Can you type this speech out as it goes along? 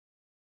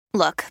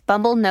Look,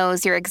 Bumble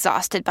knows you're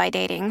exhausted by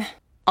dating.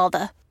 All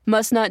the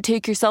must not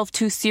take yourself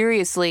too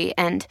seriously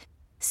and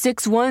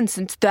 6'1"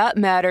 since that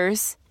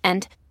matters.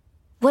 And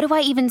what do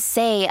I even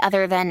say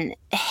other than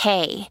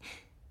hey?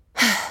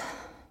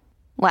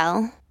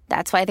 Well,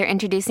 that's why they're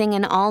introducing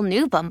an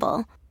all-new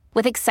Bumble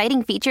with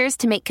exciting features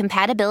to make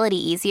compatibility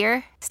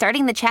easier,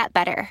 starting the chat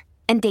better,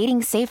 and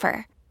dating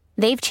safer.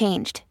 They've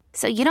changed,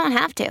 so you don't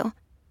have to.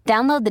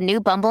 Download the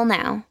new Bumble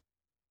now.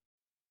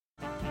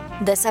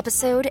 This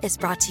episode is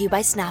brought to you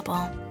by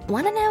Snapple.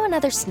 Want to know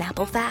another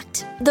Snapple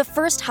fact? The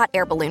first hot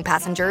air balloon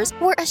passengers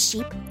were a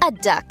sheep, a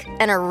duck,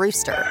 and a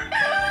rooster.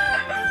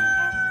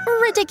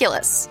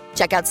 Ridiculous.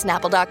 Check out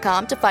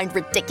Snapple.com to find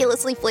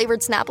ridiculously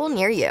flavored Snapple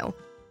near you.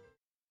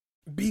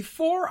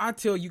 Before I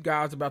tell you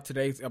guys about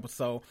today's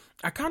episode,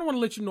 I kind of want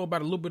to let you know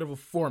about a little bit of a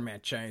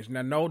format change.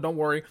 Now, no, don't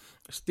worry.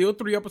 Still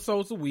 3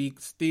 episodes a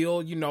week.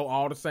 Still,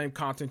 all the same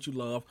content you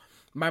love.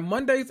 My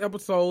Mondays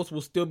episodes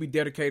will still be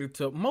dedicated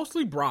to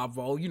mostly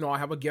Bravo. I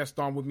have a guest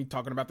on with me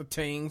talking about the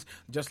teens,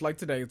 just like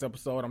today's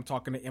episode. I'm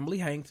talking to Emily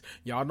Hanks.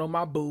 Y'all know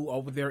my boo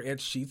over there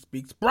at She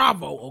Speaks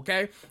Bravo,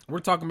 okay? We're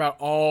talking about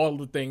all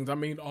the things. I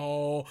mean,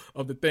 all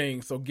of the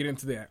things. So get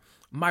into that.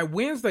 My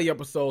Wednesday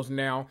episodes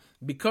now,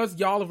 because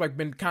y'all have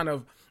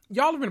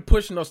been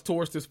pushing us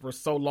towards this for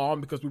so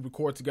long because we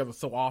record together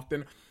so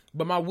often.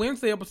 But my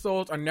Wednesday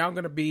episodes are now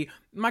going to be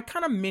my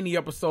kind of mini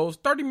episodes,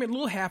 30-minute,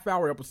 little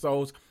half-hour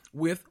episodes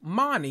with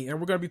Moni. And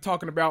we're going to be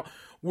talking about,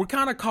 we're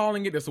kind of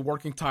calling it, it's a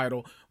working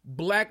title,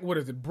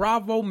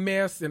 Bravo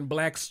Mess and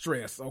Black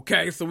Stress,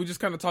 okay? So we're just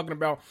kind of talking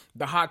about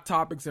the hot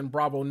topics in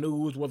Bravo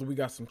news, whether we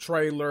got some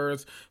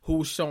trailers,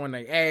 who's showing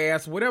their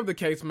ass, whatever the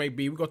case may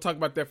be. We're going to talk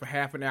about that for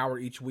half an hour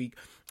each week.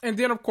 And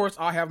then, of course,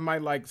 I'll have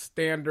my,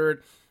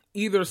 standard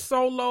either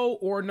solo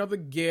or another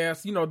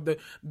guest.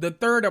 The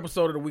third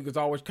episode of the week is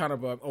always kind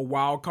of a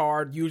wild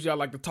card. Usually I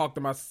like to talk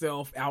to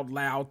myself out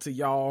loud to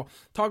y'all,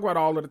 talk about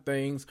all of the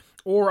things.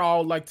 Or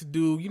I'll like to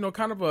do,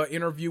 kind of an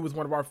interview with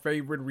one of our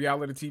favorite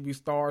reality TV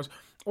stars.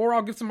 Or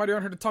I'll get somebody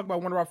on here to talk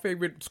about one of our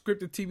favorite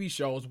scripted TV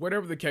shows.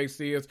 Whatever the case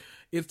is,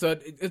 it's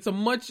a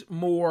much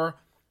more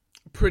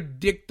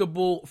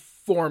predictable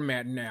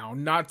format now.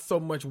 Not so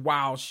much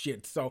wild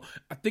shit. So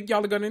I think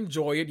y'all are going to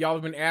enjoy it. Y'all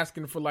have been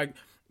asking for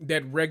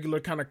that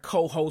regular kind of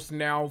co-host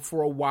now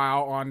for a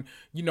while on,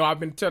 I've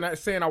been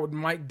saying I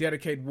might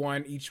dedicate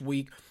one each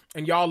week.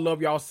 And y'all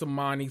love y'all some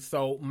Moni,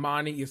 so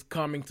Moni is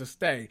coming to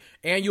stay.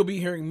 And you'll be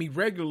hearing me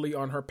regularly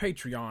on her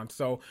Patreon,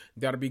 so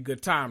that'll be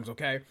good times,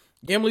 okay?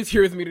 Emily's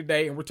here with me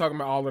today, and we're talking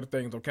about all of the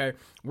things, okay?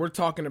 We're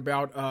talking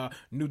about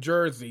New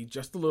Jersey,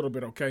 just a little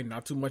bit, okay?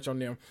 Not too much on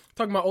them.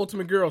 Talking about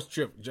Ultimate Girls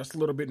Trip, just a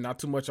little bit, not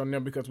too much on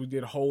them, because we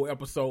did whole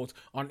episodes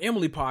on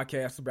Emily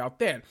podcast about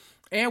that.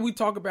 And we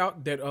talk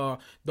about that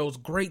those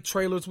great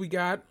trailers we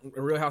got,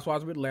 Real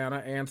Housewives of Atlanta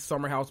and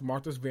Summer House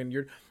Martha's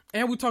Vineyard.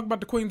 And we talk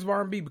about the Queens of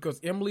R&B because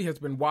Emily has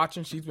been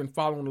watching. She's been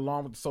following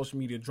along with the social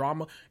media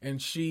drama,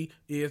 and she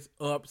is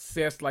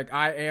obsessed like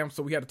I am.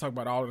 So we had to talk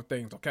about all of the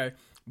things, okay?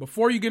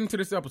 Before you get into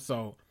this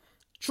episode,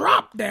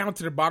 drop down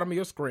to the bottom of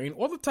your screen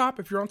or the top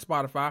if you're on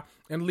Spotify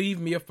and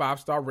leave me a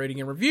 5-star rating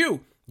and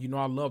review.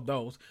 I love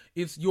those.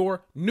 It's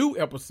your new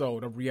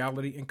episode of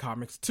Reality and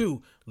Comics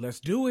 2. Let's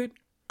do it.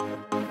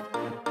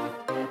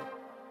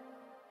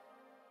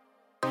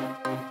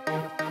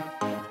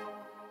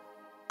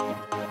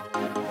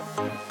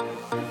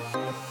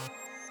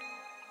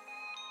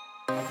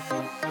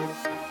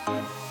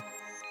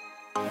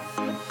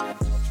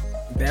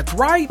 That's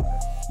right.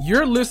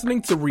 You're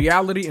listening to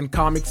Reality and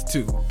Comics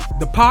 2,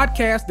 the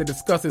podcast that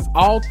discusses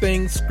all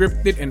things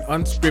scripted and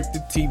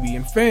unscripted TV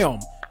and film.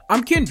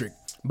 I'm Kendrick,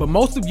 but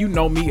most of you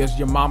know me as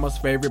your mama's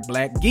favorite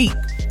black geek.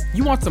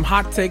 You want some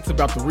hot takes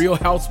about the Real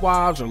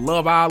Housewives or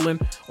Love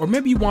Island, or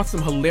maybe you want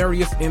some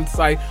hilarious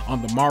insight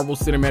on the Marvel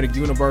Cinematic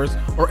Universe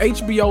or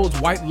HBO's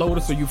White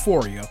Lotus or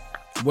Euphoria.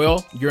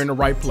 Well, you're in the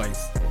right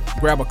place.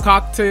 Grab a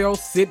cocktail,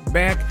 sit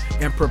back,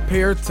 and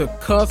prepare to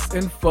cuss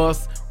and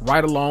fuss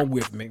right along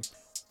with me.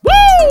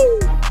 Woo!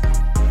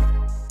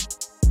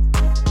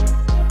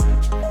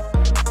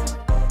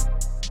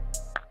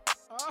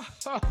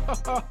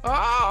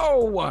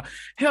 Oh,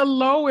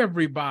 hello,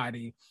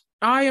 everybody.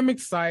 I am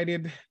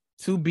excited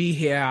to be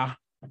here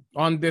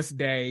on this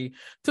day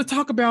to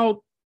talk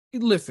about,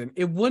 listen,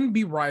 it wouldn't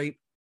be right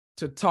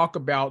to talk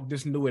about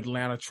this new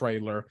Atlanta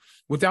trailer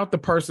without the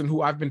person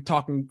who I've been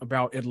talking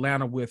about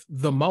Atlanta with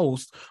the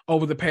most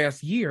over the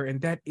past year,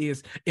 and that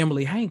is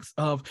Emily Hanks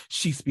of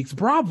She Speaks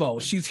Bravo.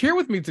 She's here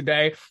with me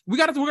today. We're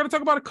gonna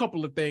talk about a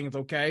couple of things,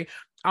 okay?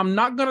 I'm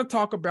not gonna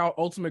talk about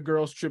Ultimate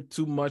Girls Trip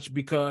too much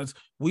because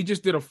we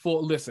just did a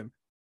full listen.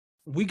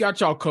 We got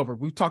y'all covered.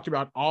 We've talked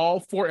about all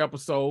 4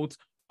 episodes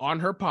on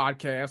her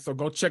podcast, so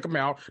go check them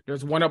out.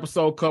 There's one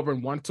episode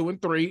covering 1, 2,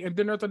 and 3, and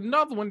then there's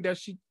another one that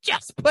she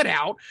just put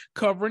out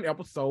covering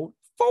episode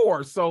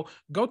 4. So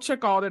go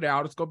check all that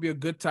out. It's gonna be a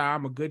good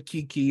time, a good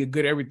kiki, a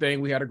good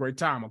everything. We had a great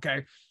time,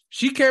 okay?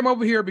 She came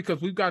over here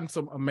because we've gotten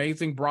some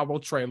amazing Bravo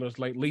trailers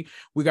lately.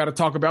 We got to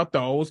talk about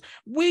those.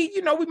 We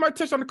might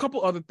touch on a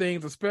couple other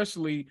things,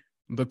 especially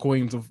the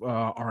Queens of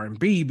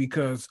R&B,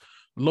 because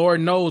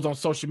Lord knows on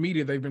social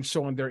media they've been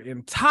showing their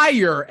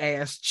entire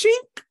ass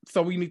cheek.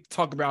 So we need to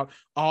talk about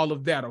all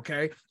of that,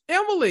 okay?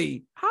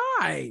 Emily,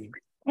 hi.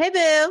 Hey,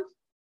 boo.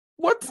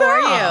 What's How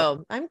up? are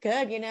you? I'm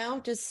good,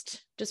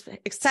 just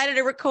excited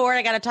to record.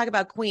 I got to talk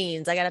about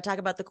Queens. I got to talk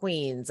about the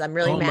Queens. I'm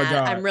really mad.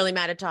 I'm really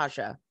mad at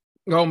Tasha.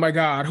 Oh my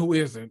God, who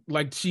isn't?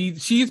 Like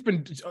she's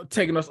been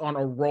taking us on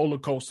a roller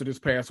coaster this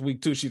past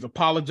week too. She's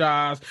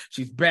apologized.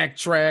 She's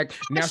backtracked.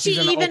 Now she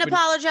she's even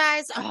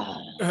apologized.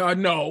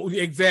 No,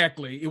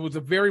 exactly. It was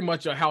very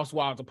much a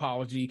housewives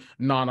apology,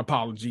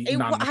 non-apology,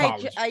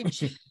 non-apology. I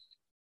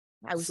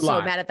was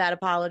so mad at that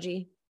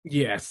apology.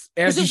 Yes,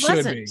 as you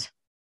should be.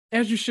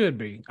 As you should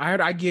be.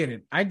 I get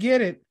it. I get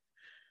it.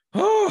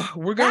 Oh,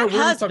 we're gonna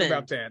talk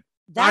about that.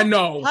 I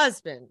know.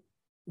 Husband.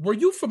 Were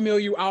you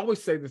familiar? I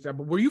always say this, but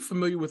were you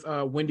familiar with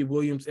Wendy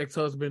Williams'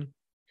 ex-husband?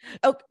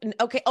 Oh,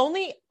 okay.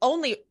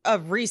 Only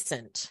of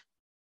recent.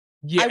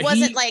 Yeah,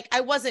 I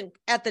wasn't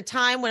at the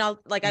time when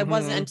I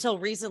wasn't until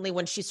recently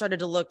when she started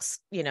to look,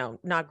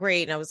 not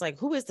great. And I was like,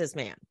 who is this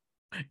man?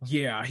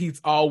 Yeah,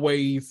 he's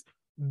always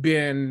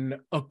been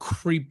a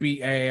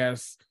creepy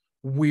ass,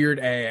 weird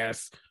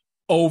ass,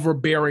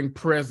 overbearing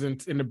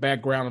presence in the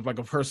background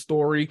of her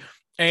story.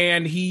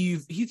 And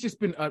he's just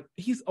been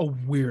he's a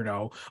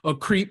weirdo, a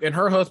creep. And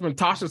her husband,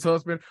 Tasha's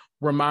husband,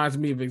 reminds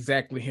me of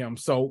exactly him.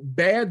 So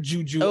bad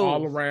juju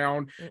all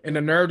around. And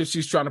the nerve that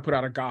she's trying to put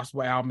out a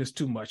gospel album is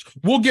too much.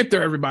 We'll get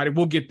there, everybody.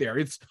 We'll get there.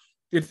 It's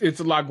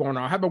a lot going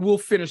on. How about we'll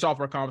finish off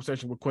our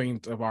conversation with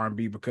Queens of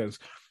R&B because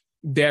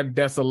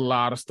that's a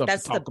lot of stuff to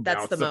talk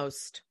about. That's the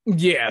most.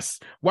 Yes.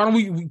 Why don't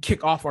we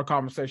kick off our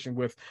conversation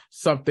with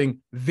something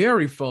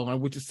very fun,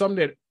 which is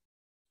something that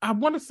I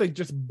want to say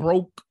just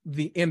broke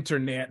the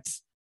internet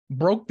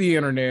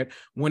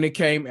when it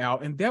came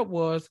out. And that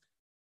was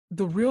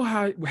the Real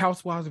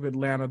Housewives of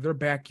Atlanta. They're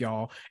back,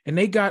 y'all. And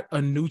they got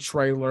a new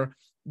trailer.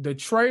 The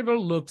trailer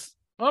looks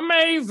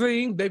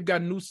amazing. They've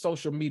got new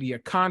social media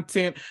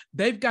content.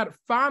 They've got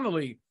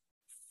finally,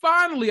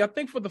 I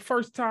think for the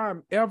first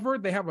time ever,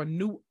 they have a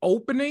new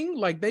opening.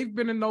 Like they've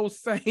been in those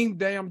same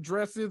damn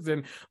dresses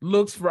and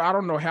looks for I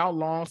don't know how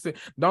long. So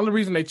the only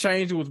reason they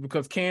changed it was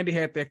because Candy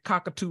had that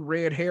cockatoo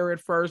red hair at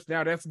first.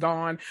 Now that's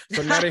gone.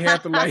 So now they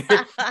have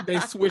to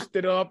they switched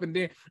it up and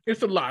then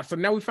it's a lot. So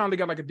now we finally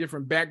got a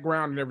different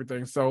background and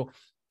everything. So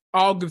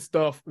all good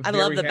stuff. I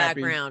love the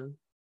background.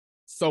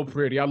 So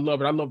pretty. I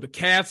love it. I love the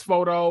cast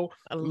photo.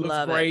 I looks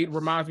love great. it.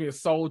 Reminds me of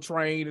Soul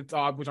Train. It's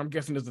which I'm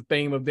guessing is the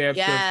theme of that.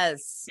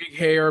 Yes. Big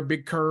hair,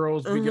 big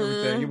curls, big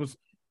everything. It was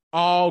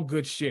all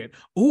good shit.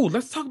 Ooh,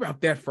 let's talk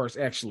about that first,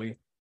 actually.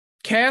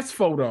 Cast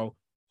photo.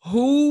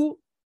 Who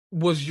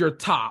was your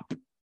top?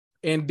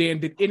 And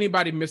then did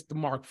anybody miss the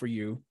mark for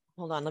you?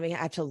 Hold on. I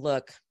have to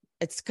look.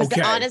 It's because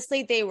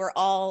honestly, they were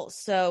all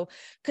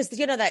because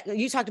that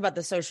you talked about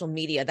the social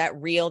media, that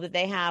reel that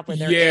they have where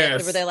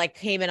they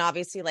came in,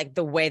 obviously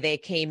the way they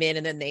came in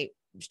and then they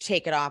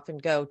take it off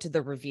and go to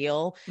the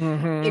reveal.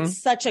 It's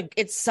such an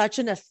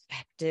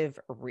effective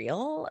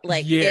reel.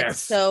 It's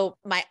so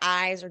my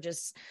eyes are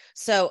just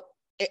so.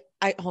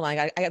 Hold on.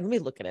 Let me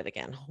look at it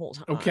again. Hold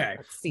on. Okay.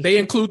 They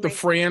include the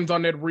friends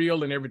on that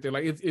reel and everything.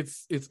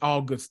 It's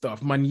all good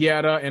stuff.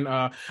 Manetta and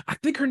I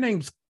think her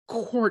name's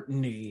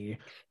Courtney.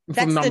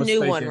 That's the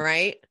new one,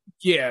 right?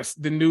 Yes,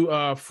 the new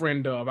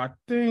friend of. I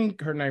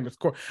think her name is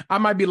Courtney. I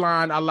might be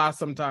lying. I lie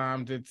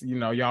sometimes. It's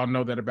y'all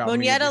know that about me.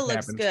 Moneta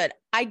looks good.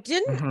 I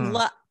didn't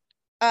love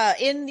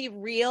in the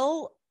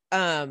real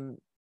Sonia.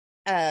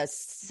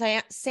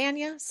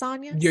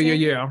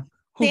 Yeah.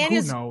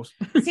 Who knows?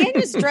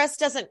 Sanya's dress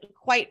doesn't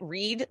quite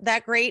read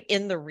that great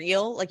in the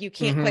reel. You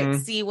can't quite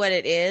see what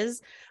it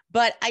is.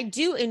 But I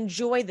do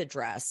enjoy the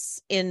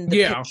dress in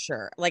the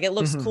picture. It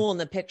looks cool in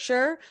the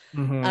picture.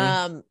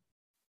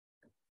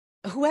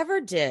 Whoever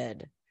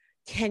did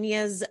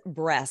Kenya's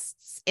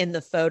breasts in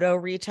the photo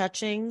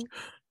retouching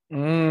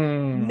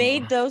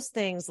made those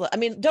things look,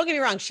 don't get me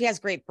wrong, she has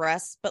great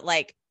breasts, but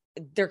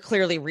they're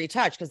clearly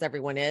retouched because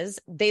everyone is.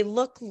 They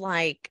look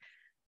like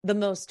the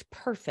most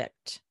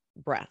perfect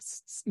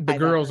breasts. The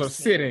girls are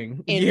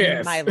sitting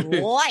in my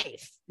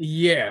life.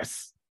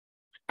 Yes.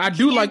 I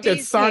do like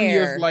that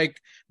Sonya's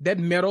that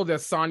metal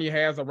that Sonya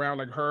has around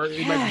her.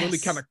 It really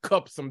kind of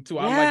cups them too.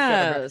 I like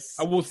that.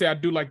 I will say I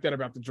do like that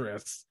about the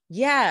dress.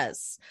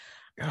 Yes.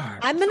 God,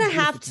 I'm going to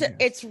have to.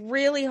 It's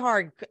really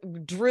hard.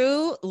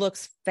 Drew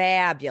looks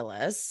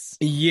fabulous.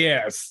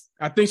 Yes.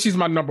 I think she's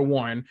my number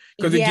one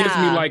because it gives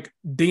me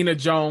Dina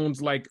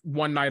Jones,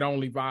 one night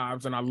only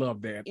vibes. And I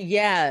love that.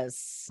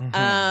 Yes.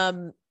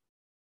 God,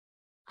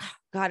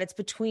 it's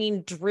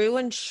between Drew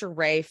and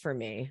Sheree for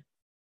me.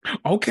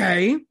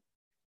 Okay.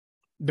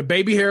 The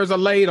baby hairs are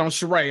laid on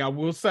Sheree, I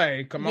will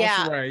say. Come on,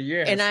 Sheree.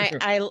 Yes. And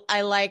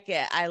I like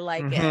it. I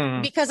like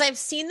it. Because I've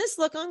seen this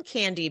look on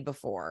Candy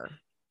before.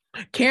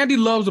 Candy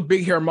loves a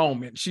big hair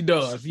moment. She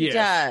does, yes. She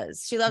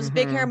does. She loves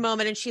big hair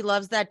moment, and she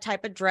loves that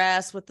type of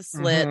dress with the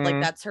slit.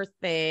 That's her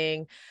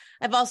thing.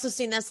 I've also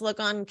seen this look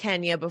on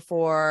Kenya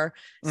before.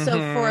 So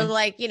for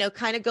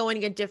kind of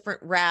going a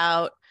different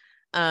route,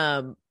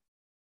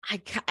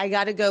 I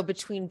got to go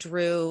between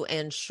Drew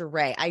and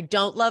Sheree. I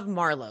don't love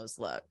Marlo's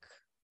look.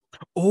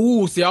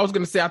 Oh, see, I was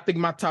going to say, I think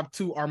my top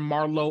two are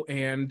Marlo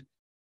and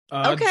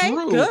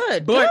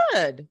Drew.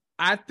 Good.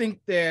 I think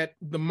that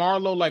the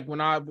Marlo, like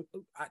when I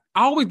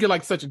always get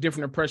like such a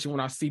different impression when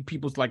I see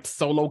people's like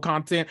solo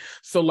content.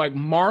 So like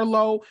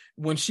Marlo,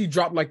 when she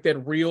dropped like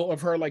that reel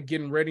of her like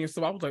getting ready and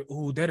stuff, I was like,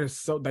 "Ooh, that is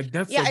so like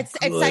that's so it's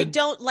I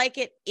don't like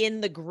it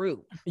in the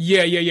group."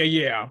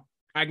 Yeah.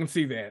 I can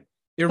see that.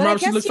 It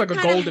reminds she looks like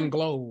a Golden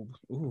Globe.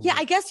 Ooh. Yeah,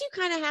 I guess you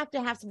kind of have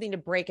to have something to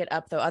break it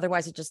up though.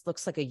 Otherwise, it just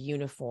looks like a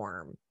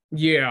uniform.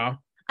 Yeah.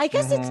 I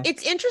guess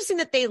it's interesting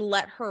that they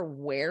let her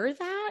wear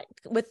that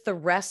with the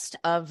rest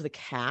of the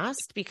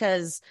cast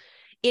because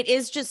it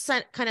is just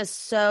kind of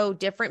so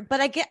different.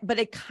 But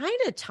it kind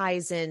of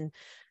ties in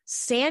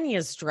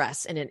Sanya's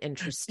dress in an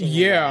interesting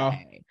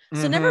way.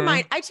 So never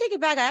mind. I take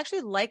it back. I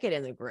actually like it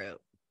in the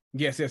group.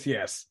 Yes.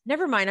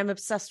 Never mind. I'm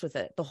obsessed with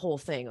it, the whole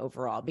thing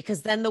overall,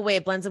 because then the way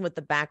it blends in with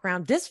the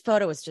background, this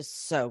photo is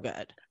just so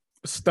good.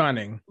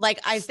 Stunning. Like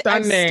I've stared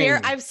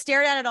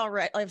at it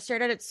already. I've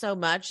stared at it so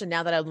much, and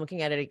now that I'm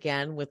looking at it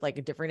again with like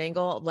a different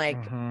angle,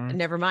 like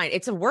never mind.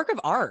 It's a work of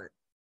art.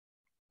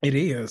 It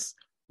is.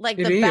 Like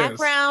the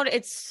background,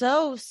 it's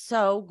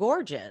so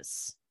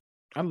gorgeous.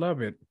 I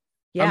love it.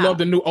 Yeah. I love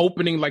the new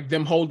opening, like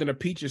them holding the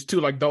peaches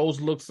too. Like those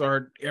looks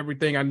are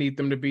everything I need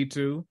them to be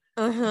too.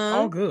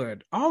 All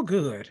good.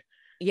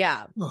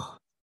 Yeah.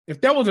 If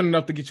that wasn't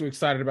enough to get you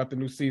excited about the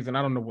new season,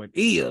 I don't know what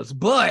is.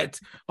 But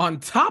on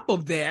top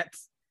of that,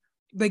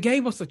 they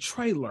gave us a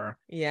trailer.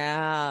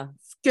 Yeah.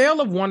 Scale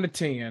of 1 to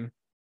 10.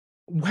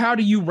 How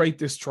do you rate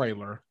this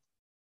trailer?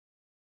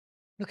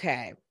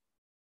 Okay.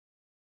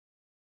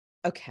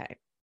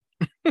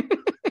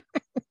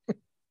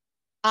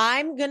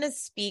 I'm going to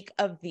speak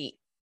of the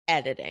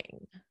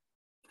editing.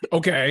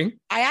 Okay.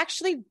 I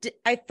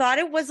thought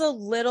it was a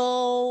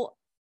little,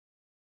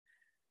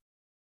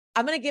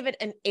 I'm going to give it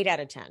an 8 out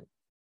of 10.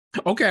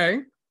 Okay.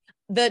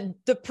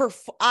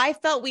 I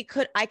felt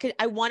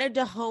I wanted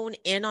to hone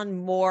in on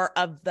more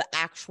of the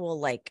actual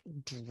like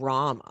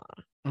drama.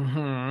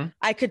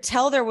 I could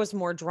tell there was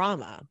more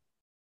drama.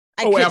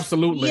 I could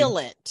absolutely feel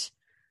it.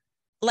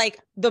 Like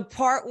the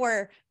part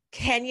where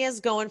Kenya's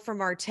going for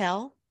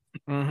Martell.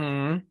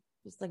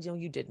 It's like,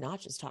 you did not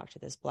just talk to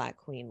this Black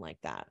queen like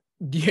that.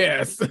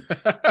 Yes.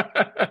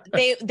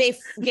 They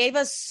gave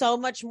us so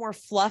much more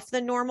fluff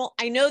than normal.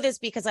 I know this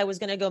because I was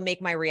going to go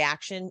make my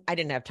reaction. I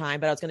didn't have time,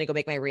 but I was going to go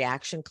make my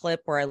reaction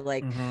clip where I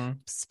like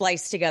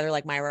spliced together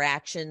like my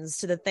reactions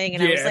to the thing.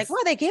 And I was like, wow,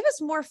 they gave us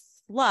more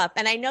fluff.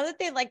 And I know that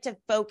they like to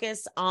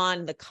focus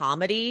on the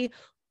comedy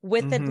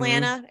with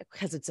Atlanta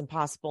because it's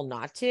impossible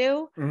not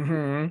to.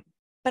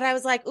 But I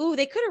was like, ooh,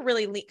 they could have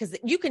really, because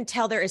you can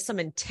tell there is some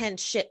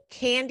intense shit.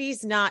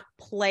 Candy's not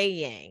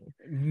playing.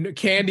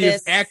 Candy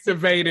is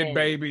activated,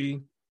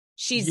 baby.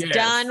 She's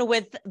done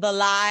with the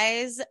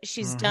lies.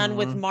 She's done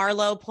with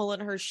Marlo pulling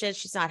her shit.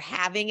 She's not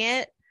having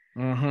it.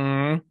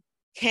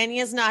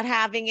 Kenya's not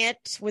having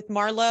it with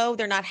Marlo.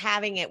 They're not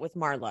having it with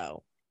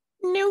Marlo.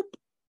 Nope.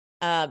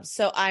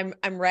 So I'm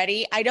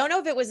ready. I don't know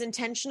if it was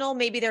intentional.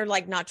 Maybe they're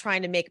like not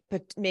trying to make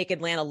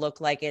Atlanta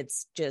look like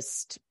it's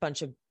just a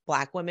bunch of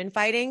Black women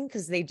fighting,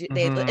 because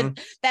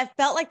that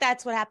felt like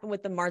that's what happened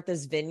with the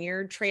Martha's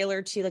Vineyard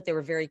trailer too. Like they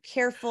were very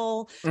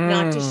careful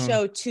not to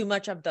show too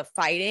much of the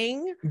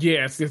fighting.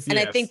 Yes. And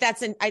I think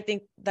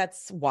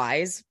that's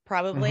wise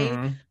probably.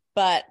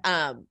 But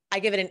I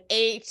give it an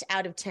 8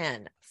 out of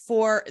 10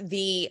 for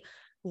the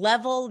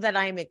level that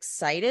I'm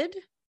excited.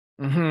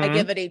 I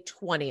give it a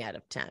 20 out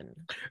of 10.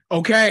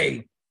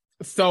 Okay.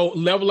 So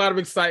level out of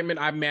excitement,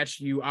 I match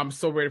you. I'm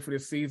so ready for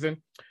this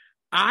season.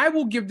 I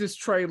will give this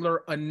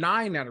trailer a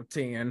 9 out of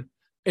 10.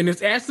 And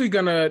it's actually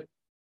going to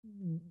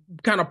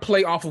kind of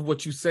play off of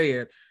what you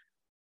said.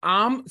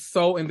 I'm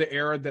so in the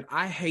era that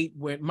I hate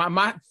when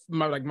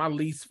my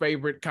least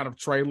favorite kind of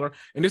trailer,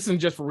 and this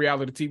isn't just for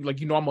reality TV.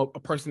 Like, I'm a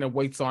person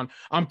that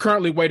I'm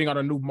currently waiting on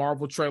a new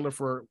Marvel trailer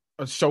for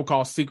a show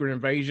called Secret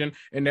Invasion,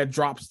 and that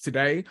drops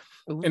today.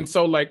 Ooh. And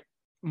so like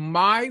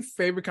my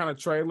favorite kind of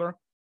trailer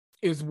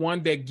is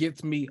one that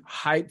gets me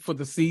hyped for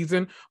the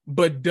season,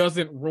 but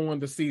doesn't ruin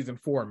the season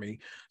for me.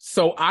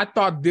 So I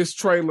thought this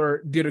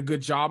trailer did a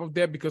good job of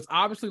that, because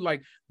obviously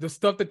like the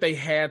stuff that they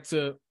had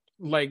to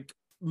like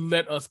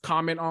let us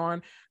comment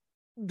on,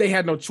 they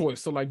had no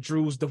choice. So like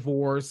Drew's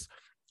divorce,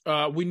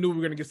 we knew we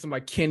were going to get some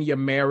like Kenya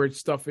marriage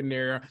stuff in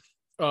there.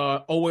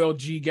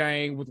 OLG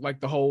gang with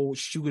like the whole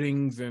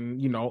shootings and,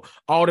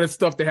 all that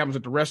stuff that happens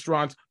at the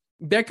restaurants,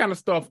 that kind of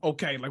stuff.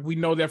 Okay. Like we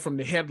know that from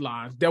the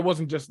headlines. That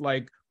wasn't just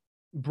like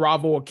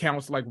Bravo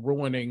accounts like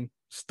ruining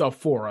stuff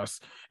for us.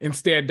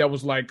 Instead, that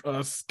was like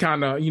us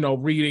kind of,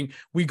 reading.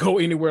 We go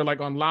anywhere like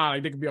online,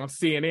 like they could be on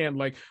CNN,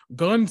 like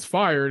guns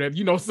fired, and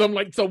something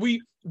like. So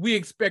we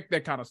expect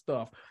that kind of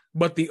stuff.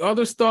 But the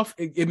other stuff,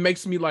 it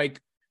makes me like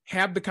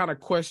have the kind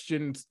of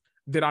questions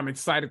that I'm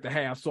excited to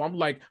have. So I'm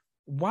like,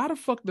 why the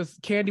fuck does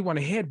Kandi want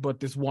to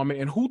headbutt this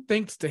woman? And who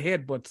thinks to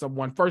headbutt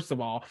someone? First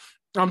of all,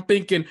 I'm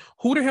thinking,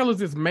 who the hell is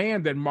this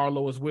man that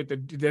Marlo is with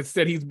that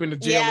said he's been to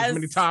jail as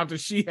many times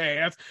as she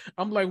has?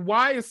 I'm like,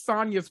 why is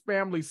Sonya's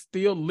family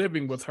still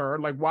living with her?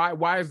 Like,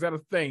 why is that a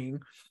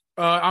thing?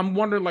 I'm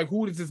wondering, like,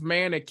 who is this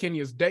man that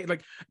Kenya's date?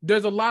 Like,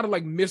 there's a lot of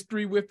like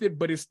mystery with it,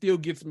 but it still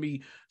gets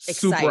me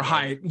super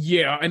hyped.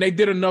 Yeah, and they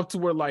did enough to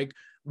where, like,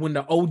 when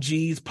the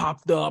OGs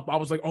popped up, I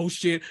was like, oh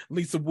shit,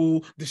 Lisa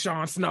Wu,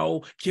 Deshaun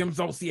Snow, Kim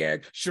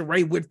Zolciak,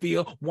 Sheree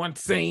Whitfield, one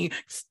scene,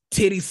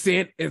 Titty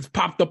Scent is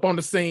popped up on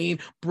the scene,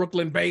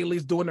 Brooklyn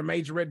Bailey's doing the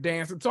Majorette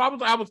dance. And so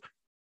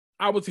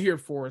I was here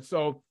for it.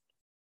 So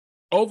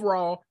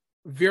overall,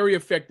 very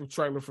effective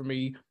trailer for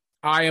me.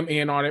 I am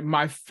in on it.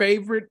 My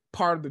favorite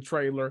part of the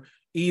trailer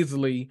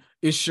easily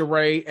is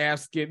Sheree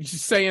asking,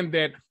 she's saying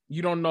that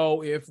you don't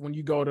know if when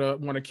you go to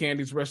one of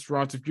Kandi's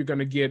restaurants, if you're going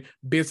to get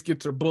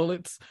biscuits or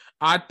bullets.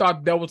 I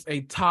thought that was a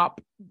top,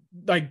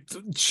 like,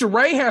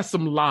 Sheree has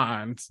some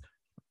lines.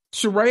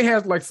 Sheree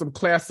has like some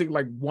classic,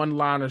 like,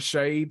 one-liner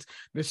shades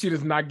that she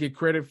does not get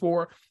credit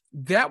for.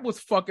 That was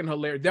fucking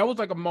hilarious. That was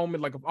like a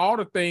moment, like, of all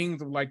the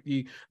things of like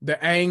the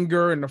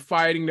anger and the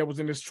fighting that was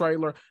in this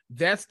trailer,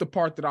 that's the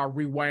part that I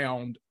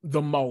rewound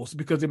the most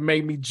because it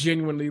made me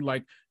genuinely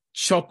like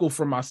chuckle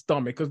from my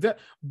stomach, because that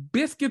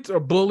biscuits or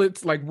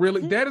bullets, like,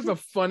 really, that is a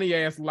funny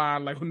ass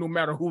line, like, no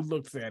matter who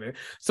looks at it.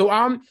 So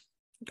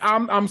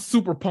I'm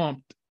super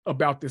pumped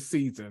about this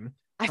season.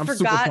 I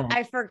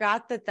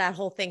forgot that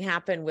whole thing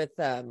happened with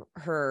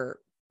her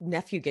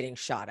nephew getting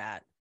shot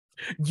at.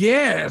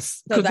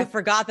 Yes. So I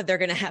forgot that they're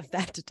going to have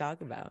that to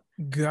talk about.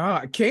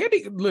 God,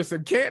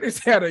 Kandi's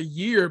had a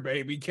year,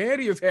 baby.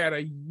 Kandi has had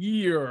a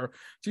year.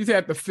 She's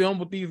had to film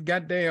with these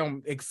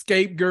goddamn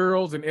Escape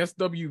Girls and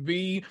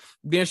SWV.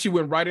 Then she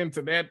went right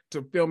into that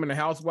to film in the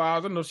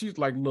Housewives. I know she's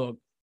like, look,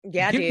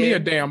 give me a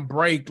damn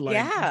break.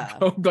 Like,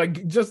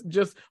 like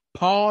just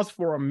pause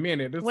for a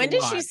minute. When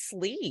did she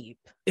sleep?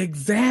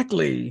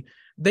 Exactly.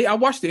 I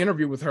watched the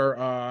interview with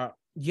her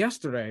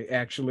yesterday,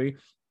 actually.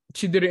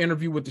 She did an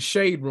interview with the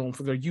Shade Room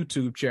for their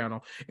YouTube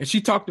channel, and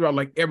she talked about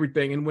like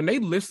everything. And when they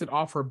listed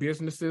off her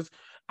businesses,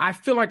 I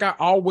feel like I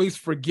always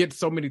forget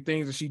so many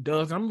things that she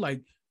does. I'm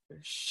like,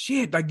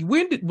 shit, like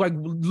when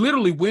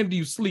do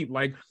you sleep?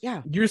 Like,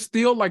 yeah, you're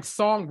still like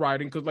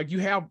songwriting, because like you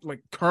have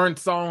like current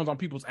songs on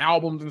people's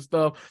albums and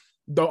stuff.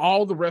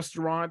 All the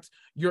restaurants,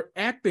 you're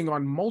acting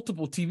on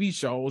multiple TV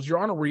shows, you're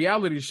on a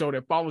reality show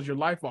that follows your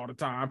life all the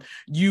time,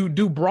 you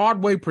do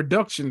Broadway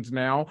productions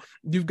now,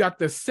 you've got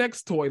the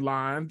sex toy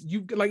lines,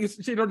 you like,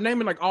 they're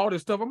naming like all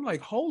this stuff. I'm like,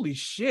 holy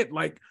shit,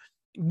 like,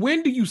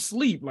 when do you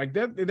sleep? Like,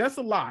 that's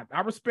a lot.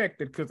 I respect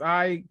it, because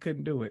I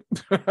couldn't do it.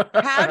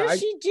 How does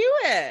she do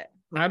it?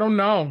 I don't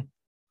know.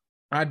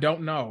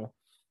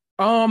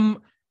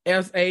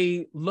 As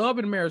a Love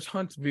and Marriage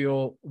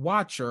Huntsville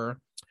watcher,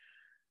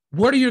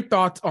 what are your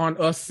thoughts on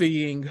us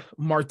seeing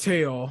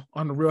Martell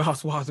on the Real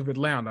Housewives of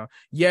Atlanta?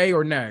 Yay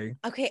or nay?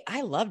 Okay,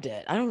 I loved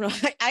it. I don't know.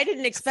 I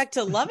didn't expect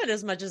to love it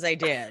as much as I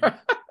did.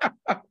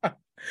 But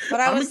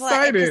I was excited.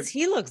 Like, because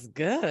he looks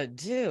good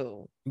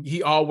too.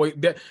 He always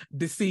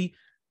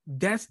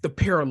that's the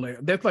parallel.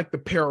 That's like the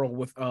peril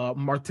with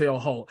Martell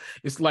Holt.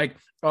 It's like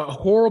a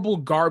horrible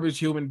garbage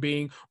human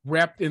being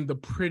wrapped in the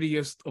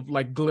prettiest of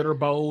like glitter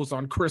bows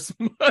on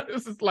Christmas.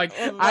 It's like,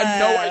 hello. I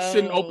know I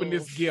shouldn't open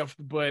this gift,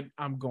 but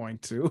I'm going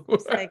to.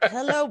 It's like,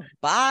 hello,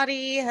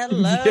 body.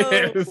 Hello.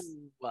 Yes.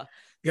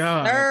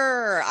 God.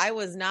 Sir, I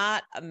was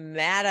not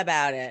mad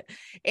about it.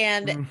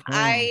 And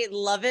I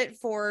love it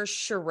for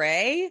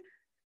Sheree,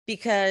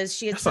 because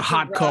she has a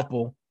hot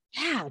couple.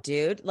 Yeah,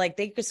 dude. Like,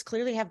 they just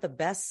clearly have the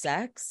best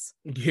sex.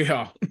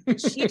 Yeah.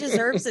 She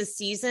deserves a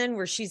season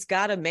where she's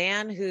got a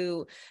man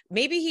who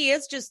maybe he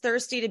is just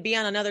thirsty to be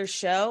on another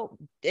show.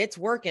 It's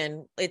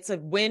working. It's a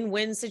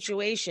win-win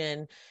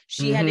situation.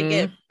 She had to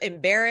get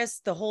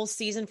embarrassed the whole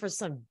season for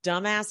some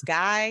dumbass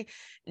guy.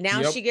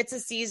 Now she gets a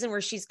season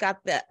where she's got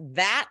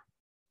that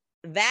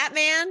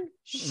man.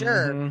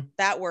 Sure.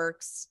 That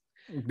works.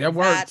 That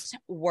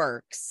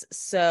works.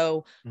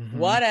 So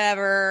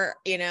whatever,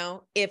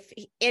 if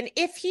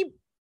he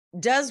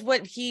does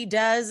what he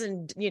does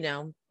and,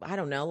 I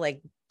don't know,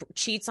 like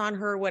cheats on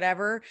her,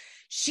 whatever,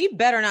 she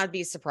better not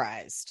be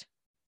surprised.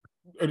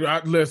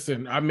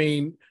 Listen, I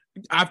mean,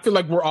 I feel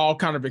like we're all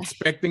kind of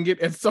expecting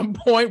it at some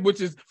point, which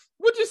is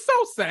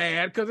so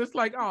sad, because it's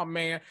like, oh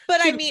man.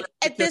 But I mean,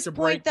 at this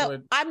point though,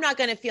 I'm not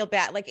going to feel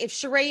bad. Like, if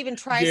Sheree even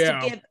tries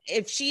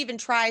if she even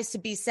tries to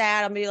be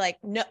sad, I'll be like,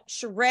 no,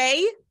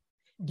 Sheree.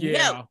 Yeah.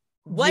 No.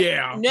 What?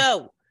 Yeah.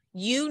 No.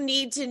 You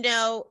need to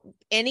know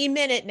any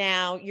minute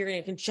now. You're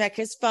going to check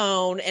his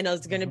phone, and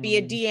it's going to be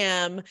a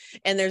DM.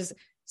 And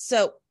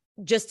so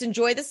just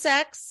enjoy the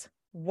sex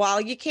while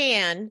you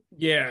can.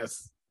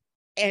 Yes.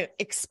 And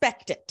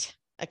expect it.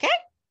 Okay.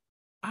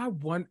 I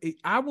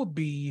would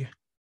be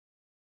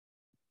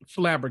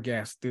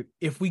flabbergasted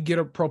if we get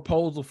a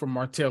proposal from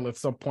Martell at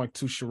some point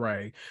to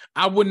Sheree.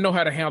 I wouldn't know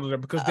how to handle that,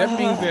 because that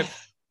means that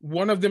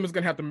one of them is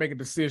going to have to make a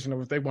decision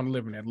of if they want to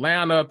live in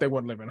Atlanta, if they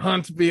want to live in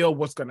Huntsville,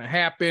 what's going to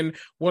happen.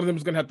 One of them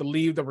is going to have to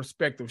leave the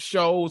respective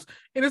shows.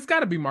 And it's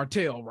got to be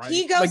Martell, right?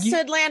 He goes to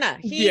Atlanta.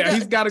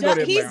 He's got to go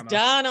to Atlanta. He's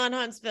done on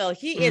Huntsville.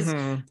 He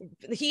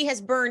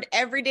has burned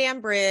every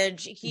damn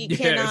bridge. He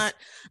cannot.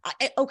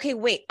 Okay,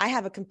 wait. I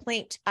have a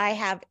complaint.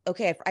 I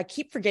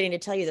keep forgetting to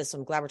tell you this, so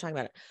I'm glad we're talking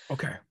about it.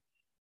 Okay.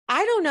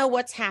 I don't know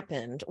what's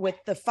happened with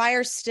the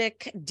Fire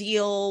Stick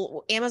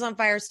deal, Amazon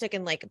Fire Stick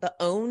and like the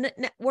OWN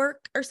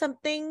network or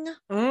something,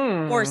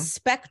 or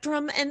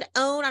Spectrum and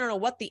OWN. I don't know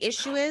what the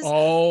issue is.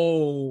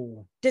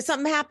 Oh, did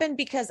something happen?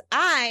 Because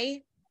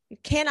I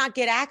cannot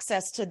get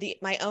access to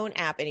my own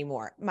app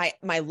anymore. My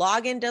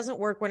login doesn't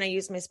work when I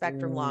use my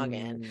Spectrum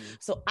login.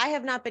 So I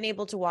have not been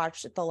able to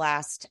watch the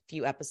last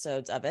few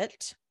episodes of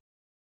it.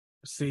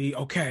 See,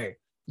 okay.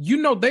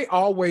 They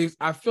always,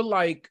 I feel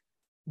like,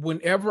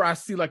 whenever I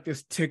see like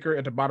this ticker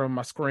at the bottom of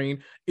my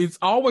screen, it's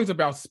always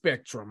about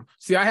Spectrum.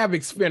 See, I have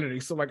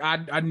Xfinity, so like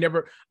I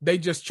never, they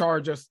just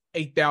charge us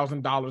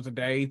 $8,000 a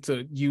day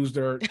to use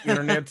their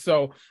internet.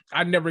 So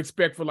I never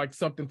expect for like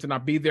something to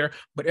not be there.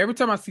 But every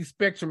time I see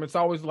Spectrum, it's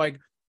always like,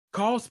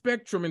 call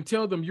Spectrum and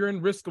tell them you're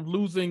in risk of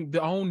losing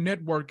the own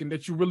network and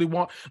that you really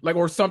want like,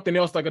 or something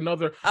else like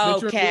another,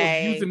 that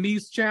you're using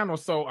these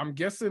channels. So I'm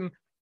guessing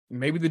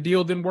maybe the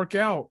deal didn't work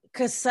out.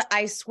 Because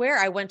I swear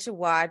I went to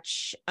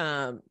watch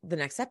the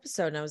next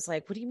episode and I was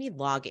like, what do you mean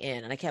log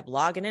in? And I kept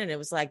logging in and it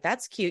was like,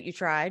 that's cute. You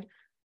tried.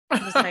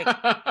 I was like,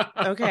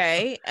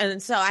 okay.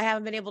 And so I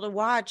haven't been able to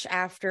watch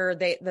after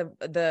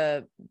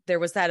there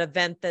was that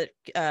event that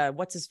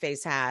what's his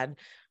face had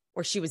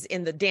where she was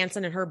in the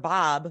dancing in her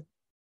bob.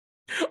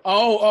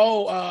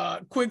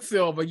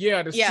 Quicksilver.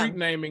 Yeah, the street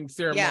naming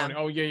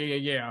ceremony. Yeah.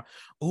 Yeah.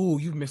 Oh,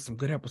 you missed some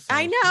good episodes.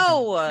 I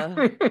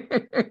know.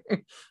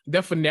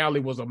 That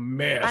finale was a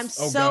mess. I'm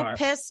so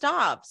pissed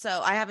off.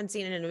 So I haven't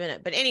seen it in a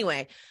minute. But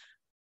anyway,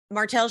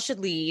 Martell should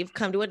leave,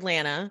 come to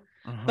Atlanta.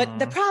 But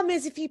the problem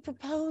is if he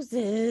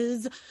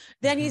proposes,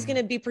 then he's going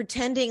to be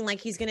pretending like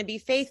he's going to be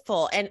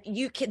faithful. And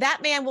that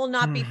man will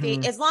not be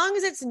faithful. As long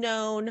as it's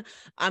known,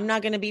 I'm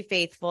not going to be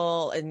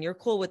faithful. And you're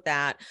cool with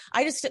that.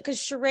 Because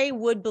Sheree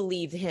would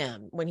believe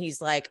him when he's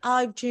like,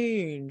 I've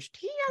changed.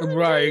 He hasn't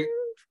changed.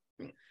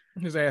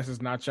 His ass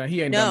is not changed.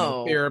 He ain't done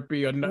no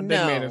therapy or nothing.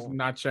 That man is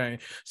not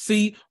changed.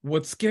 See,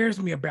 what scares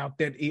me about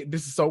that,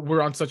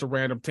 we're on such a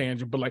random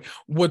tangent, but like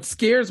what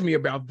scares me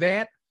about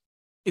that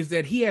is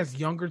that he has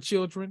younger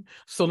children.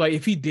 So like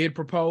if he did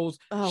propose,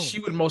 she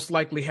would most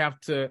likely have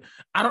to,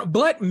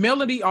 but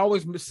Melody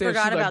always says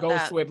she like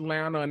goes to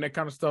Atlanta and that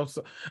kind of stuff.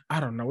 So I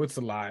don't know. It's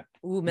a lot.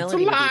 Ooh,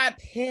 Melody would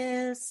be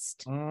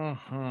pissed.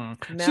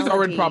 She's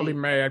already probably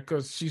mad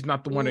because she's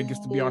not the one that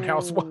gets to be on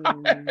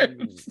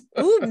Housewives.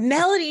 Ooh,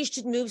 Melody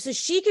should move so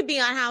she could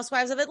be on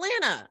Housewives of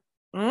Atlanta.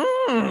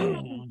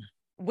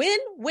 Win,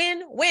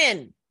 win,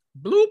 win.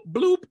 Bloop,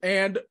 bloop,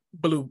 and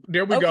bloop.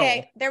 There we go.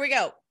 Okay, there we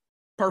go.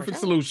 Perfect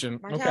solution.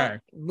 Okay.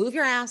 Move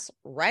your ass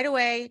right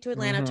away to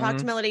Atlanta. Talk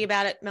to Melody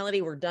about it.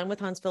 Melody, we're done with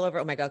Huntsville over.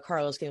 Oh my God,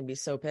 Carlos going to be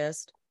so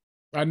pissed.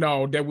 I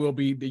know that will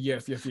be the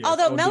yes.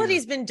 Although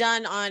Melody's been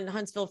done on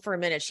Huntsville for a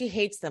minute. She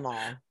hates them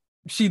all.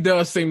 She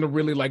does seem to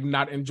really like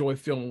not enjoy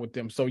filming with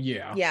them. So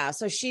yeah. Yeah.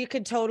 So she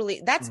could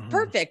totally, that's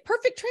perfect.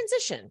 Perfect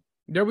transition.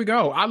 There we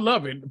go. I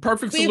love it.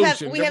 Perfect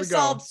solution. We have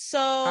solved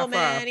so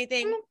many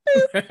things.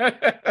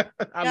 I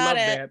love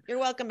that. You're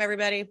welcome,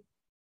 everybody.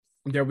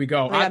 There we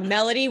go.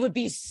 Melody would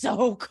be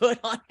so good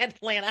on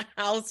Atlanta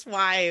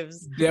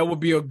Housewives. That would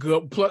be a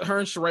good. Her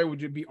and Sheree would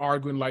just be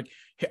arguing like,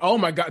 oh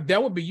my God,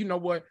 that would be. You know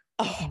what?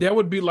 That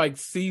would be like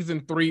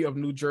season 3 of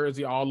New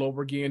Jersey all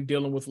over again,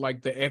 dealing with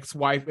like the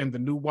ex-wife and the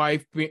new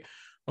wife.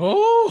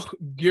 Oh,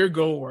 dear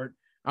God.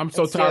 I'm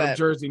so tired of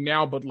Jersey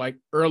now, but like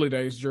early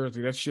days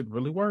Jersey, that shit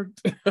really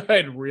worked.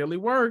 It really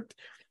worked.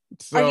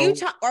 So,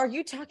 are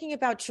you talking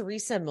about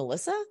Teresa and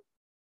Melissa?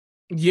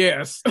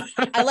 Yes.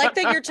 I like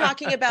that you're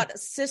talking about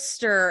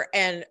sister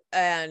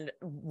and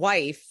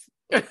wife.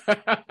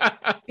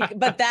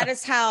 But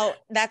that's how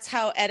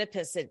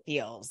Oedipus it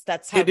feels.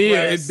 That's how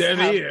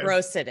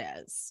gross it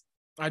is.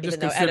 I just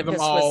even though consider Oedipus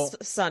them all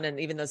was son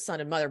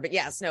and mother, but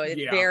yes, no,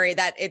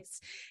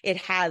 it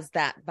has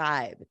that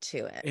vibe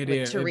to it.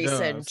 With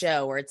Teresa and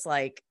Joe, where it's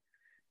like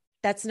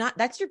that's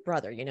your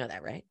brother, you know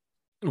that, right?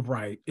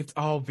 Right. It's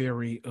all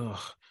very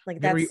like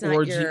very that's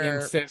orgy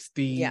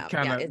incesty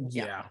kind of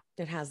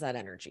It has that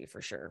energy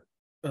for sure.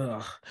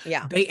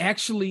 Yeah. They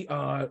actually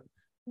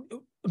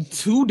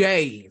 2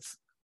 days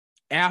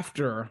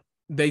after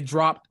they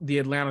dropped the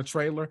Atlanta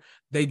trailer,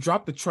 they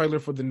dropped the trailer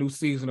for the new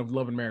season of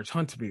Love and Marriage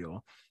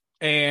Huntsville.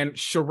 And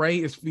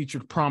Sheree is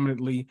featured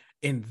prominently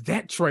in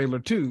that trailer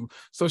too.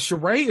 So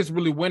Sheree is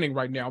really winning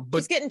right now. But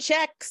she's getting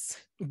checks.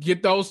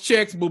 Get those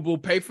checks, boo boo.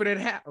 Pay for that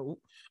house.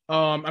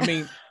 I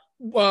mean,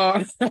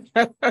 my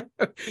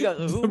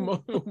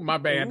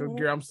bad,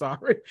 girl. I'm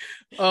sorry.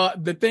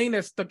 The thing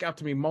that stuck out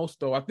to me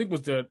most, though, I think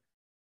was the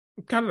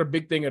kind of the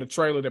big thing of the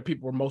trailer that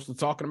people were mostly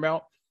talking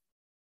about.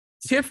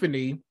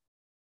 Tiffany,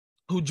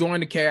 who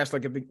joined the cast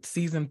like at the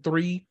season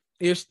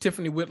 3-ish,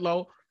 Tiffany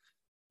Whitlow.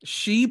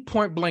 she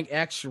point blank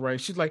asked Sheree,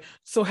 she's like,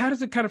 so how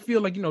does it kind of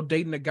feel like,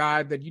 dating a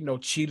guy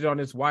that, cheated on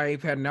his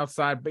wife, had an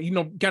outside, but,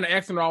 kind of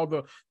asking her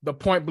all the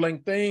point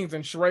blank things.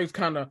 And Sheree's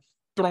kind of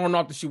thrown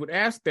off that she would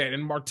ask that.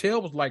 And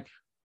Martell was like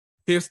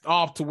pissed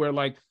off to where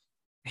like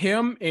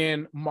him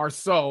and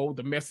Marceau,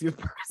 the messiest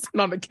person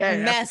on the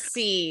cast.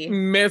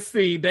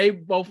 Messy. They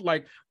both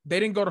like, they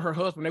didn't go to her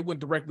husband. They went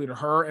directly to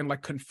her and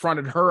like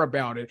confronted her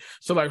about it.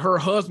 So like her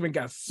husband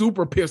got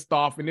super pissed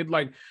off, and it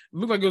like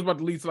looked like it was about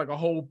to lead to like a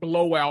whole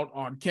blowout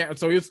on camera.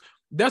 So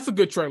that's a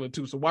good trailer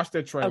too. So watch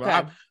that trailer.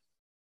 Okay.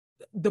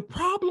 The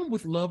problem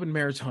with Love and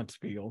Marriage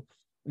Huntsville,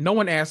 no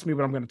one asked me,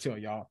 but I'm going to tell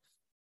y'all.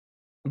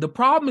 The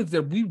problem is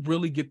that we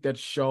really get that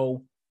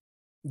show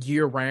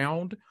year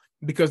round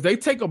because they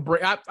take a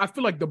break. I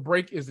feel like the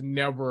break is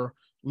never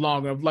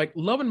long enough. Like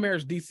Love and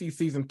Marriage DC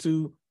season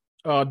 2.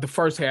 The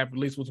first half at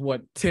least was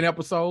 10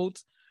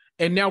 episodes,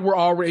 and now we're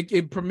already,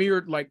 it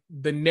premiered like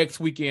the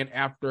next weekend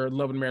after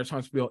Love and Marriage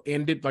Huntsville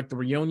ended, like the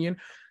reunion.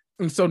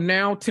 And so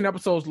now 10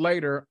 episodes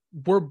later,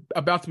 we're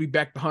about to be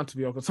back to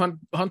Huntsville because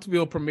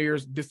Huntsville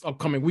premieres this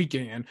upcoming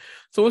weekend.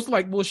 So it's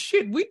like, well,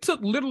 shit, we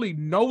took literally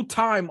no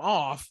time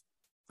off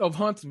of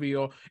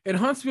Huntsville, and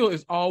Huntsville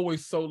is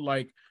always so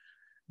like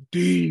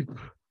deep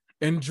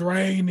and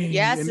draining.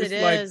 Yes, and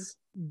it like, is.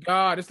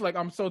 God, it's like,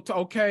 I'm so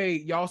okay,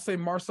 y'all say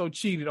Marceau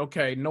cheated.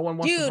 Okay, no one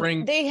wants to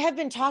bring. They have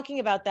been talking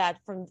about that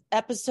from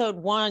episode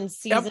 1,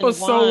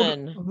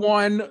 season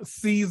 1,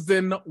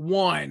 season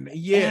 1.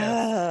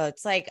 Yeah,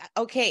 it's like,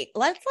 okay,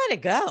 let's let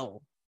it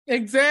go.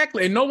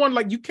 Exactly, and no one,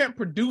 like, you can't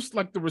produce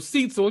like the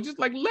receipts, so it's just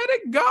like let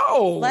it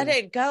go. Let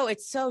it go.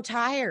 It's so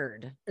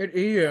tired. It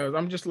is.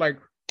 I'm just like,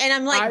 and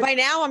I'm like, by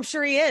now, I'm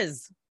sure he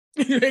is.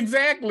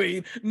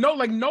 Exactly. No,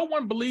 like no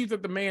one believes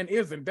that the man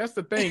isn't. That's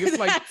the thing. It's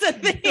like that's the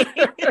thing.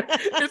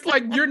 It's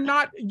like you're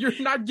not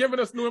giving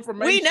us new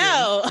information. We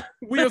know.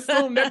 We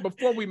assumed that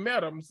before we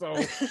met him. So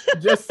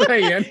just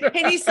saying.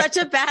 And he's such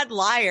a bad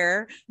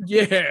liar.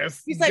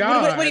 Yes. He's like,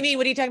 what do you mean?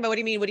 What are you talking about? What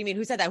do you mean?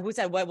 Who said that? Who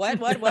said what?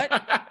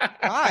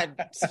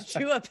 God,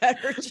 do a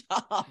better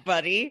job,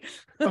 buddy.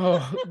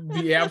 Oh,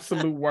 the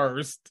absolute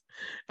worst.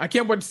 I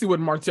can't wait to see what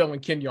Martell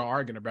and Kenya are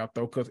arguing about,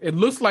 though, because it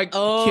looks like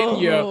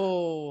Kenya.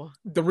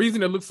 The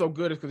reason it looks so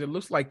good is because it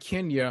looks like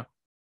Kenya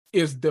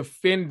is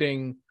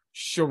defending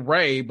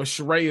Sheree, but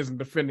Sheree isn't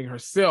defending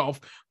herself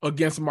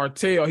against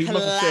Martell. He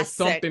must have said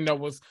something that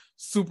was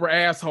super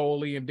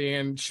assholey, and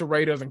then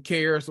Sheree doesn't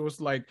care. So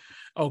it's like,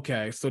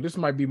 okay, so this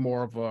might be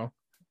more of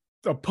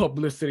a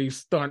publicity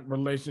stunt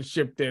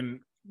relationship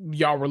than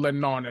y'all were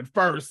letting on at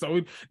first.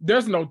 So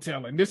there's no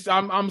telling. This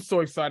I'm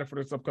so excited for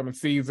this upcoming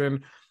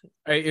season.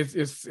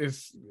 It's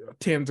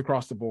 10s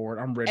across the board.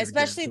 I'm ready.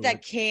 Especially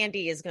that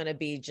Candy is going to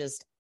be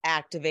just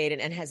activated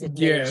and has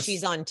admitted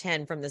she's on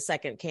 10 from the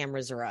second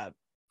cameras are up.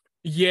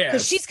 Yeah,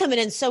 because she's coming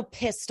in so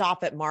pissed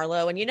off at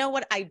Marlo, and you know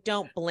what? I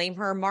don't blame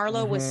her.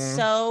 Marlo was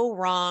so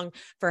wrong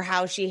for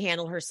how she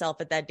handled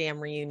herself at that damn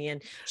reunion.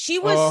 She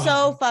was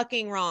so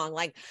fucking wrong.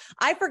 Like,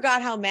 I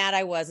forgot how mad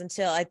I was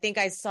until I think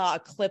I saw a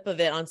clip of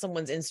it on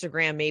someone's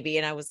Instagram, maybe,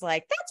 and I was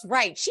like, "That's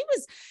right."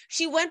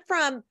 She went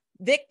from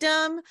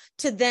victim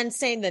to then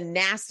saying the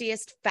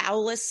nastiest,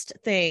 foulest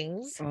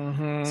things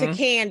to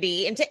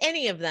Candy and to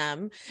any of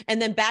them, and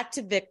then back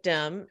to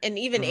victim. And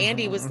even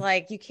Andy was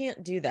like, you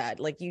can't do that.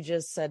 Like, you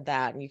just said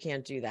that and you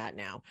can't do that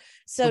now.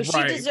 So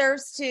she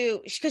deserves to,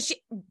 because she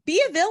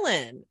be a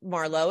villain,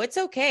 Marlo. It's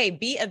okay,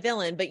 be a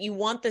villain, but you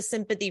want the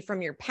sympathy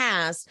from your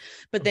past,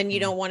 but then you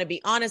don't want to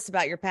be honest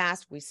about your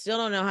past. We still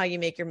don't know how you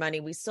make your money.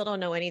 We still don't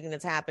know anything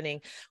that's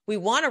happening. We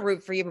want to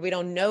root for you, but we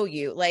don't know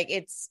you.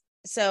 Like,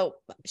 so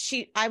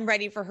I'm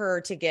ready for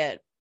her to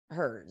get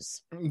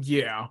hers.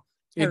 Yeah,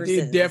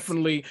 it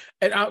definitely.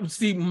 And I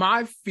see,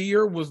 my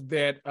fear was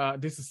that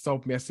this is so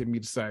messy of me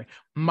to say.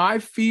 My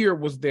fear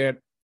was that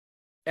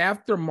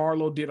after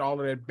Marlo did all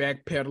of that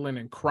backpedaling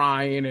and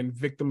crying and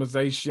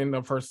victimization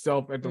of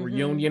herself at the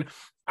reunion,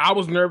 I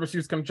was nervous she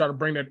was going to try to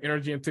bring that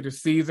energy into the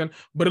season,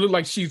 but it looked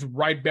like she's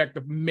right back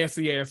to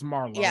messy ass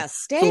Marlo. Yeah,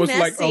 stay messy.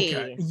 Like,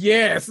 okay,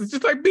 yes, it's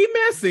just like, be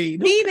messy.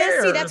 Be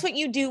messy. That's what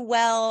you do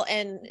well,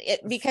 and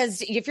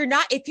because if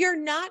you're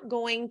not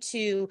going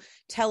to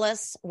tell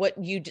us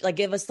what you like,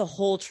 give us the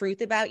whole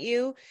truth about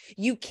you,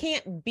 you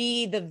can't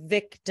be the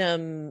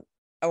victim.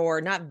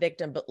 Or not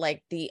victim, but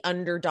like the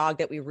underdog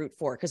that we root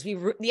for, because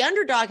the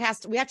underdog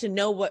we have to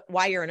know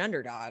why you're an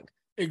underdog.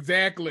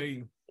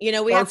 Exactly. You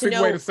know, we have to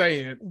know way to say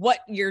it. What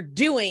you're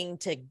doing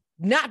to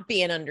not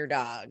be an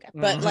underdog,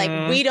 but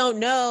like we don't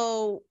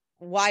know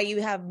why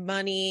you have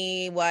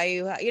money, why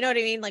you know what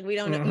I mean? Like, we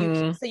don't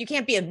know. So you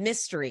can't be a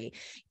mystery.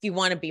 If you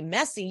want to be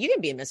messy, you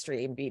can be a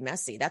mystery and be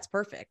messy. That's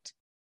perfect.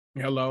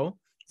 Hello.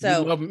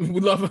 So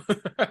we love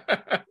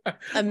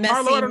a messy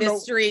Marlo,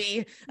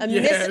 mystery, a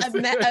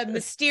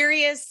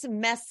mysterious,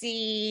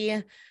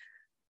 messy.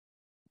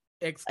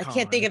 Ex-con. I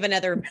can't think of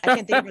another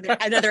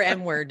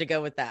M word to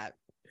go with that.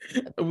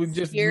 It was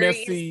just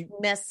messy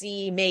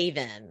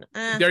Maven.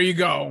 There you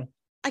go.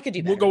 I could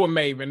do better. We'll go with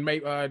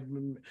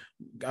Maven.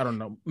 I don't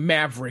know.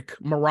 Maverick.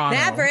 Morano.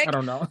 I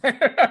don't know.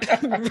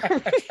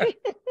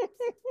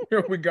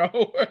 Here we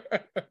go.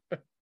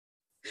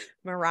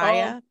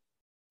 Mariah.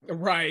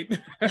 Right.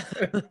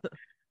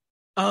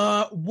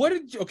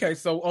 Okay,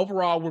 so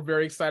overall we're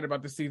very excited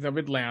about the season of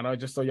Atlanta,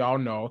 just so y'all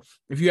know.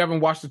 If you haven't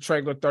watched the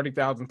trailer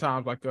 30,000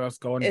 times like us,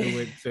 go and do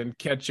it and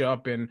catch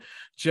up and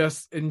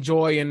just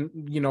enjoy and,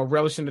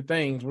 relish in the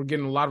things. We're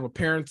getting a lot of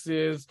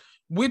appearances,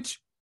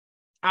 which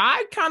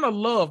I kind of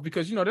love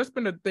because, there's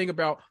been a thing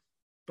about,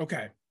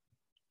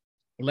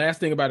 last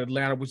thing about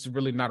Atlanta, which is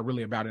really not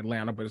really about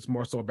Atlanta, but it's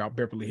more so about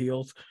Beverly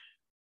Hills.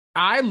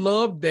 I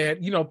love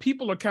that,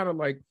 people are kind of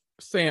like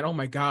saying, oh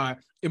my God,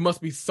 it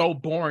must be so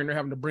boring. They're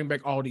having to bring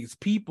back all these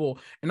people.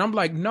 And I'm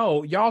like,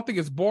 no, y'all think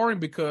it's boring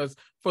because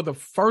for the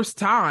first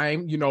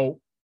time,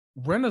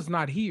 Rinna's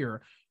not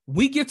here.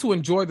 We get to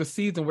enjoy the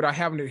season without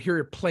having to hear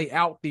it play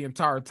out the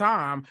entire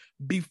time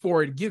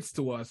before it gets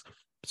to us.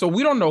 So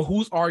we don't know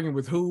who's arguing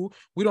with who.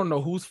 We don't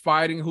know who's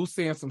fighting, who's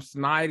saying some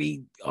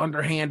snidey,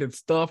 underhanded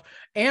stuff.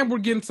 And we're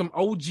getting some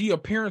OG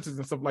appearances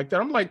and stuff like that.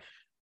 I'm like,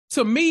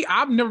 to me,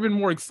 I've never been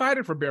more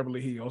excited for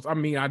Beverly Hills. I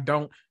mean, I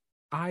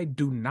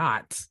do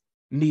not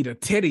need a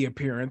Teddy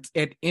appearance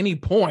at any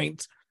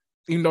point,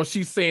 even though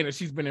she's saying that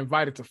she's been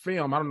invited to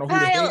film. I don't know who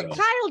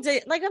Kyle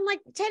did. Like, I'm like,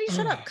 Teddy,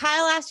 shut up.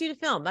 Kyle asked you to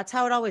film. That's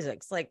how it always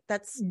looks. Like,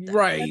 that's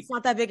right. That's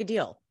not that big a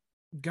deal.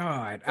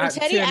 God.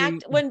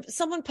 When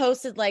someone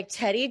posted like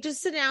Teddy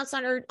just announced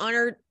on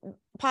her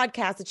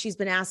podcast that she's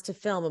been asked to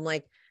film, I'm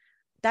like,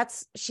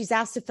 she's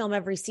asked to film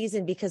every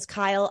season because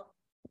Kyle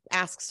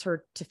asks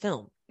her to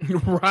film.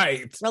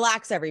 Right.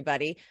 Relax,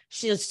 everybody.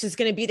 She's just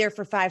going to be there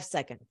for 5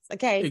 seconds.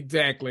 Okay.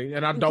 Exactly.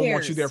 And I don't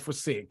want you there for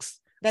 6.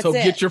 That's so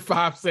it. Get your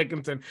 5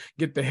 seconds and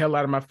get the hell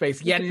out of my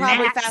face. We can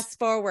probably fast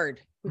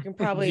forward. We can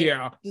probably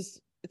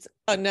it's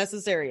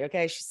unnecessary.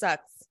 Okay. She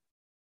sucks.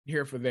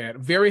 Here for that.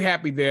 Very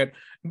happy that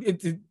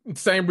it's the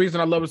same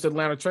reason I love this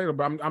Atlanta trailer,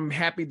 but I'm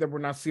happy that we're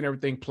not seeing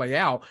everything play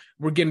out.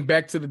 We're getting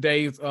back to the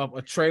days of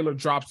a trailer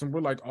drops and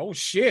we're like, oh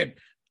shit,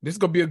 this is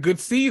gonna be a good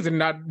season,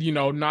 not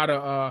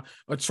a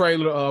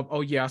trailer of, oh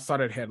yeah, I saw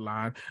that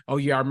headline. Oh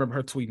yeah, I remember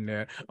her tweeting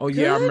that. Oh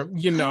yeah, good I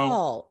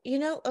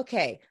remember.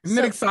 Okay. Isn't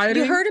that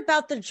exciting? You heard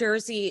about the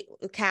Jersey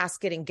cast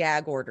getting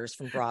gag orders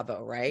from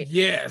Bravo, right?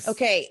 Yes.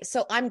 Okay,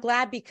 so I'm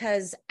glad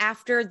because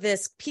after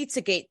this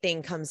Pizzagate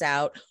thing comes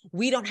out,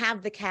 we don't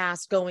have the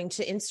cast going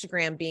to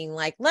Instagram being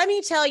like, "Let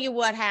me tell you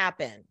what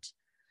happened."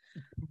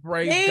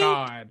 Praise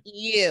God.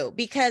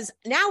 Because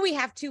now we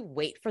have to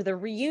wait for the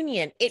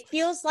reunion. It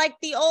feels like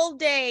the old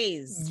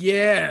days.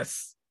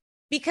 Yes.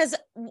 Because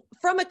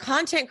from a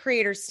content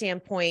creator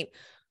standpoint,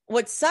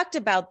 what sucked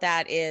about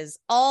that is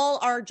all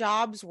our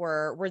jobs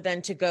were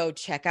then to go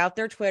check out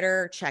their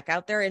Twitter, check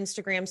out their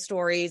Instagram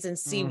stories and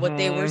see what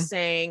they were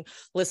saying,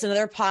 listen to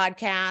their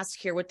podcast,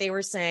 hear what they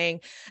were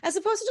saying, as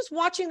opposed to just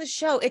watching the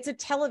show. It's a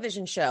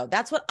television show.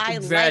 That's what I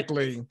like.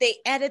 They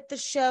edit the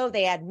show.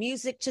 They add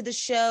music to the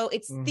show.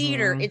 It's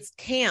theater. It's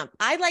camp.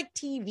 I like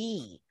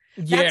TV.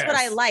 That's what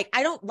I like.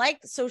 I don't like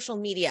social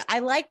media. I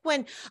like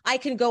when I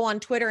can go on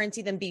Twitter and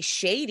see them be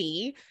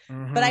shady,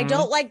 but I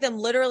don't like them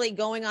literally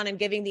going on and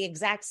giving the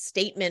exact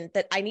statement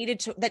that I needed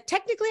to, that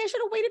technically I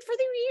should have waited for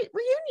the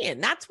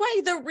reunion. That's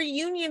why the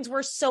reunions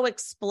were so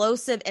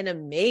explosive and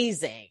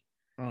amazing.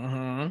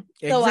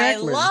 Exactly. So I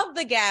love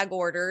the gag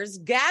orders.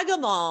 Gag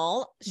them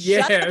all.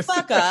 Shut the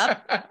fuck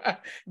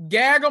up.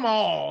 Gag them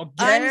all.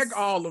 Gag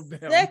all of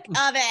them. Sick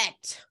of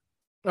it.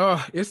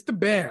 Oh, it's the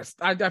best.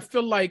 I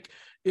feel like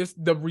it's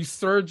the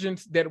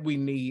resurgence that we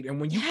need.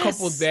 And when you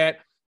couple that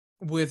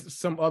with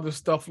some other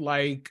stuff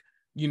like,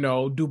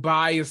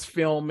 Dubai is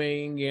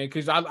filming, and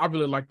because I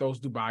really like those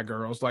Dubai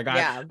girls. Like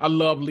I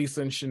love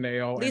Lisa and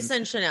Chanel.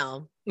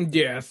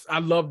 Yes, I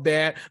love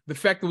that. The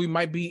fact that we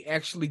might be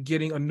actually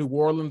getting a New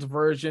Orleans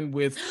version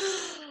with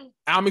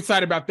I'm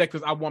excited about that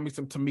because I want me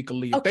some Tamika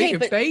Lee.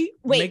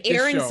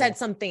 Aaron said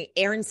something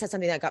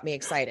that got me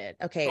excited.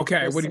 Okay.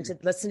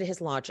 Listen to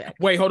his logic.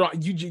 Wait, hold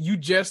on. You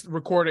just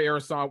recorded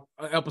an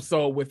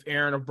episode with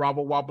Aaron of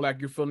Bravo While Black.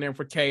 You're filling in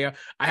for Kaya.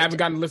 I haven't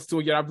gotten to listen to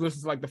it yet. I've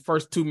listened to like the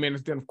first 2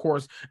 minutes. Then, of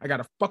course, I got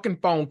a fucking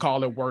phone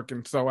call at work.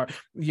 And so, I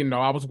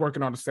was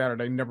working on a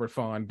Saturday. Never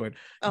fun, but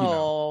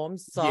I'm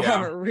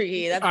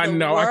sorry. Yeah. That's I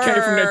know. Worst.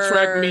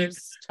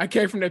 I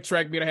came from that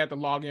track meet. I had to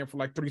log in for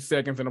like 3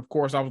 seconds. And of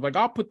course, I was like,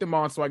 I'll put them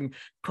on so I can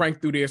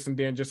crank through this and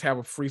then just have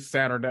a free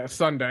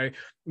Sunday.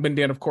 But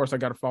then, of course, I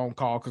got a phone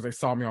call because they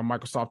saw me on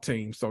Microsoft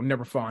Teams. So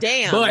never fun.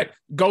 Damn. But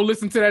go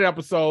listen to that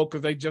episode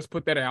because they just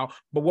put that out.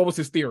 But what was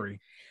his theory?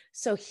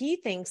 So he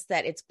thinks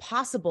that it's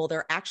possible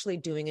they're actually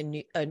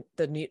doing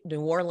the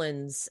New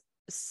Orleans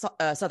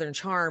Southern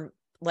Charm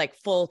like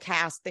full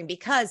cast thing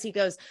because he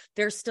goes,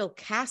 they're still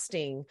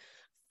casting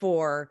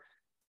for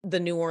the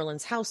New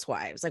Orleans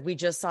Housewives. Like we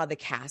just saw the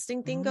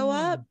casting thing go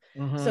up.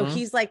 So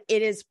he's like,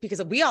 it is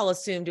because we all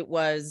assumed it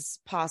was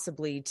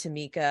possibly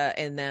Tamika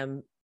and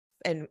them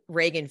and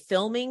Reagan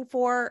filming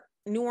for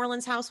New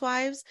Orleans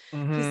Housewives.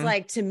 He's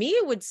like, to me,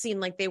 it would seem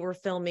like they were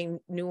filming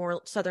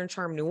Southern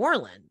Charm New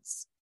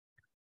Orleans.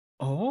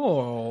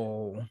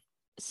 Oh.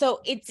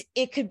 So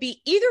it could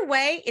be either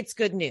way. It's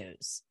good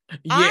news.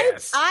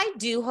 Yes. I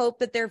do hope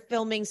that they're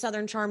filming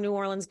Southern Charm New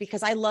Orleans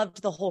because I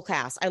loved the whole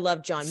cast. I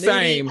loved John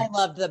Moody. I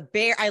loved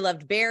I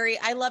loved Barry.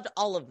 I loved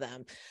all of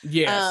them.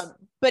 Yes.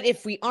 But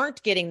if we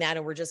aren't getting that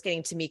and we're just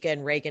getting Tamika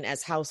and Reagan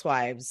as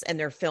housewives and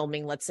they're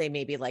filming, let's say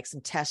maybe like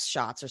some test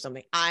shots or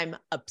something, I'm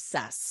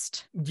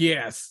obsessed.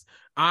 Yes.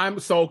 I'm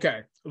so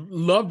okay.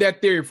 Love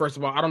that theory. First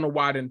of all, I don't know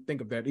why I didn't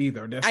think of that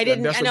either.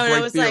 I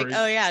was theory. Like,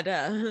 oh yeah,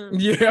 duh.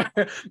 Yeah,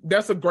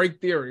 that's a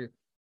great theory.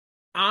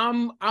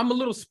 I'm a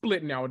little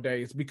split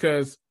nowadays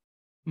because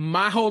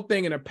my whole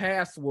thing in the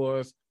past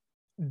was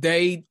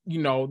they're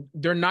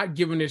not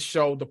giving this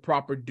show the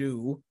proper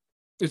due.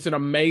 It's an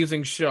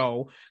amazing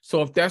show.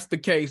 So if that's the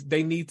case,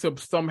 they need to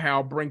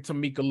somehow bring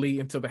Tamika Lee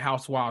into the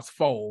Housewives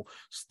fold.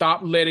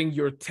 Stop letting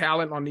your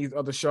talent on these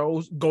other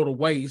shows go to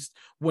waste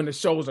when the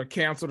shows are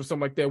canceled or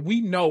something like that.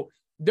 We know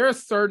there are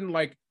certain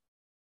like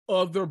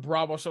other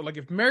Bravo show, like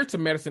if Married to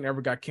Medicine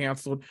ever got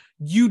canceled,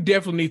 you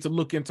definitely need to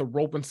look into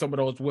roping some of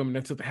those women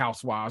into the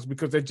Housewives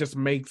because it just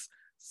makes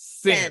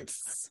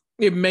sense.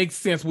 It makes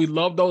sense. We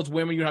love those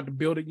women. You have to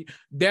build it.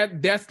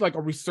 That's like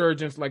a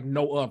resurgence like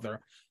no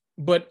other.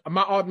 But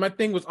my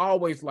thing was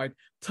always like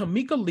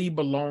Tamika Lee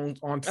belongs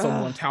on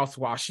someone's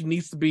Housewives. She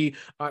needs to be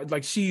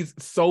like she's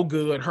so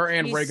good. Her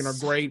and Reagan are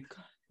great.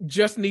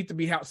 Just need to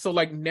be so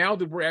like now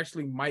that we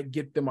actually might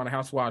get them on a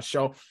Housewives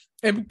show.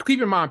 And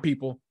keep in mind,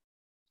 people.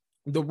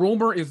 The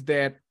rumor is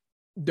that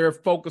they're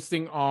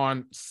focusing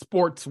on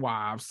sports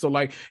wives. So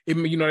like,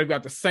 they've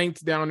got the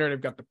Saints down there. They've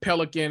got the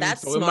Pelicans.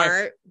 That's so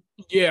smart.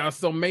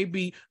 So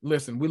maybe,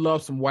 listen, we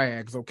love some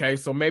wags. Okay.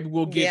 So maybe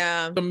we'll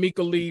get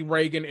Tamika Lee,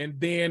 Reagan, and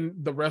then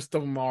the rest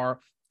of them are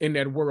in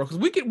that world. Cause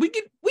we can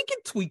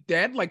tweak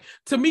that. Like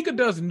Tamika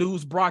does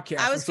news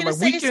broadcasting. I was going to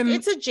say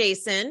it's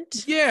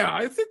adjacent.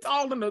 Yeah. It's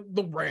all in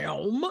the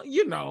realm,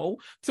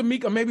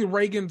 Tamika, maybe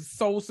Reagan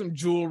sold some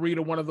jewelry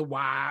to one of the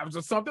wives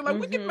or something. Like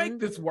we can make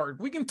this work.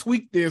 We can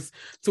tweak this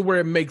to where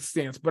it makes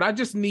sense. But I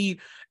just need,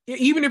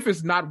 even if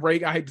it's not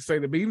Reagan, I hate to say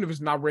that, but even if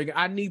it's not Reagan,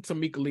 I need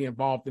Tamika Lee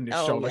involved in this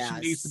show. Like she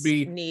needs to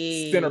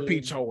be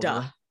centerpiece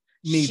holder.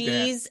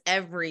 She's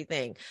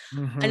everything.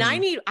 And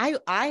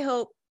I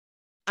hope,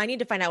 I need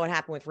to find out what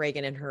happened with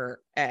Reagan and her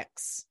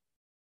ex.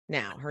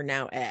 Her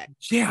now ex.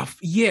 Jeff,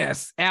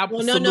 yes,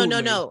 absolutely.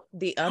 Well, no.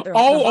 The other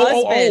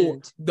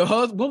husband. The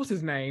husband, what was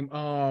his name?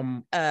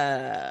 God,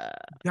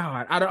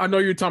 I know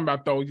you're talking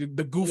about though,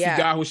 the goofy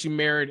guy who she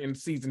married in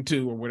season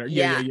 2 or whatever.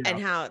 Yeah.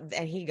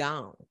 And he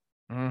gone.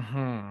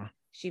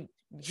 She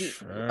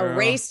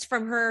erased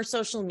from her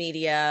social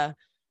media,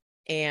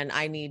 and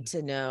I need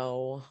to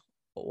know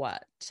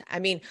what. I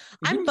mean,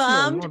 I'm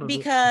bummed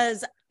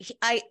because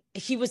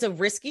he was a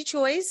risky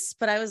choice,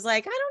 but I was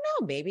like, I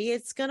don't know, maybe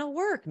it's gonna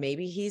work.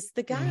 Maybe he's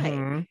the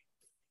guy.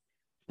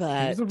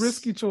 But he's a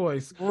risky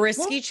choice.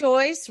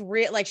 Choice.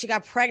 Like she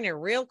got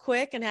pregnant real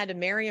quick and had to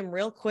marry him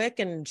real quick,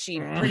 and she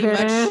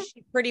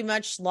pretty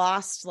much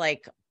lost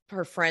like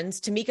her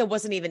friends. Tamika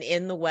wasn't even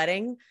in the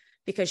wedding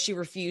because she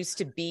refused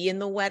to be in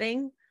the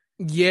wedding.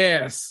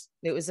 Yes.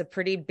 It was a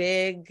pretty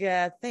big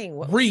thing.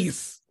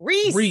 Reese.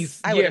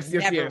 I would have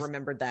never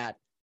remembered that.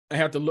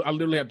 I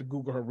literally have to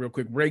Google her real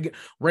quick.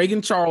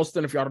 Reagan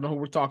Charleston, if y'all don't know who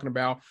we're talking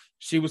about,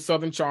 she was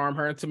Southern Charm.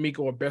 Her and Tamika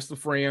were best of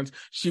friends.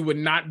 She would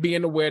not be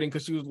in the wedding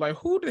because she was like,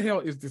 who the hell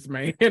is this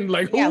man?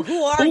 Like,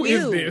 who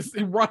is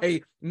this?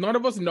 Right. None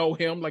of us know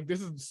him. Like,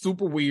 this is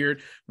super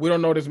weird. We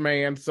don't know this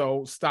man,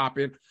 so stop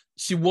it.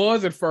 She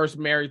was at first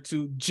married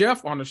to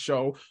Jeff on the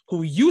show,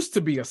 who used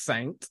to be a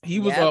Saint. He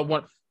was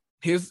one.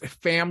 His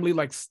family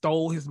like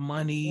stole his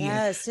money.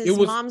 Yes, his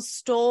mom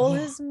stole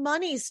his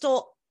money,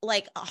 stole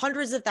like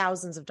hundreds of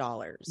thousands of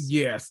dollars.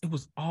 Yes, it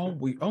was all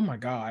weird. Oh my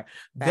God.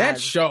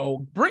 That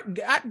show,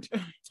 I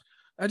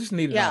just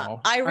need it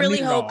all. I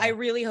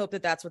really hope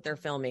that that's what they're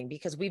filming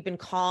because we've been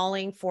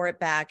calling for it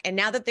back. And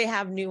now that they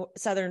have new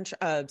Southern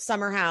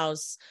Summer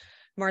House,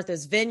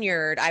 Martha's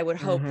Vineyard, I would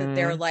hope that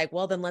they're like,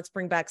 well, then let's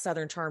bring back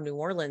Southern Charm New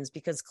Orleans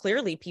because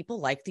clearly people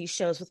like these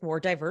shows with more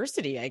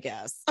diversity, I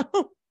guess.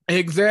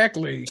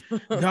 Exactly.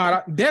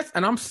 God,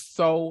 and I'm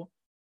so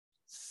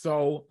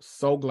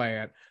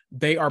glad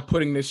they are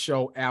putting this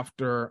show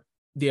after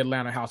the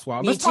Atlanta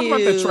Housewives. Let's talk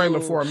about that trailer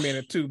for a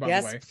minute too, by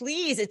the way. Yes,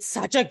 please. It's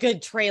such a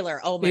good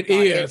trailer. Oh my God.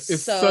 It is.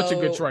 It's such a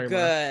good trailer.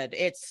 Good.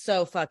 It's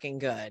so fucking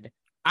good.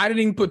 I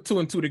didn't even put 2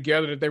 and 2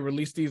 together that they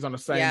released these on the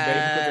same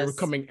day because they were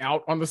coming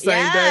out on the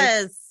same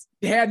day.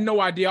 They had no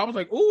idea. I was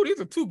like, oh, these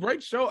are 2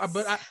 great shows.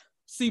 But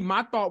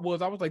my thought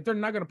was, I was like, they're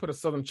not going to put a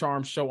Southern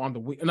Charm show on the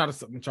week. Not a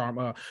Southern Charm,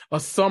 a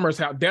Summer's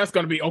House. That's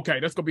going to be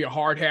okay. That's going to be a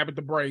hard habit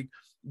to break.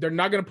 They're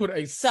not going to put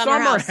a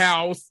Summer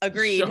House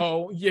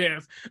show.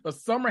 Yes, a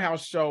Summer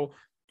House show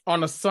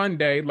on a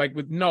Sunday. Like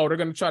they're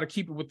going to try to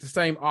keep it with the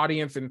same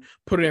audience and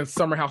put it in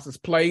Summer House's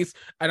place.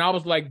 And I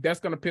was like, that's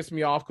going to piss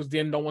me off because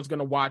then no one's going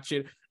to watch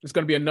it. It's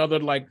going to be another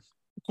like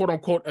quote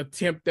unquote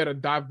attempt at a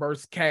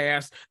diverse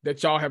cast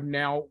that y'all have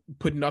now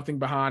put nothing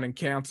behind and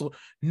canceled.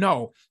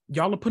 No,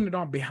 y'all are putting it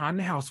on Behind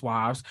the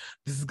Housewives.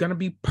 This is going to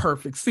be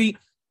perfect. See,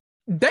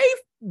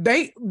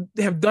 they've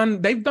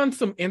done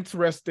some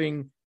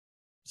interesting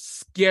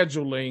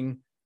scheduling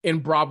in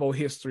Bravo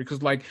history.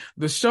 Because like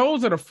the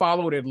shows that have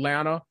followed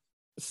Atlanta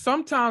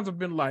sometimes have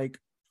been like,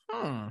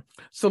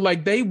 So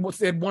like they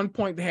was at one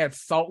point they had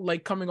Salt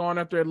Lake coming on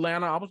after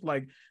Atlanta. I was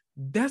like,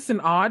 that's an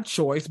odd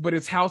choice, but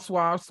it's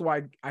Housewives, so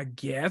I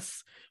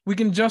guess we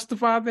can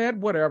justify that.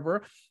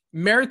 Whatever.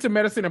 Married to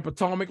Medicine and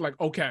Potomac, like,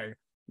 okay,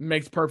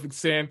 makes perfect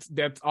sense.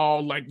 That's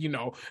all like,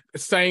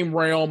 same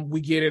realm. We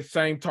get it,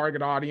 same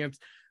target audience.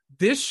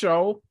 This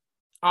show,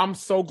 I'm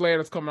so glad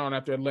it's coming on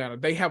after Atlanta.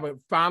 They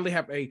finally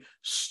have a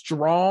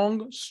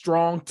strong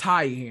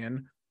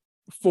tie-in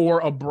for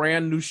a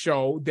brand new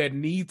show that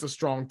needs a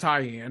strong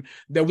tie-in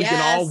that we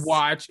can all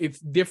watch. It's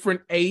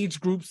different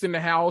age groups in the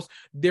house,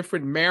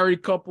 different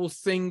married couples,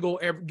 single.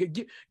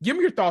 Give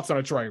me your thoughts on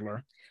the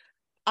trailer.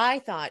 I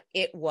thought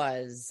it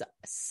was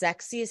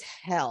sexy as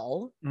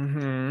hell.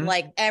 Mm-hmm.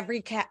 Like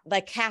every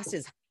cast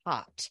is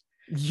hot.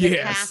 Yes. The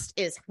cast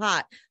is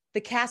hot.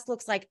 The cast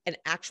looks like an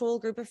actual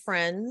group of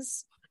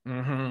friends.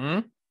 Mm-hmm.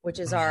 Which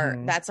is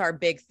that's our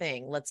big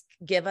thing. Let's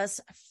give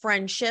us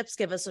friendships,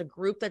 give us a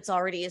group that's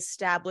already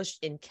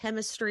established in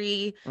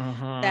chemistry,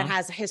 that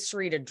has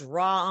history to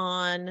draw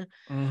on.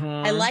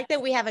 I like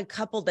that we have a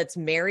couple that's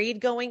married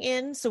going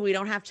in, so we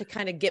don't have to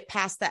kind of get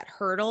past that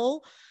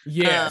hurdle.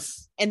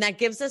 Yes. And that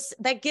gives us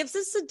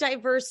a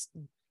diverse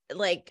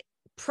like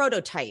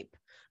prototype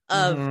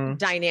of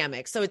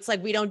dynamic. So it's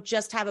like we don't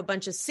just have a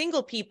bunch of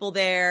single people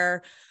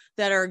there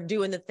that are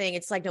doing the thing.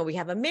 It's like, no, we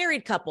have a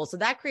married couple. So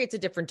that creates a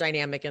different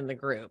dynamic in the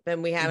group.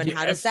 And we have, and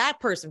how does that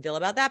person feel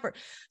about that person?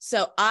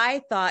 So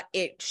I thought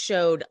it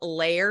showed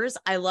layers.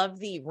 I love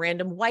the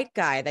random white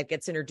guy that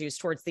gets introduced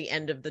towards the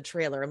end of the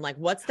trailer. I'm like,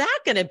 what's that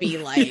going to be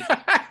like?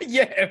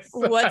 Yes.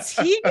 What's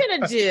he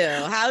going to do?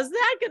 How's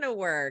that going to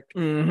work?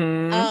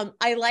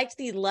 I liked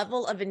the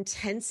level of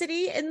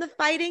intensity in the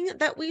fighting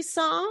that we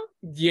saw.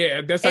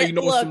 Yeah. That's how you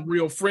know it's some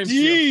real friendship.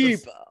 Deep.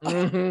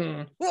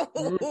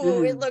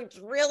 It looked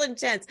real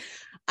intense.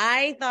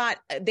 I thought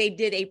they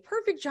did a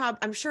perfect job.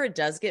 I'm sure it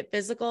does get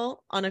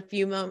physical in a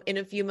few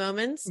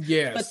moments.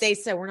 Yes. But they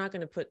said, we're not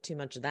going to put too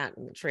much of that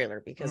in the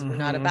trailer because we're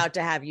not about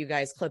to have you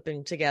guys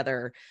clipping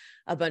together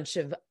a bunch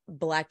of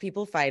Black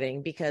people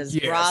fighting, because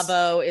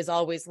Bravo is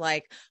always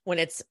like, when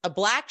it's a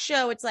Black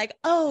show, it's like,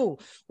 oh,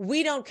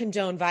 we don't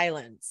condone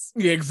violence.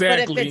 Yeah,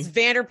 exactly. But if it's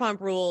Vanderpump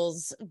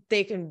Rules,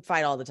 they can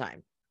fight all the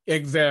time.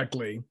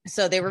 Exactly.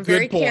 So they were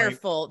very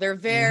careful. They're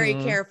very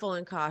careful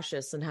and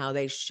cautious in how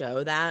they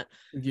show that.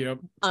 Yep.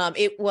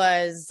 It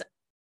was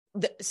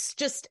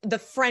just the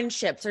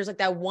friendships. There's like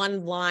that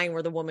one line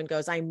where the woman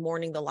goes, I'm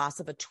mourning the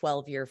loss of a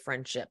 12-year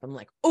friendship. I'm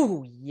like,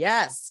 oh,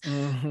 yes.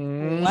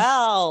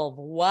 Well,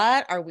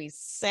 what are we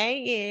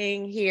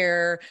saying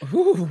here?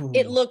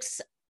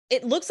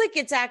 It looks like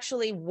it's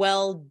actually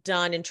well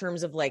done in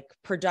terms of like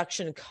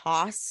production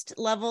cost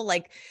level,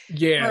 like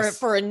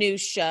for a new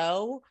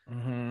show.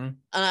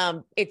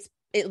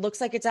 It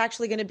looks like it's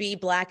actually going to be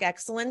Black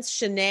excellence.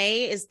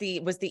 Shanae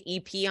was the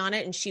EP on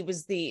it, and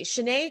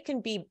Shanae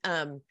can be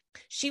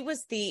she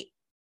was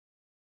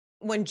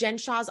when Jen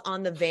Shah's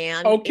on the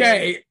van.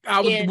 Okay,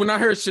 when I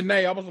heard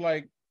Shanae, I was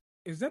like,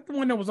 is that the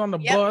one that was on the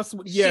bus?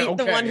 Yeah,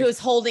 the one who's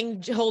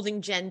holding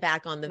Jen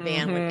back on the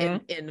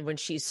van when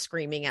she's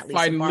screaming at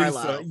Lisa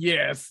Barlow. Lisa.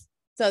 Yes.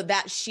 So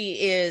that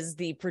she's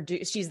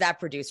that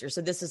producer.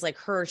 So this is like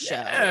her show.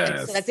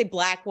 Yes. So that's a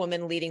Black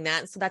woman leading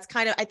that. So that's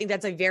I think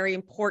that's a very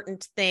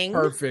important thing.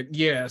 Perfect.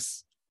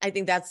 Yes. I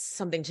think that's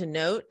something to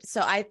note. So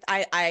I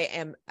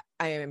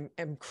am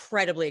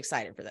incredibly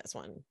excited for this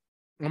one.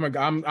 Oh my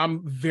God.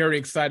 I'm very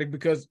excited,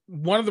 because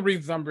one of the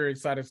reasons I'm very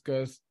excited is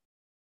because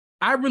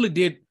I really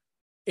did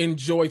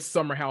enjoy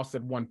Summer House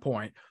at one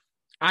point.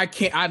 I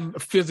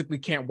physically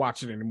can't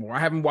watch it anymore. I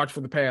haven't watched for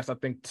the past, I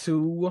think,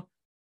 2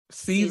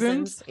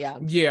 seasons.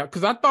 Yeah,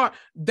 because I thought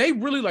they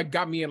really like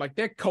got me in. Like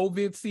that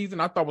COVID season,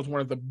 I thought was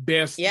one of the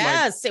best.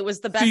 Yes, it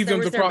was the best. It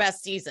was their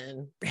best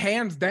season,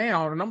 hands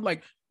down. And I'm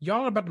like,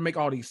 y'all are about to make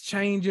all these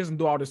changes and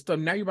do all this stuff.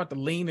 Now you're about to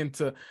lean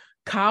into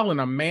Kyle and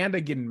Amanda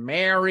getting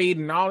married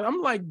and all.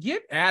 I'm like,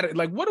 get at it.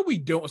 Like, what are we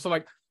doing? So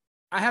like,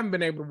 I haven't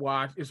been able to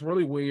watch. It's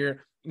really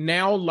weird.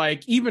 Now,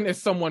 like, even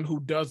as someone who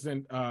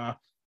doesn't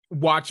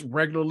watch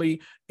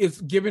regularly,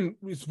 it's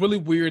really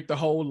weird, the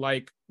whole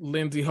like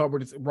Lindsay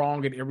Hubbard is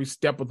wrong at every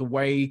step of the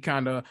way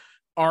kind of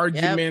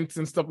arguments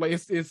and stuff. Like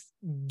it's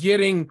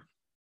getting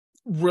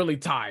really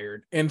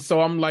tired. And so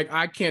I'm like,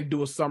 I can't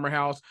do a Summer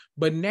House,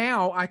 but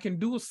now I can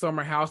do a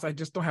Summer House. I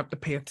just don't have to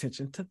pay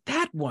attention to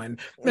that one.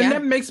 And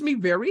that makes me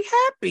very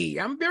happy.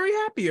 I'm very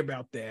happy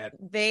about that.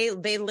 They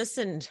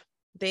listened.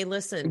 They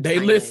listened.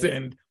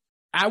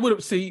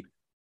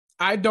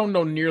 I don't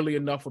know nearly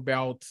enough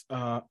about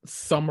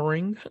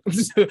summering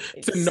to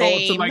know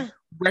to like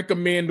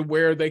recommend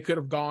where they could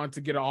have gone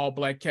to get an all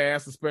Black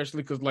cast,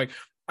 especially because like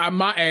I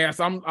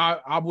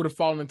would have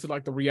fallen into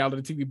like the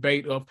reality TV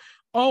bait of,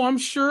 oh, I'm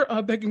sure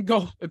they can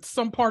go at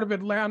some part of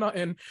Atlanta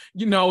and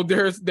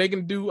they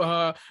can do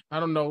I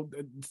don't know,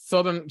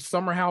 Southern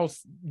Summer House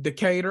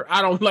Decatur.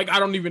 I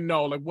don't even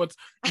know like what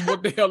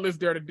the hell is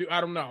there to do. I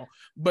don't know,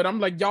 but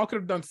I'm like, y'all could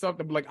have done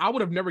something. But like I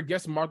would have never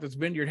guessed Martha's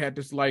Vineyard had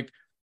this like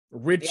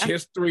rich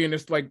history, and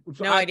it's like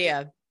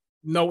idea.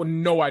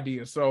 No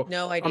idea. So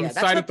no idea. I'm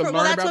excited to learn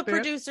about that. That's what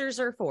producers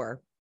are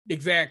for.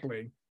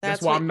 Exactly.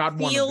 That's why I'm not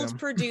one of them. Field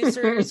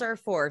producers are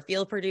for.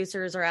 Field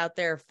producers are out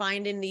there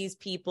finding these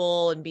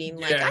people and being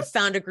like, I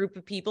found a group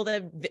of people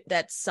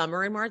that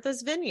summer in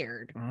Martha's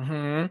Vineyard.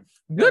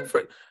 Mm-hmm. Good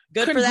for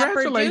that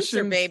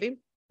producer, baby.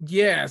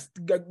 Yes.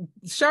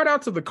 Shout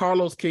out to the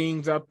Carlos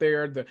Kings out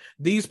there,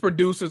 these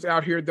producers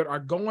out here that are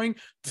going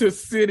to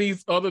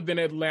cities other than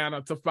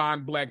Atlanta to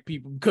find Black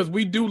people, because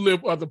we do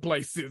live other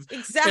places.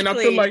 Exactly. And I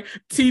feel like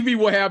TV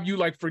will have you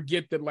like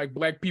forget that like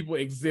Black people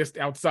exist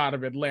outside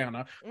of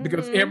Atlanta,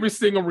 because every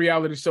single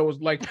reality show is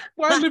like,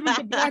 well, I live in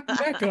the Black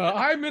Mecca.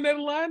 I'm in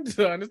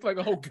Atlanta. And it's like,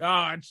 oh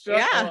God, shut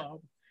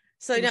up.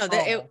 So no,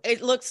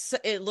 it looks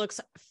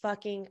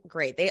fucking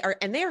great.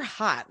 They're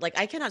hot. Like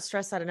I cannot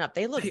stress that enough.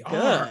 They look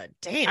good.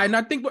 Damn. And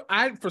I think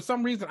for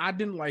some reason I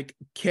didn't like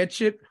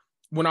catch it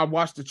when I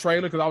watched the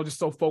trailer, because I was just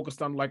so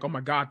focused on like, oh my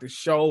God, this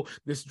show,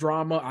 this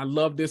drama, I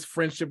love this,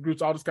 friendship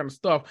groups, all this kind of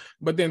stuff.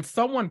 But then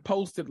someone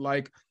posted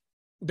like,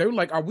 they were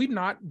like, are we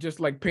not just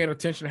like paying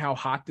attention to how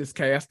hot this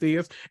cast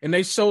is? And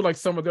they showed like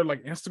some of their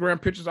like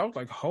Instagram pictures. I was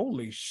like,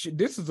 holy shit,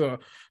 this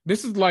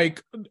is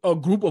like a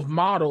group of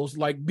models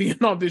like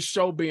being on this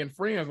show, being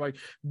friends. Like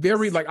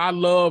very like, I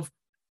love,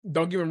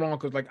 don't get me wrong,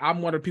 because like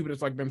I'm one of the people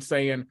that's like been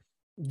saying,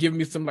 give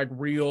me some like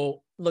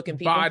real looking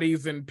people.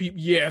 Bodies and people.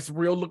 Yes,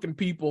 real looking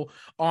people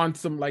on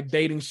some like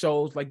dating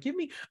shows. Like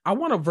I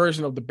want a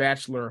version of The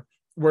Bachelor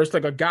where it's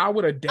like a guy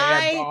with a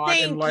dad bod,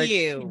 and like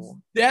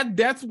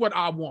that's what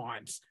I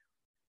want.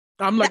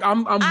 I'm like,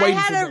 I'm waiting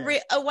for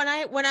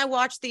that. When I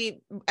watched the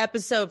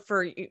episode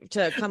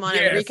to come on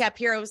and recap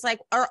here, I was like,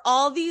 are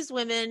all these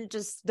women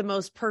just the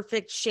most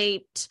perfect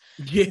shaped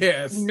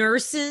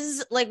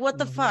nurses? Like, what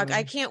the fuck?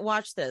 I can't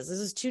watch this. This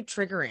is too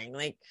triggering.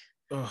 Like,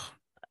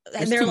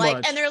 and they're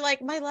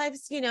like, my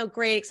life's,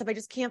 great, except I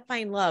just can't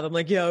find love. I'm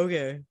like, yeah,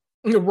 okay.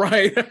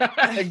 Right.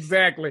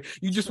 Exactly.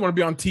 You just want to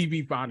be on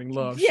TV finding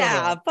love.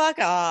 Yeah, fuck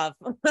off.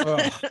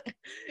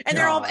 And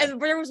they're all, and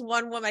there was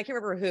one woman, I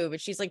can't remember who, but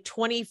she's like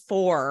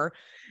 24,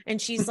 and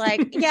she's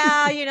like,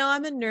 yeah,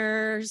 I'm a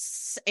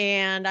nurse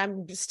and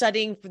I'm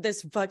studying for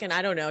this fucking,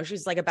 I don't know.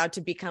 She's like about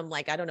to become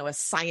like, I don't know, a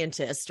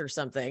scientist or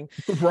something.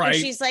 Right. And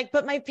she's like,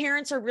 but my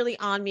parents are really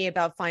on me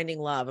about finding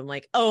love. I'm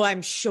like, oh,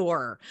 I'm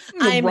sure.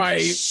 I'm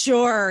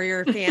sure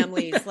your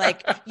family's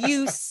like,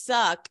 you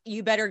suck.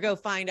 You better go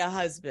find a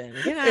husband.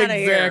 Get out of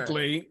here.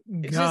 Exactly.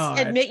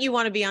 Just admit you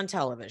want to be on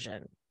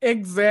television.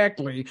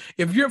 Exactly.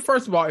 If you're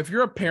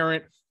a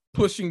parent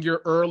pushing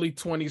your early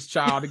 20s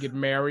child to get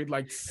married,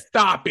 like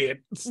stop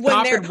it.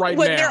 Stop it right now.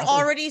 When they're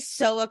already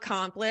so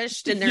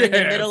accomplished and they're in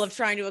the middle of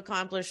trying to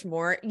accomplish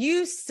more,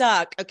 you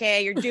suck.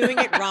 Okay, you're doing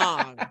it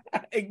wrong.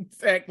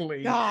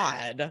 Exactly.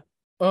 God.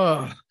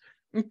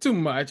 Too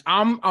much.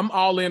 I'm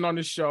all in on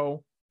the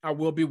show. I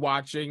will be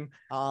watching.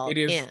 It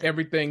is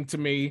everything to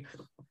me.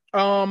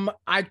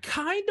 I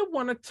kind of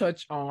want to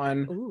touch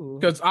on,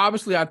 because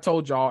obviously I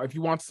told y'all, if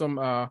you want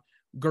some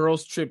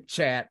girls trip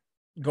chat,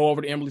 go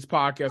over to Emily's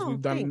podcast. We've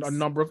done a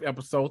number of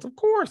episodes, of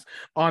course,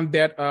 on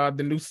that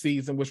the new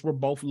season, which we're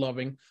both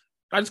loving.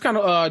 I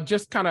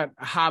just kind of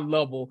high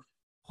level,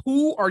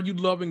 who are you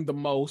loving the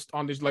most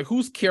on this? Like,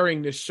 who's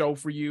carrying this show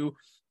for you?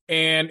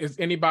 And is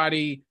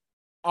anybody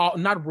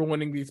not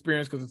ruining the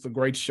experience, because it's a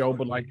great show,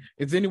 but like,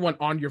 is anyone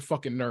on your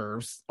fucking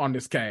nerves on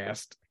this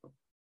cast?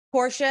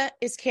 Portia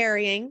is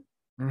carrying.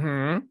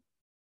 Mm-hmm.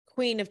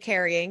 Queen of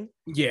carrying.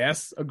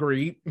 Yes,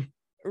 agreed.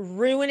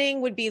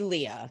 Ruining would be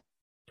Leah.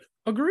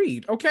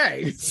 Agreed.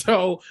 Okay.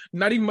 So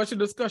not even much of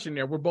discussion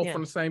there. We're both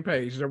on the same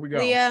page. There we go.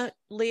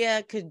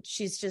 Leah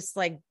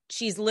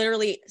she's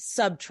literally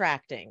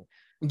subtracting.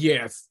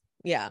 Yes.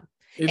 Yeah.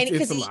 And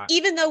because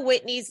even though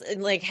Whitney's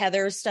like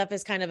Heather's stuff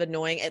is kind of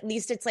annoying, at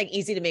least it's like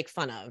easy to make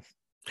fun of.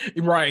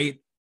 Right.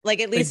 Like,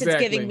 at least it's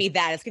giving me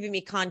that. It's giving me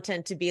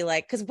content to be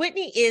like, because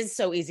Whitney is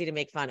so easy to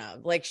make fun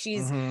of. Like, she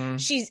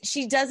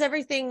does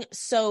everything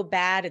so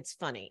bad, it's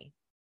funny.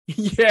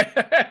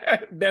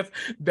 Yeah,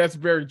 that's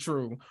very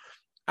true.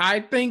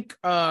 I think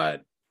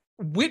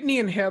Whitney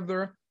and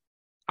Heather,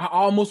 I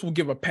almost will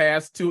give a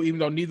pass to, even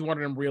though neither one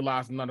of them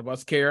realize none of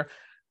us care.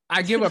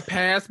 I give a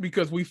pass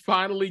because we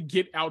finally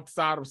get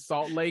outside of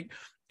Salt Lake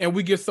and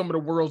we get some of the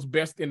world's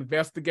best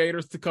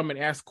investigators to come and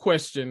ask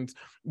questions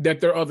that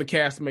their other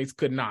castmates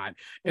could not.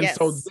 And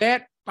so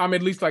that, I'm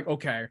at least like,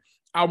 okay,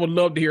 I would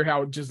love to hear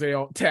how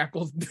Giselle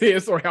tackles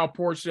this, or how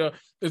Portia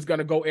is going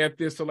to go at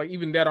this. So like,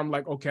 even that, I'm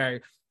like,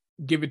 okay,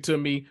 give it to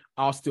me.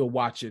 I'll still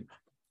watch it.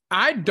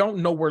 I don't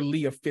know where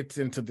Leah fits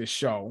into this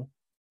show.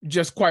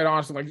 Just quite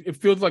honestly, like, it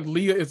feels like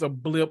Leah is a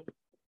blip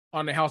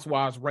on the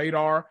Housewives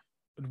radar.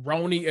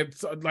 Roni,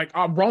 it's like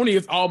Roni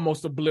is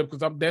almost a blip,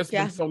 because that's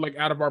been so like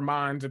out of our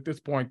minds at this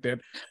point that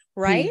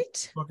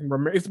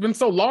it's been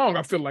so long.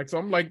 I feel like, so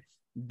I'm like,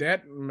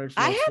 that makes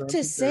no I have sense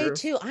to say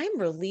too, I'm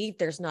relieved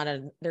there's not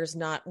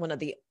one of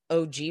the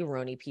OG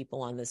Roni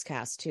people on this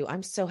cast too.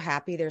 I'm so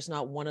happy there's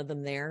not one of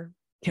them there.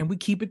 Can we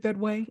keep it that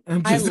way?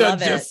 I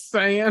love it. Just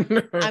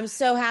saying. I'm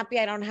so happy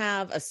I don't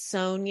have a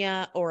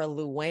Sonia or a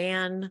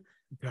Luann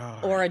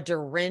or a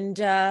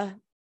Dorinda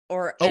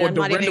or I'm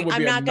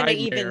not going to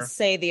even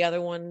say the other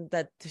one,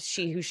 that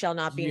she who shall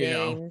not be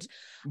named.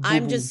 Boo-boo.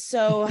 I'm just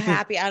so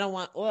happy. I don't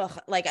want,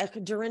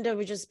 Dorinda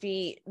would just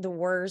be the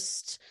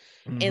worst.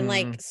 And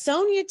like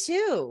Sonia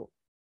too.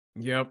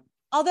 Yep.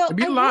 Although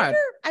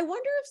I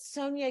wonder if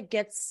Sonia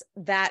gets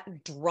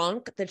that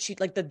drunk that she,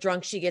 like the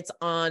drunk she gets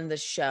on the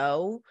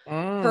show,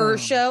 her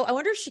show. I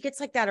wonder if she gets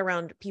like that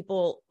around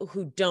people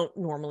who don't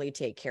normally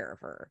take care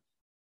of her.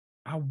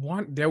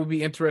 That would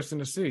be interesting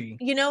to see.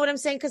 You know what I'm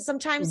saying? Because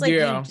sometimes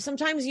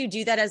sometimes you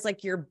do that as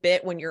like your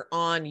bit when you're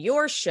on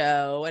your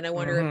show. And I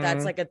wonder if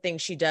that's like a thing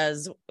she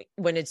does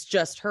when it's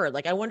just her.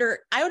 Like, I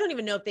don't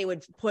even know if they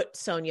would put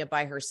Sonia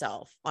by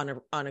herself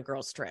on a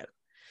girl's trip.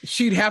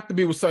 She'd have to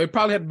be with, so it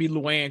probably had to be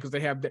Luann, because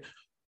they have that.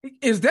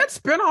 Is that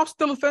spinoff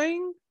still a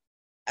thing?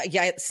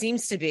 Yeah, it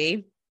seems to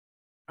be.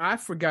 I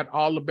forgot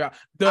all about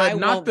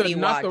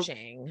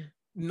watching.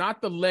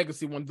 Not the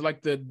legacy one,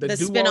 like the duo.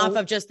 Spinoff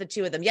of just the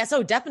two of them. Yes,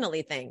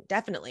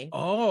 definitely.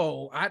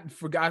 Oh, I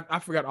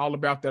forgot all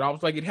about that. I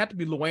was like, it had to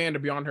be Luann to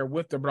be on here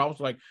with her, but I was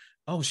like,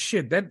 oh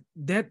shit,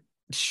 that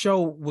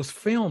show was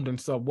filmed and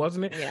stuff,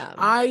 wasn't it? Yeah.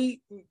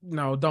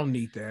 Don't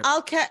need that.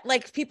 I'll catch,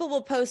 like, people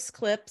will post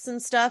clips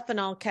and stuff and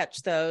I'll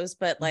catch those,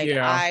 but like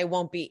I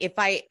won't be, if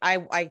I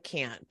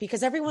can't,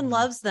 because everyone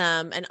loves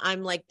them and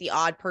I'm like the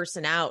odd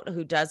person out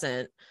who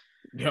doesn't.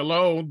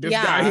 Hello, this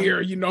guy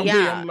here, me,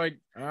 I'm like,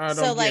 I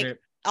don't get it.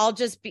 I'll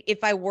just be,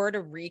 if I were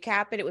to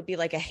recap it, it would be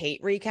like a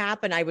hate recap,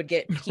 and I would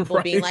get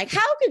people being like,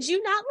 how could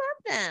you not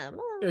love them?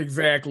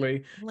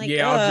 Exactly. Like,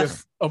 I'll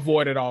just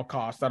avoid at all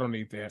costs. I don't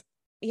need that.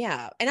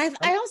 Yeah. And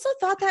I also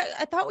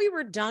thought we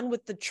were done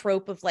with the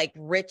trope of like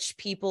rich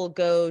people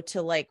go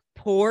to like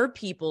poor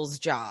people's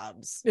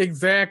jobs.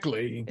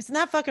 Exactly. Isn't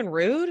that fucking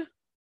rude?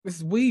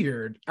 It's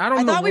weird.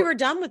 I thought we were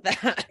done with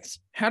that.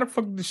 How the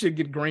fuck did this shit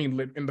get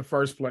greenlit in the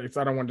first place?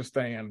 I don't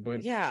understand.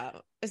 But yeah,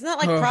 isn't that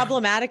like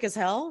problematic as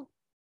hell?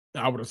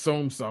 I would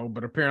assume so,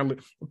 but apparently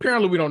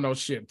we don't know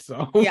shit.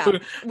 So yeah,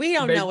 we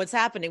don't know what's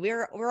happening.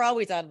 We're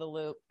always out of the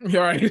loop.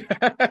 Right.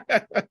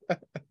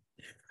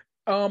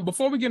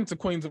 Before we get into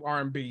Queens of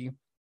R&B,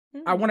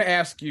 I want to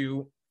ask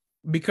you,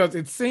 because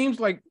it seems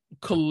like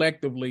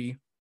collectively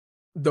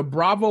the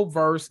Bravo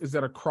verse is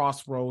at a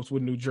crossroads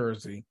with New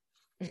Jersey.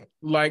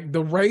 Like,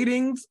 the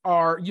ratings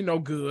are,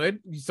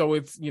 good. So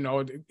it's,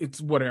 it's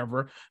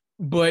whatever.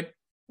 But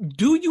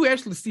do you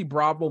actually see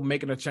Bravo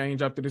making a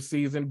change after the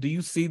season? Do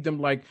you see them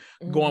like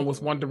going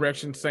with one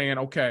direction, saying,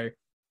 okay,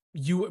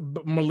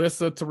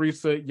 Melissa,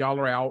 Teresa, y'all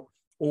are out,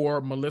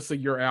 or Melissa,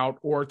 you're out,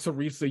 or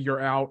Teresa,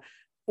 you're out?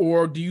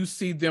 Or do you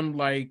see them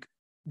like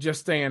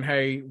just saying,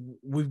 hey,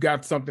 we've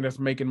got something that's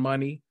making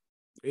money.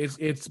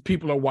 It's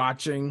people are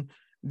watching.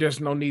 There's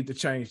no need to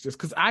change this.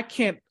 Because I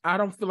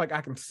don't feel like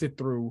I can sit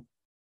through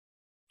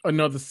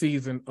another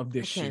season of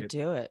this shit. I can't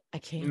do it. I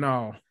can't.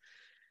 No.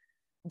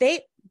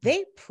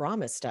 They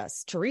promised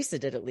us, Teresa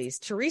did at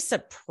least. Teresa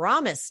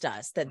promised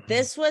us that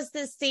this was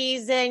the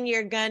season.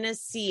 You're gonna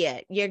see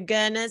it. You're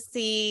gonna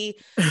see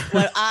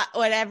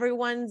what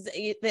everyone's.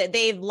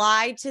 They've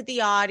lied to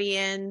the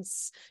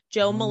audience.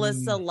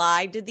 Melissa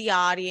lied to the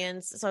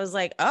audience. So I was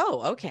like,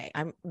 oh, okay.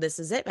 This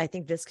is it. I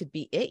think this could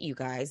be it, you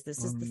guys.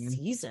 This is the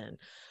season.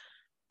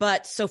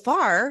 But so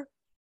far,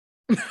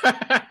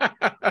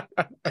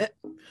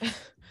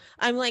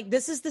 I'm like,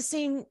 this is the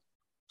same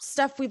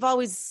stuff we've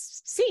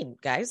always seen,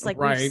 guys. Like,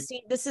 we've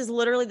seen, this is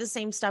literally the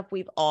same stuff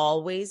we've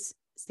always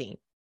seen.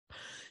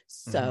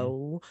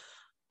 So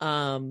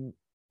when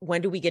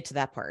do we get to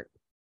that part?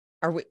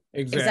 Are we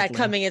Is that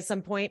coming at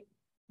some point?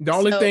 The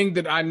only thing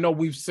that I know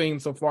we've seen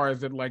so far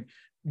is that like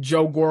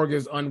Joe Gorga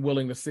is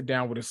unwilling to sit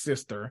down with his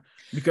sister,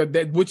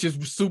 which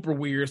is super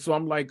weird. So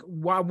I'm like,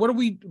 why? What are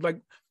we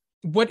like?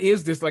 What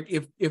is this? Like,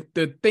 if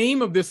the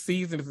theme of this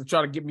season is to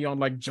try to get me on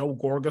like Joe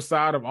Gorga's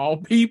side of all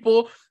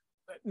people,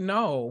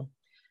 no,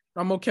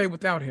 I'm okay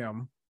without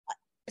him.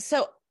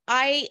 So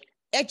I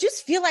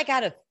just feel like,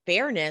 out of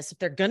fairness, if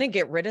they're going to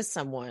get rid of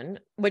someone,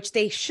 which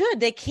they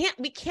should,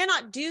 we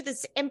cannot do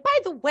this. And by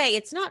the way,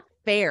 it's not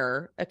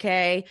fair.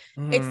 Okay.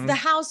 It's the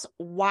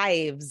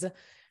housewives,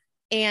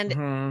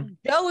 and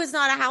Joe is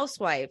not a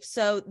housewife.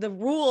 So the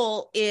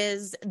rule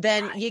is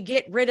then you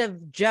get rid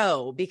of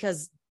Joe,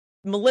 because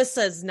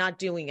Melissa's not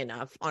doing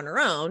enough on her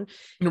own.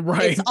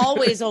 Right. It's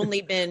always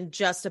only been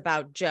just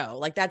about Joe.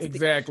 Like, that's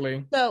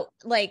exactly. So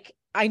like,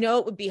 I know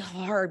it would be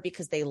hard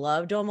because they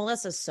love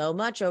Melissa so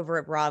much over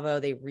at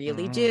Bravo. They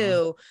really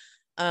do.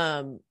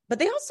 But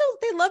they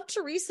love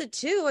Teresa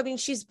too. I mean,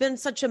 she's been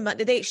such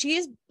she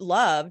is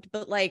loved,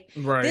 but like,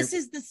 this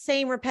is the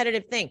same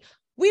repetitive thing.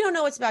 We don't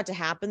know what's about to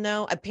happen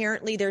though.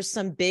 Apparently there's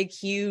some big,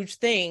 huge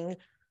thing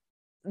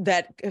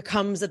that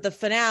comes at the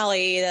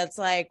finale that's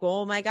like,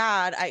 oh my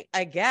God,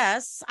 I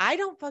guess. I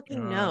don't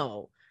fucking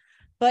know.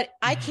 But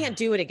I can't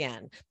do it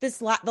again.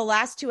 The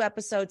last two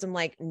episodes, I'm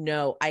like,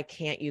 no, I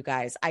can't, you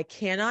guys. I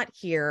cannot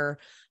hear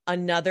I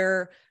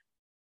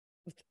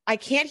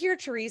can't hear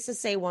Teresa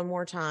say one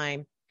more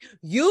time,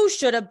 you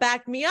should have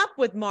backed me up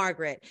with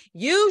Margaret.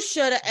 You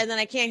should have. And then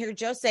I can't hear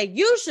Joe say,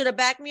 you should have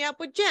backed me up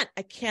with Jen.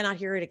 I cannot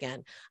hear it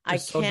again. I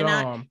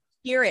cannot.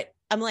 hear it.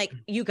 I'm like,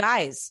 you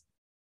guys,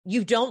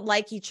 you don't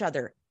like each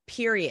other,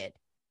 period.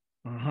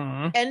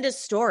 End of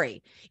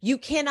story. You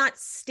cannot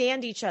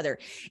stand each other.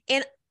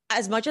 And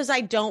as much as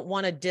I don't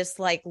want to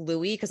dislike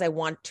Louis because I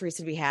want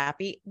Teresa to be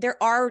happy,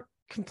 there are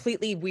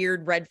completely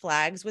weird red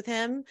flags with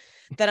him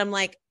that I'm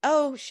like,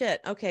 oh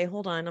shit. Okay,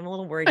 hold on. I'm a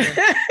little worried here.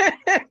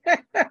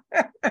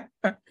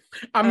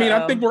 I mean,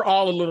 I think we're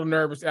all a little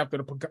nervous after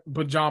the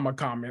pajama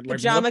comment.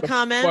 Like, what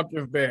the fuck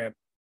is that?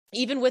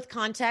 Even with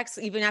context,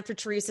 even after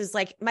Teresa's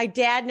like, my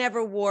dad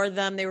never wore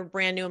them. They were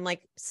brand new. I'm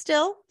like,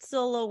 still a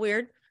little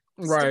weird.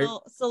 Right.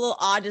 Still a little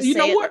odd to say. You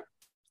know what?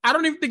 I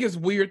don't even think it's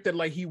weird that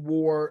like he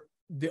wore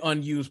the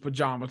unused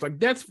pajamas. Like,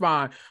 that's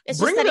fine.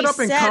 Bringing it up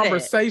in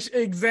conversation.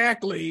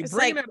 Exactly.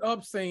 Bringing it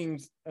up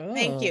seems.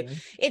 Thank you.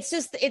 It's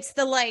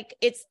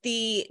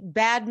the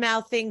bad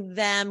mouthing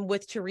them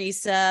with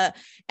Teresa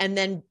and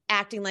then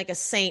acting like a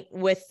saint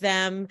with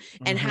them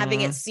and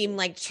having it seem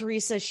like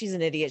Teresa, she's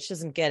an idiot. She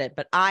doesn't get it,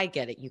 but I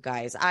get it, you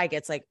guys.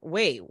 It's like,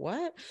 wait,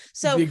 what?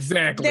 So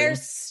exactly.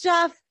 There's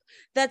stuff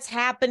that's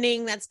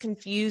happening that's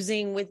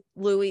confusing with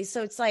Louis.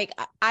 So it's like,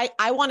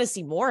 I want to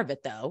see more of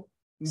it though.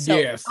 So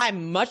yes.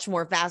 I'm much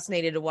more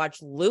fascinated to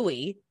watch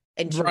Louis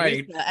and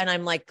Teresa, and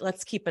I'm like,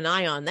 let's keep an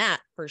eye on that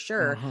for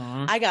sure.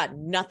 I got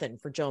nothing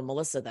for Joe and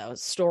Melissa though,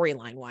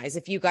 storyline wise.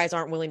 If you guys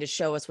aren't willing to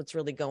show us what's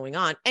really going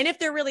on, and if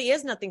there really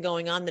is nothing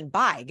going on, then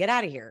bye, get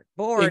out of here.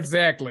 Bored.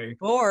 Exactly.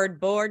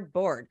 Bored.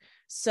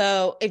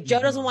 So if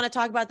Joe doesn't want to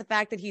talk about the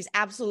fact that he's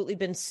absolutely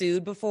been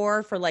sued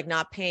before for like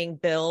not paying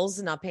bills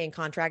and not paying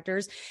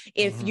contractors,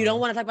 if you don't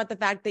want to talk about the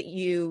fact that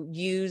you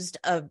used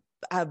a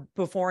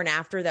before and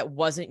after that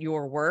wasn't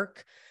your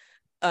work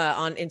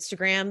on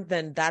Instagram,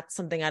 then that's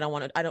something I don't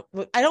want to,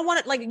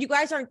 like, you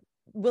guys aren't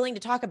willing to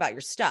talk about your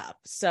stuff.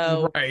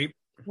 So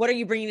what are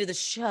you bringing to the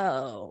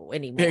show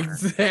anymore?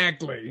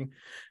 Exactly.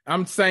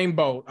 I'm same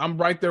boat. I'm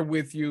right there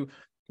with you.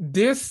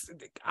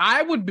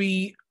 I would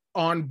be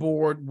on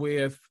board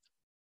with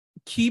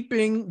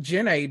keeping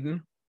Jen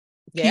Aydin,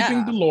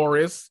 keeping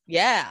Dolores.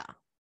 Yeah.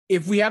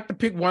 If we have to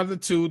pick one of the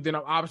two, then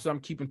obviously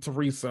I'm keeping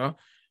Teresa.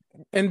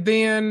 And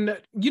then,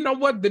 you know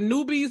what? The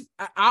newbies,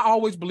 I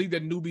always believe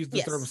that newbies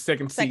deserve a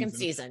second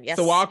season. Yes.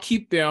 So I'll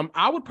keep them.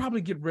 I would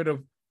probably get rid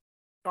of,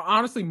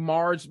 honestly,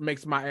 Marge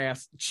makes my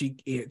ass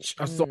cheek itch.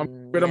 So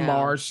I'm rid of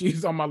Marge.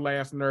 She's on my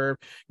last nerve.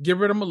 Get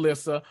rid of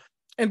Melissa.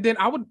 And then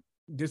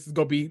this is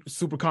going to be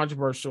super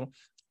controversial.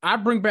 I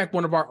bring back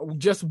one of our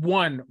OGs.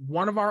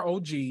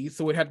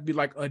 So it had to be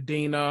like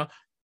Adina,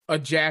 a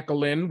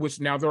Jacqueline,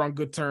 which now they're on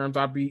good terms.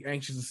 I'd be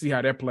anxious to see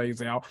how that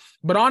plays out.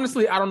 But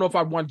honestly, I don't know if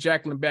I want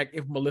Jacqueline back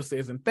if Melissa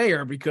isn't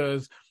there,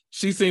 because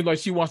she seems like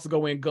she wants to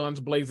go in guns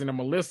blazing to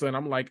Melissa. And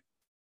I'm like,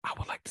 I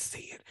would like to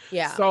see it.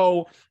 Yeah.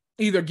 So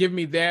either give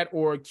me that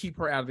or keep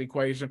her out of the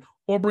equation,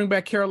 or bring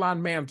back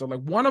Caroline Manzo.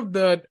 Like, one of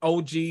the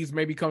OGs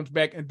maybe comes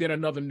back, and then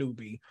another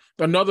newbie,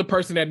 another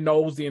person that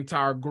knows the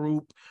entire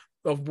group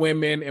of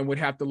women and would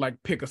have to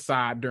like pick a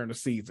side during the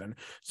season.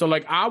 So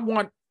like, I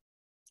want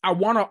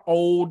an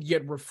old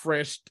yet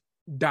refreshed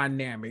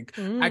dynamic.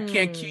 I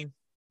can't keep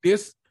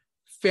this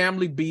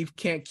family beef.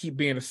 Can't keep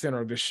being the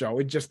center of this show.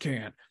 It just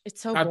can't.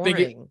 It's so boring. I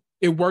think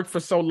it worked for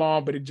so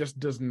long, but it just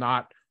does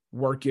not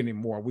work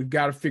anymore. We've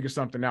got to figure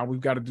something out. We've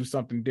got to do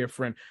something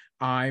different.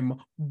 I'm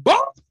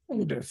bold.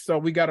 So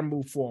we got to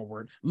move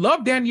forward.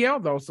 Love Danielle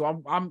though.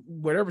 So I'm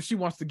whatever she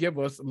wants to give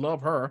us.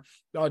 Love her.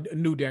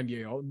 New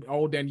Danielle.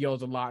 Old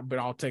Danielle's a lot, but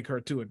I'll take her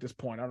too at this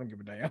point. I don't give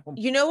a damn.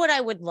 You know what I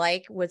would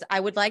like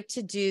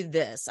to do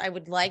this. I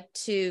would like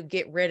to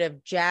get rid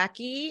of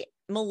Jackie,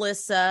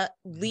 Melissa,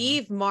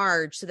 leave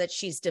Marge so that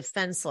she's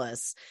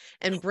defenseless,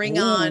 and bring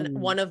on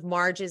one of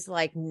Marge's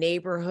like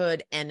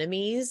neighborhood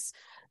enemies.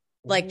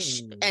 Like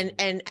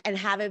and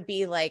have it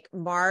be like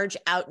Marge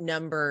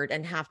outnumbered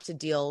and have to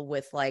deal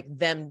with like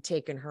them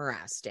taking her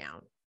ass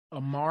down.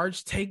 A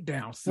Marge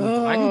takedown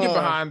season. I can get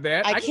behind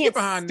that. I can't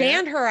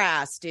stand her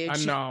ass, dude.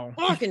 I know.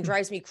 She fucking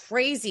drives me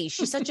crazy.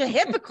 She's such a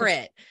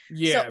hypocrite.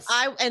 Yes.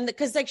 So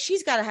because like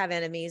she's got to have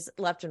enemies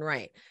left and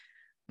right.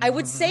 I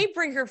would say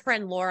bring her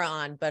friend Laura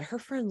on, but her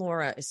friend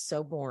Laura is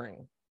so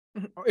boring.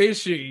 Is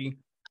she?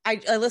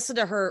 I listened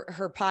to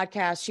her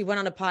podcast. She went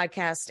on a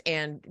podcast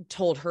and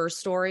told her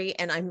story,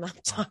 and I'm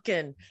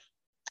talking,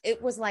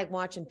 it was like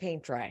watching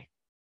paint dry.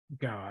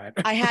 God.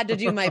 I had to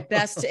do my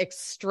best to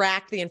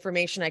extract the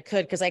information I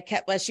could, because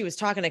as she was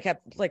talking, I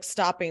kept like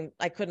stopping.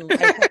 I kept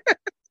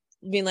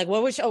being like,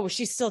 what was she? Oh, was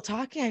she still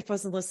talking? I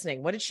wasn't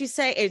listening. What did she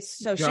say?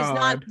 She's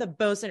not the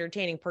most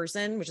entertaining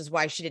person, which is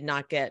why she did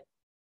not get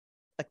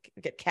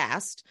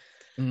cast.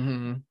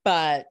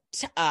 But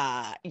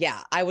I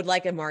would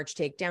like a Marge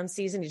takedown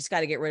season. You just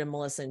got to get rid of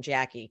Melissa and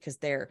Jackie, because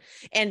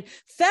and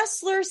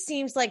Fessler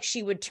seems like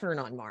she would turn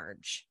on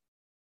Marge.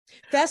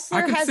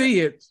 Fessler, I can see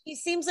it. He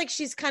seems like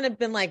she's kind of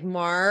been like,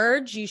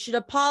 Marge, you should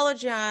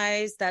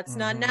apologize. That's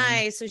not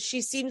nice. So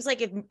she seems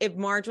like if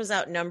Marge was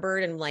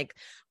outnumbered and like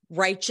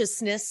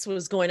righteousness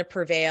was going to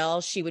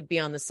prevail, she would be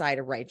on the side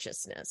of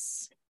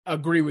righteousness.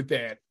 Agree with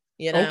that.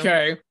 You know?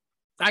 Okay.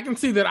 I can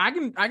see that. I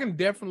can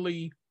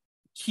definitely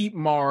keep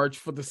Marge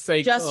for the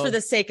sake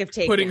of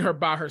taking putting her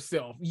by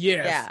herself.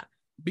 Yes.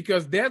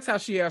 because that's how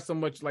she has so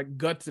much like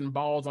guts and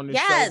balls on this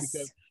show,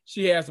 because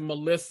she has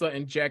Melissa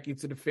and Jackie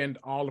to defend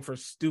all of her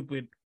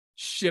stupid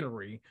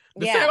shittery.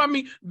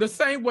 The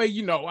same way,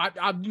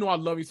 I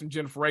love you some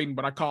Jennifer Aiden,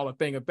 but I call a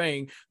thing a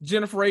thing.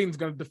 Jennifer Aiden's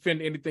going to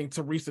defend anything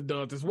Teresa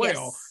does as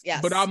well.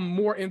 Yes. But I'm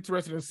more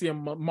interested in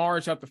seeing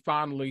Marge have to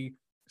finally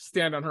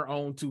stand on her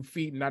own 2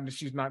 feet, not that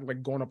she's not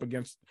like going up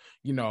against,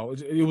 it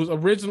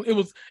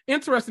was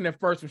interesting at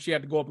first when she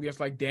had to go up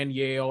against like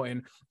Danielle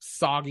and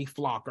Soggy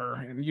Flocker,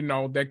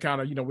 and that kind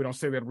of, we don't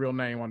say that real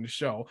name on the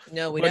show.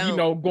 No, we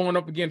don't. Going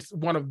up against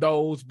one of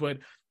those, but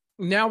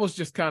now it's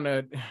just kind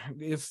of,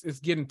 it's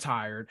getting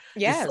tired.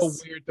 Yes.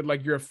 It's so weird that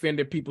like you're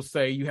offended. People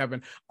say you have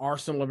an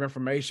arsenal of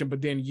information,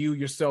 but then you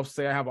yourself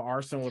say I have an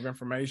arsenal of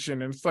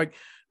information. And it's like,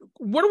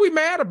 what are we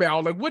mad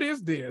about? Like, what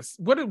is this?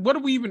 What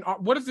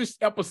is this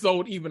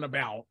episode even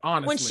about?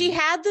 Honestly, when she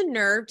had the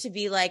nerve to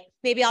be like,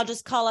 maybe I'll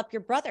just call up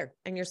your brother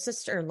and your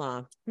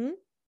sister-in-law.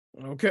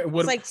 Okay.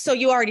 It's like, so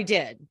you already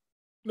did.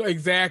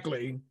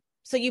 Exactly.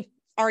 So you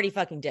already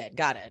fucking did.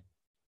 Got it.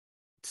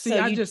 See,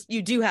 so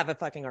you do have a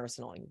fucking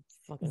arsenal.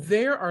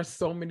 There are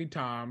so many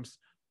times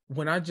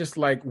when I just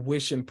like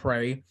wish and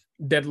pray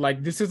that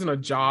like this isn't a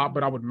job,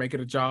 but I would make it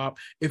a job.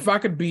 If I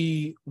could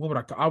be, what would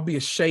I call? I'll be a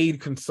shade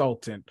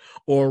consultant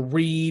or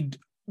read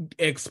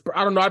expert.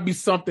 I don't know. I'd be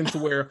something to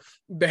where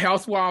the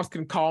housewives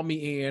can call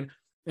me in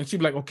and she'd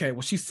be like, okay,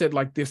 well, she said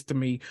like this to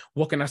me.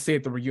 What can I say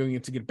at the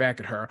reunion to get back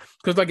at her?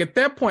 Because like at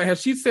that point, had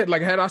she said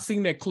like, had I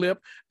seen that clip,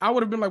 I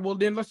would have been like, well,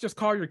 then let's just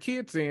call your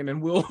kids in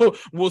and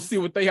we'll see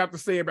what they have to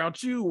say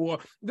about you. Or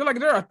they're like,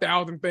 there are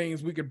 1,000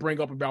 things we could bring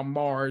up about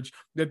Marge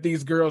that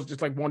these girls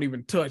just like won't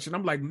even touch. And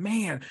I'm like,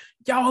 man,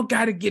 y'all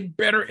got to get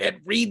better at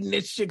reading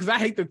this shit. Because I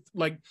hate that,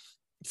 like,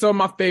 some of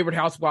my favorite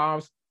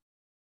housewives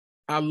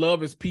I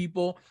love as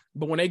people,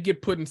 but when they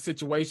get put in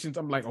situations,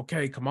 I'm like,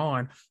 okay, come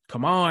on,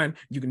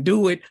 you can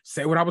do it.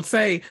 Say what I would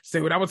say,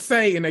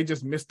 and they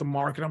just miss the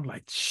mark. And I'm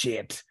like,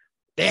 shit,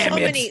 damn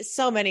it.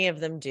 So many of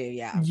them do,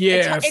 yeah.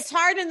 Yes. It's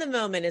hard in the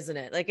moment, isn't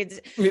it? Like it's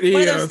one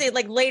of those things.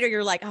 Like later,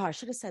 you're like, oh, I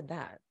should have said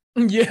that.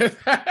 Yeah.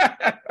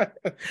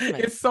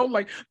 It's so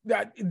like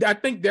that. I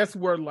think that's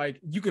where like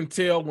you can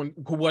tell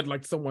what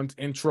like someone's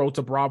intro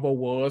to Bravo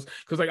was,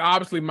 because like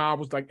obviously mine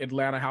was like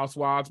Atlanta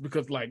Housewives,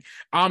 because like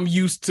I'm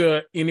used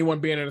to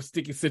anyone being in a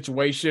sticky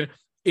situation,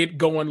 it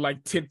going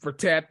like tit for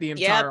tat the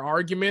entire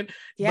argument.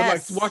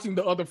 Yes. But like watching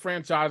the other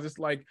franchises,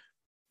 like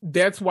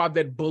that's why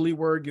that bully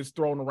word gets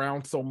thrown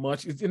around so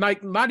much. It's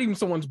like not even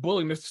someone's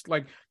bullying, it's just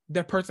like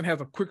that person has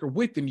a quicker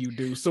wit than you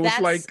do. So it's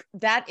like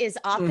that is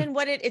often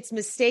what it's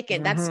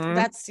mistaken.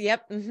 That's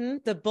yep.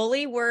 The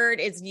bully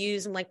word is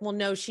used. I'm like, well,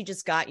 no, she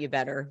just got you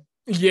better.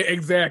 Yeah,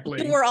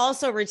 exactly. You were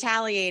also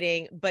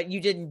retaliating, but you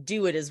didn't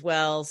do it as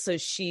well. So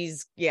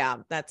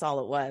that's all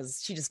it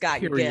was. She just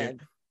got you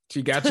good.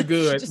 She got you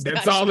good.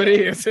 That's all it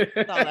is.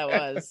 That's all that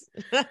was.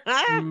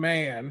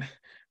 Man.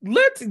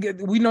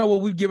 We know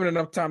what we've given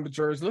enough time to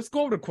Jersey. Let's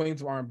go over to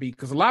Queens of R&B,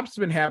 because a lot's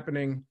been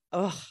happening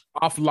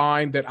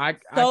offline that I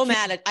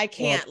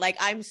can't. Like,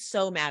 I'm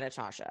so mad at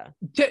Tasha.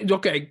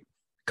 Okay,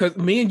 because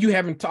me and you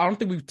I don't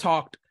think we've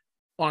talked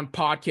on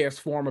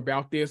podcast form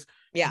about this.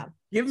 Yeah.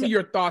 Give me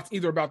your thoughts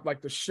either about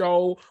like the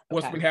show,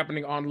 what's been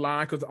happening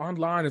online, because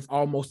online is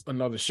almost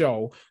another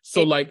show.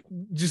 So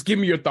just give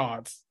me your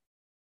thoughts.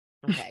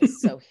 Okay,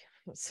 so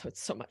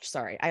it's so much.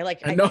 Sorry. I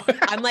know.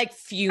 I'm like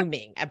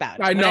fuming about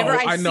it. Whenever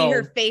I see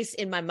her face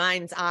in my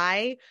mind's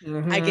eye,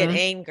 I get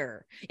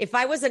anger. If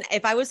I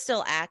was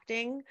still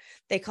acting,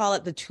 they call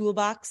it the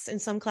toolbox in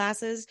some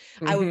classes.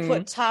 I would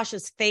put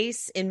Tasha's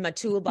face in my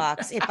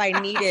toolbox if I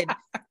needed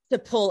to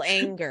pull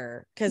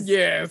anger.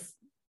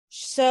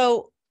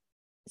 So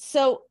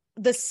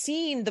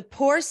the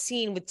poor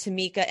scene with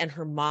Tamika and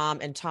her mom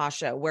and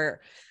Tasha, where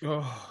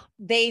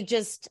they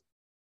just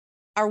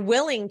are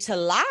willing to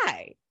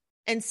lie.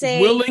 And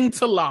say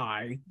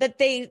that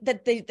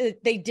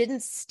they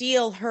didn't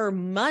steal her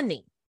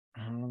money,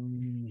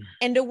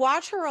 and to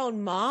watch her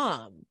own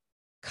mom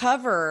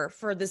cover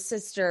for the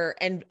sister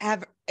and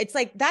have this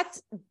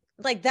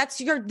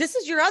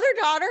is your other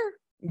daughter,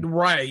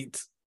 right?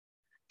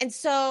 And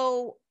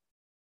so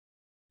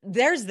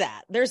there's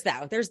that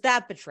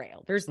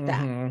betrayal, there's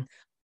that.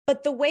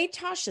 But the way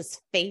Tasha's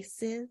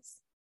face is,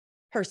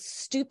 her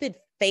stupid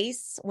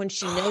face when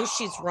she knows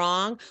she's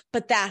wrong,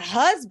 but that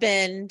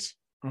husband.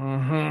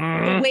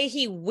 The way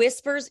he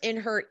whispers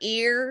in her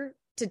ear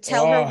to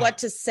tell her what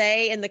to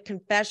say in the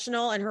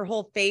confessional, and her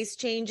whole face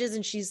changes,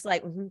 and she's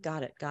like,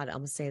 got it. I'm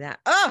gonna say that.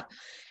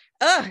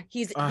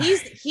 He's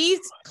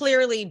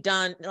clearly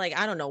done. Like,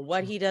 I don't know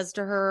what he does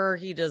to her.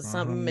 He does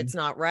something. It's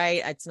not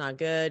right. It's not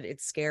good.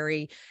 It's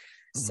scary.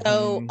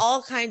 So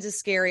all kinds of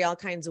scary, all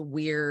kinds of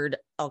weird,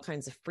 all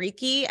kinds of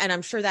freaky. And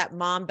I'm sure that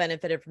mom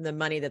benefited from the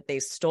money that they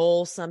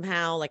stole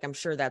somehow. Like, I'm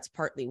sure that's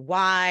partly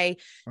why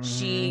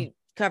she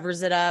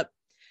covers it up.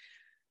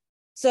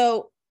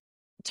 So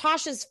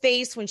Tasha's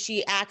face when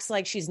she acts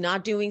like she's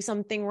not doing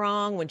something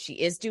wrong, when she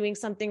is doing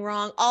something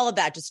wrong, all of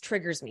that just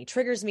triggers me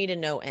to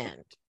no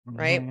end.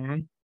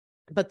 Right.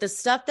 But the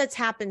stuff that's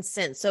happened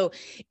since. So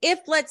if,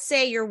 let's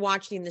say, you're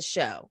watching the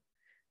show,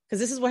 because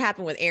this is what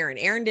happened with Aaron.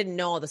 Aaron didn't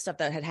know all the stuff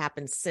that had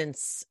happened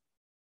since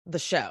the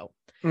show.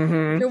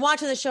 You're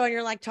watching the show and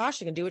you're like,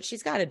 Tasha can do what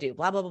she's got to do,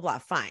 blah, blah, blah, blah.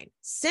 Fine.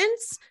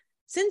 Since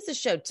the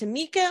show,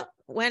 Tamika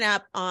went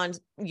up on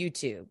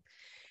YouTube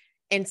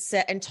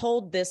and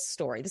told this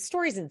story. The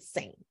story is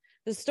insane.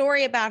 The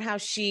story about how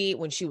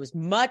when she was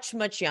much,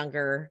 much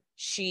younger,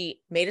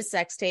 she made a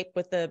sex tape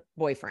with a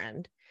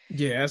boyfriend.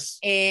 Yes.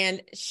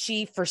 And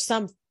she, for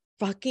some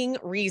fucking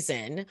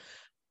reason,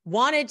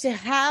 wanted to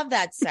have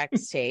that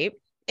sex tape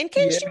in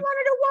case she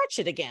wanted to watch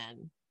it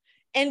again,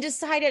 and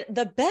decided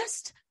the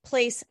best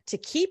place to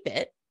keep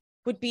it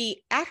would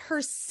be at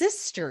her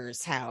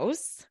sister's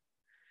house.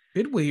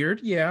 Bit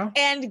weird, yeah.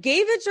 And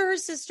gave it to her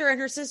sister, and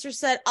her sister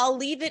said, I'll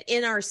leave it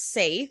in our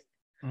safe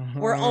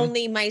where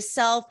only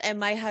myself and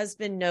my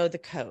husband know the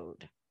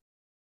code.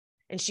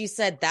 And she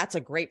said, that's a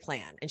great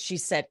plan. And she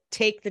said,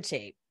 take the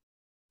tape,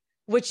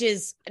 which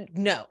is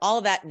all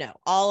of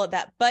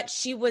that. But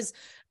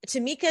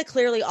Tamika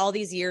clearly all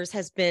these years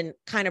has been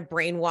kind of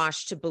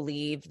brainwashed to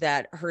believe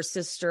that her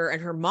sister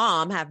and her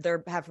mom have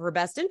her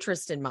best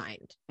interest in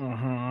mind.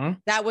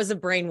 That was a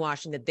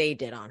brainwashing that they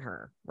did on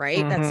her,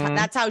 right?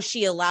 That's how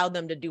she allowed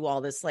them to do all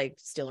this, like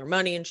steal her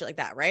money and shit like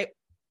that, right?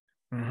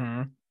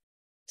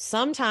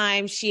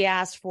 Sometimes she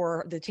asked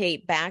for the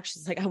tape back.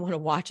 She's like, I want to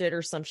watch it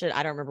or some shit.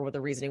 I don't remember what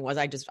the reasoning was.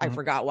 I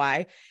forgot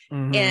why.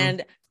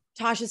 And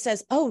Tasha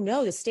says, oh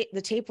no,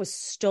 the tape was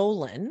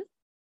stolen.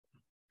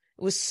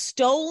 It was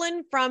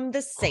stolen from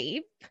the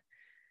safe.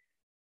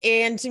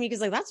 And Tamika's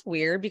like, that's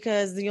weird,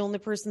 because the only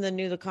person that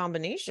knew the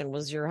combination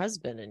was your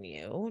husband and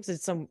you.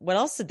 What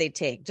else did they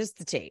take? Just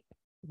the tape.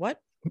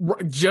 What?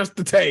 Just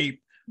the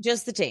tape.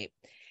 Just the tape.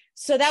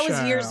 So that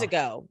was years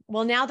ago.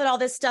 Well, now that all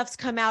this stuff's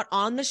come out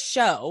on the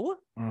show,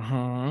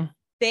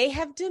 they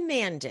have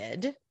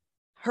demanded,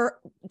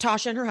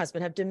 Tasha and her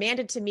husband have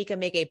demanded Tamika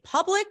make a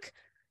public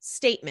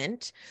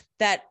statement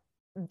that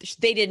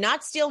they did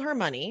not steal her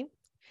money.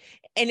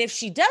 And if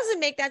she doesn't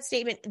make that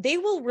statement, they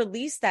will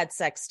release that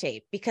sex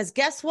tape, because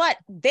guess what?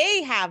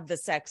 They have the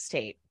sex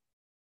tape.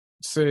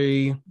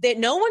 See, that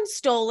no one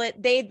stole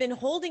it. They've been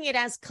holding it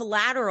as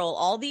collateral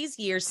all these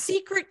years,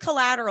 secret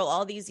collateral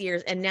all these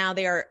years. And now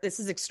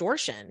this is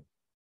extortion.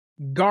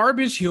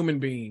 Garbage human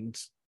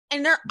beings.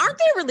 And aren't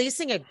they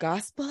releasing a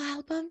gospel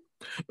album?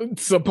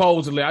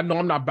 Supposedly. I know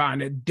I'm not buying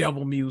that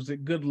devil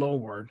music. Good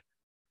Lord.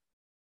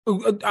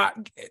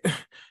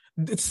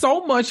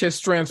 So much has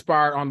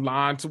transpired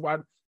online.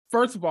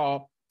 First of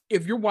all,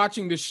 if you're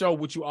watching this show,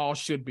 which you all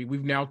should be,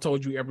 we've now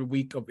told you every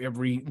week of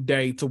every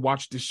day to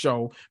watch this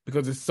show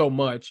because it's so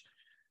much.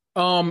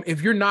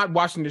 If you're not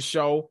watching the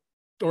show,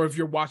 or if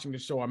you're watching the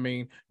show, I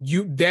mean,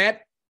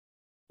 that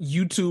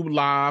YouTube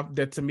live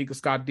that Tamika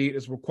Scott did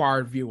is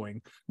required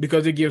viewing,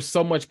 because it gives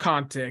so much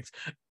context.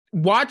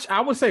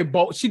 I would say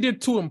both. She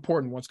did two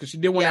important ones, because she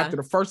did one after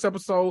the first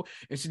episode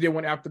and she did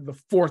one after the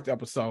fourth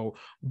episode.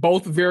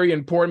 Both very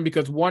important,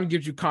 because one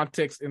gives you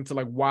context into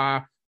like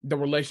why the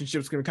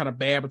relationship's going to kind of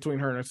bad between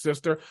her and her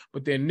sister.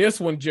 But then this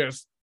one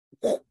just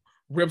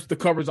rips the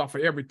covers off of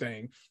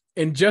everything.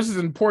 And just as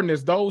important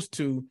as those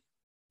two,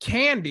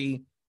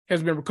 Kandi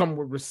has been coming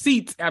with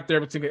receipts after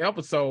every single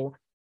episode,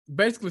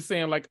 basically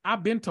saying like,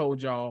 I've been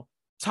told y'all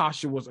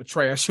Tasha was a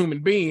trash human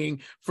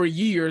being for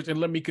years, and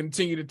let me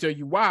continue to tell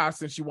you why,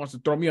 since she wants to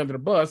throw me under the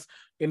bus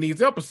in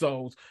these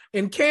episodes.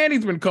 And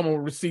Candy's been coming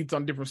with receipts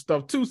on different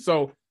stuff too.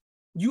 So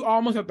you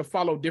almost have to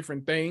follow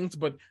different things.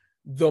 But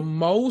the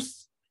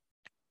most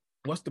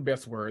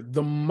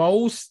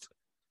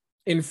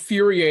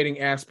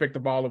infuriating aspect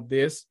of all of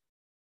this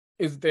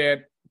is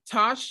that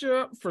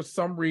Tasha, for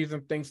some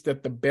reason, thinks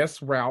that the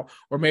best route,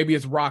 or maybe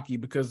it's Rocky,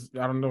 because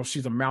I don't know if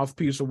she's a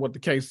mouthpiece or what the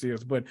case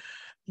is, but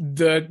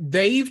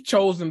they've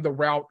chosen the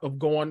route of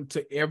going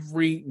to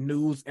every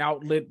news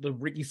outlet, the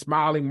Ricky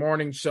Smiley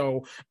morning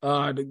show,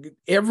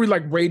 every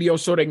like radio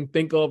show they can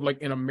think of,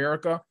 like in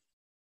America,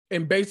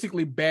 and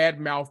basically bad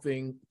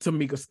mouthing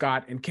Tamika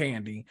Scott and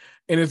Kandi.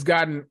 And it's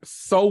gotten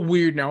so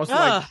weird now. It's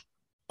like,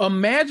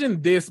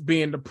 imagine this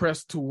being the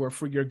press tour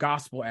for your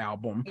gospel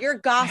album. Your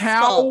gospel.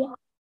 How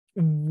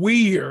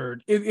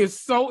weird.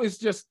 It's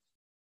just,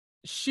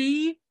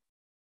 she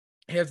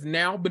has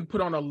now been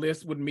put on a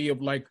list with me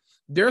of like,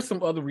 there's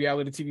some other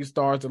reality TV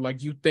stars that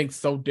like you think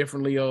so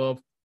differently of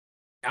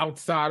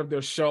outside of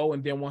their show.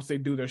 And then once they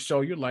do their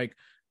show, you're like,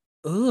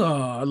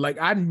 ugh, like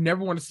I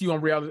never want to see you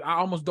on reality. I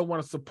almost don't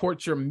want to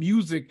support your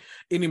music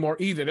anymore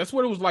either. That's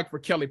what it was like for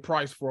Kelly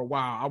Price for a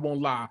while. I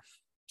won't lie.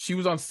 She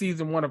was on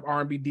season 1 of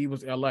R&B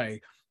Divas LA,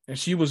 and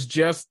she was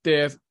just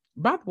as,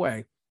 by the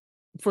way,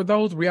 for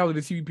those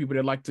reality TV people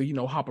that like to, you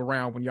know, hop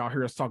around when y'all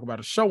hear us talk about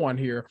a show on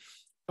here,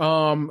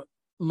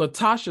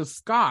 Latasha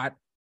Scott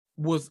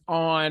was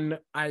on,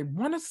 I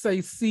want to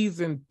say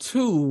season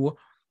 2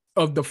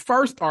 of the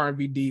first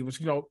R&B Divas.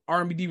 You know,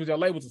 R&B Divas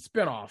LA was a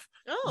spinoff.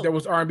 There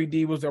was R&B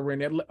Divas that were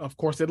in, of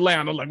course,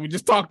 Atlanta, like we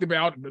just talked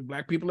about, the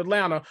Black people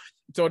Atlanta.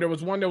 So there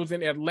was one that was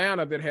in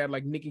Atlanta that had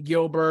like Nikki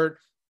Gilbert,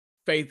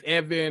 Faith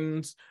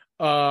Evans,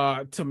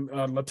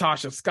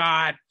 Latasha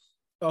Scott,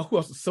 who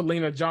else?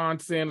 Selena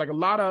Johnson, like a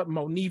lot of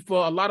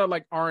Monifa, a lot of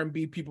like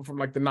R&B people from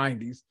like the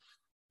 90s.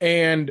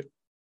 And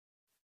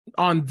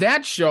on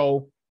that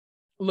show,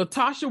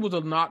 Latasha was a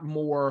lot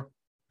more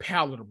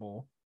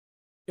palatable.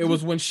 It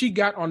was when she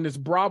got on this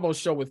Bravo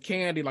show with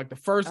Kandi, like the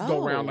first go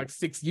round, like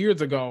 6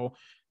 years ago,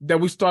 that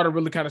we started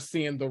really kind of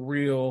seeing the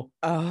real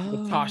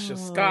Latasha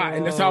Scott.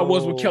 And that's how it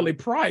was with Kelly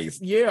Price.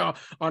 Yeah,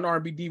 on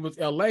R&B Divas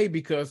LA,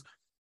 because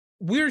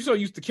we're so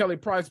used to Kelly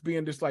Price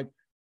being this like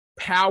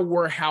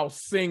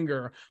powerhouse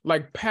singer,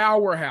 like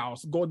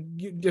powerhouse,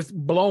 just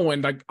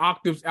blowing like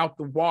octaves out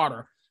the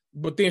water.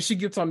 But then she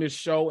gets on this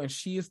show and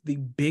she is the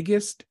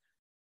biggest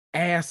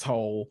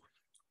asshole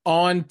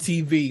on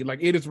TV. Like,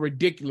 it is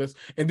ridiculous.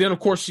 And then of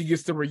course she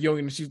gets the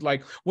reunion and she's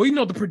like, well, you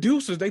know, the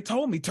producers, they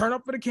told me turn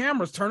up for the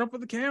cameras.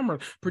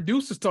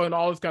 Producers telling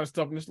all this kind of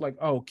stuff. And it's like,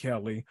 oh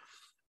Kelly.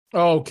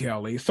 So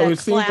it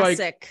seems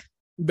like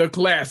the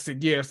classic,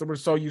 yes, that we're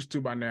so used to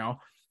by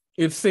now.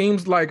 It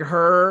seems like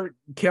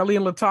Kelly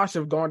and Latasha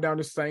have gone down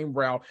the same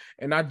route,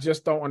 and I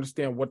just don't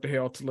understand what the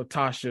hell to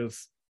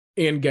Latasha's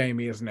end game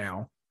is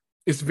now.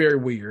 It's very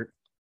weird.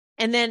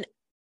 And then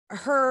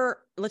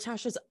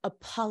Latasha's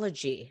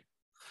apology.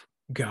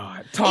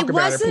 God, talk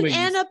about it, please. It wasn't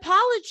an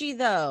apology,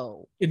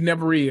 though. It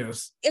never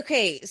is.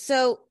 Okay,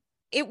 so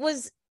it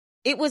was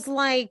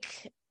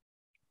like,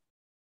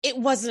 it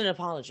wasn't an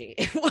apology.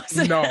 It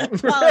wasn't an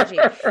apology.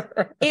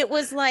 It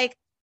was like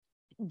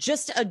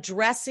just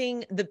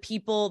addressing the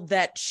people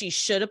that she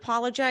should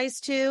apologize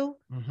to.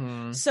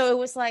 Mm-hmm. So it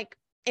was like,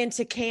 and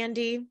to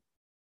Kandi,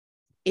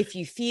 if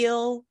you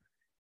feel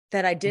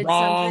that I did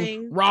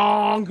something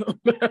wrong,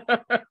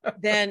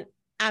 then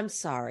I'm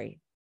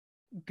sorry.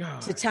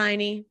 God. To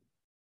Tiny,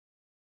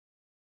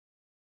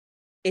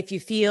 if you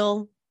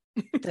feel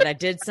that I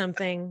did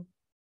something,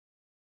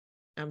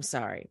 I'm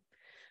sorry.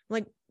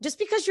 Like, just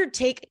because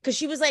because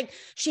she was like,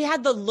 she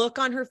had the look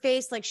on her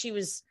face, like she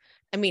was,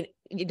 I mean,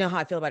 you know how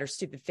I feel about her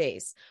stupid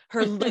face.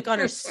 Her look on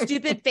her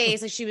stupid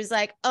face, and she was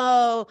like,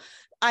 oh,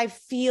 I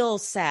feel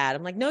sad.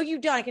 I'm like, no, you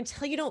don't. I can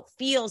tell you don't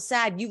feel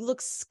sad. You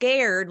look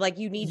scared, like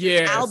you need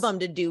your album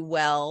to do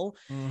well.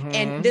 Mm-hmm.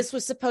 And this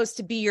was supposed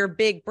to be your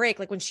big break.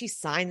 Like when she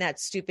signed that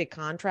stupid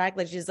contract,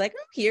 like she's like,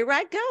 oh, here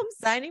I come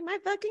signing my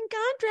fucking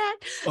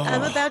contract. Oh.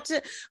 I'm about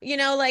to,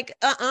 like,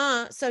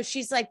 So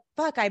she's like,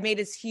 fuck, I made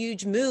this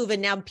huge move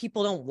and now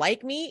people don't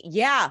like me.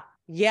 Yeah.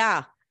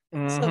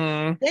 Mm-hmm.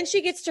 So then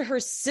she gets to her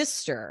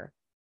sister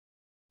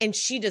and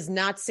she does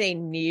not say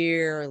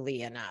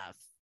nearly enough.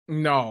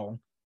 No,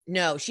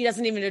 she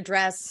doesn't even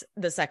address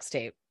the sex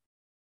tape.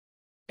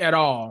 At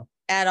all.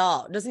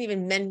 Doesn't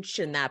even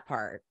mention that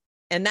part.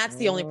 And that's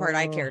the only part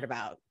I cared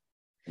about.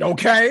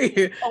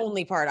 Okay.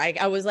 Only part.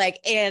 I was like,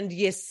 and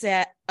you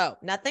said, oh,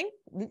 nothing?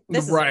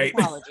 This is an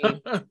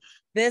apology.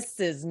 This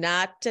is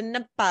not an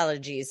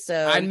apology.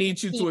 So I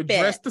need you to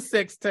address the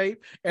sex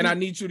tape, and I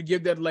need you to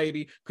give that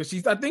lady, because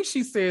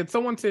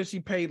someone said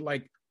she paid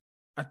like,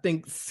 I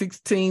think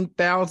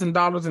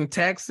 $16,000 in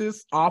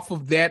taxes off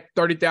of that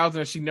 $30,000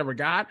 that she never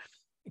got.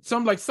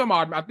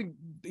 I think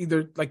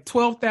either like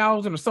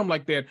 12,000 or something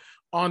like that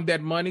on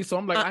that money. So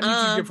I'm like, I need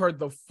you to give her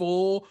the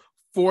full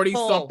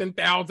 $40-something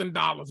thousand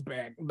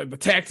back, like the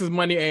taxes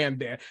money and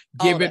that.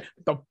 Give it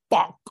the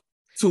fuck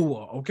to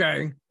her,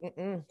 okay?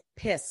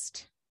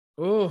 Pissed.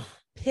 Ugh.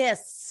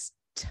 Pissed.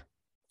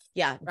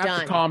 Yeah, I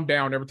have to calm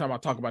down every time I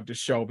talk about this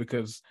show,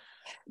 because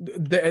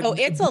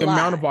it's the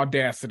amount of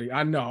audacity.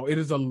 I know it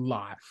is a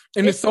lot,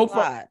 and it's so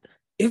fun.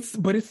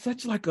 But it's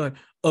such like a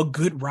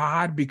good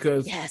ride,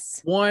 because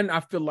one, I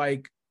feel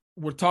like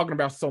we're talking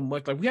about so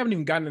much. Like, we haven't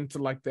even gotten into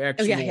like the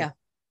actual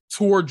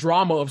tour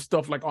drama of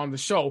stuff like on the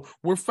show.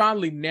 We're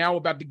finally now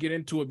about to get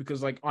into it,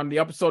 because like on the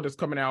episode that's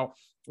coming out,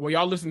 well,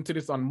 y'all listen to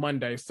this on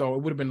Monday, so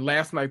it would have been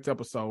last night's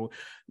episode.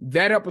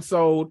 That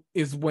episode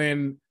is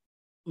when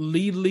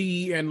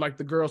Lee and like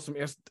the girls from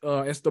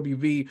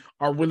SWV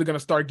are really going to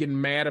start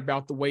getting mad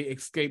about the way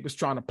Xscape is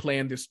trying to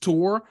plan this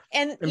tour.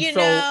 And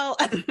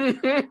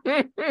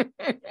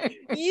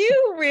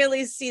you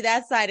really see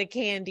that side of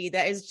Kandi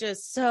that is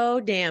just so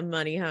damn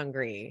money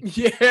hungry.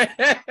 Yeah.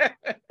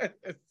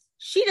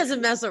 She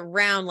doesn't mess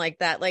around like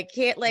that.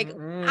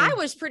 I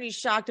was pretty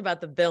shocked about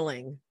the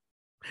billing.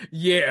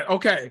 Yeah.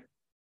 Okay.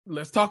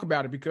 Let's talk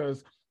about it,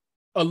 because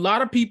a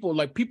lot of people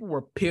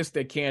were pissed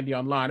at Kandi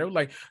online. They were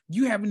like,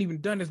 you haven't even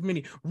done as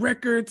many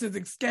records as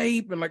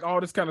Xscape and like all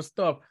this kind of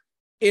stuff.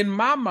 In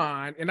my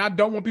mind, and I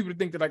don't want people to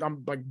think that like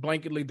I'm like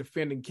blanketly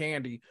defending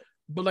Kandi,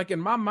 but like in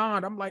my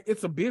mind, I'm like,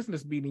 it's a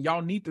business meeting.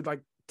 Y'all need to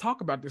like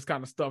talk about this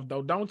kind of stuff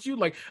though, don't you?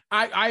 Like,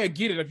 I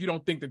get it if you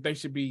don't think that they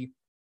should be,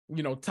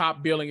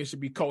 top billing, it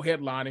should be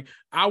co-headlining.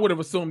 I would have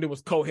assumed it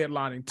was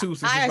co-headlining too,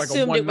 since it's like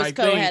a one night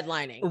thing.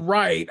 Co-headlining.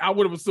 Right. I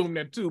would have assumed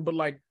that too, but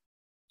like,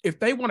 if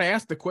they want to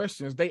ask the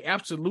questions, they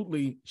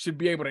absolutely should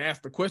be able to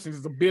ask the questions.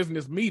 It's a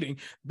business meeting.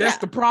 That's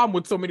the problem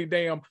with so many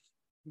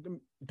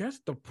that's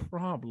the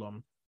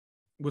problem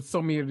with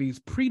so many of these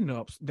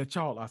prenups that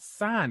y'all are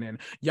signing,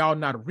 y'all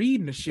not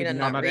reading the shit and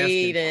y'all not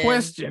asking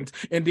questions.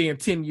 And then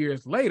 10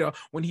 years later,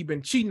 when he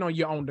been cheating on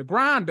you on the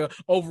grinder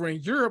over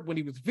in Europe when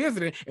he was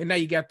visiting, and now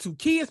you got 2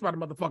 kids by the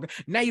motherfucker,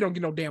 now you don't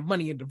get no damn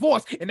money in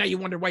divorce, and now you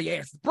wonder why your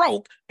ass is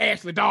broke,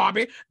 Ashley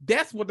Darby.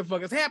 That's what the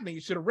fuck is happening.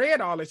 You should have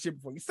read all that shit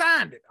before you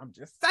signed it. I'm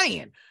just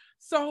saying.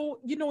 So,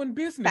 in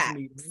business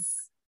meetings,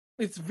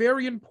 it's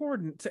very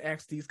important to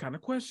ask these kind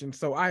of questions.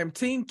 So I am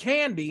team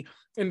Kandi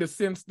in the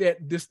sense that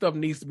this stuff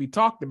needs to be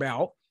talked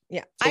about.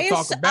 Yeah.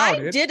 So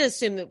I did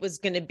assume it was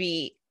going to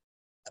be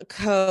a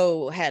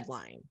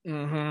co-headline.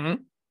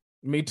 Mm-hmm.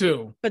 Me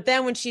too. But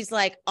then when she's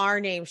like, our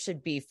name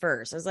should be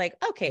first, I was like,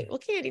 okay, well,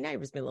 Kandi, now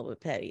you're just being a little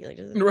bit petty.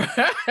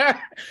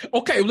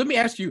 Okay, let me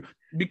ask you,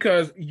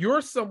 because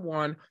you're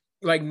someone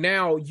like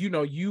now, you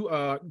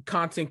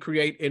content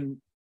create in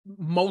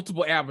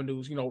multiple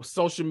avenues,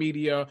 social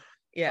media.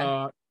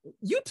 Yeah.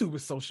 YouTube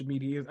is social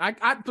media.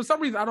 I for some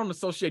reason I don't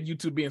associate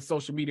YouTube being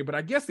social media, but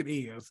I guess it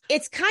is.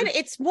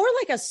 It's more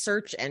like a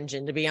search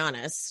engine, to be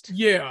honest.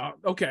 Yeah.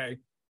 Okay.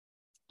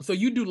 So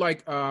you do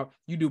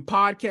you do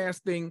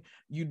podcasting,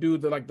 you do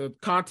the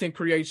content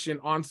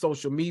creation on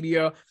social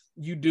media,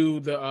 you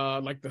do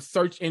the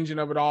search engine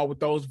of it all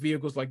with those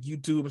vehicles like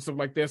YouTube and stuff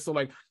like that. So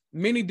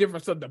many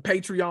different stuff, the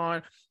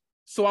Patreon.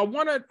 So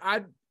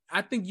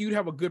I think you'd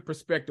have a good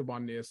perspective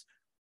on this.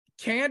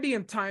 Kandi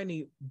and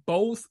Tiny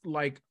both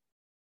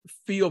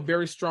feel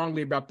very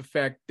strongly about the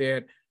fact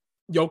that,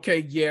 okay,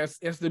 yes,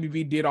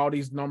 SWV did all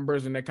these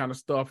numbers and that kind of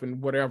stuff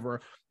and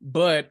whatever,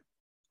 but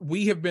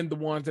we have been the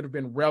ones that have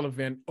been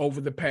relevant over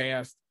the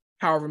past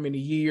however many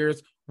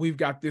years. We've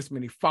got this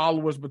many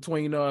followers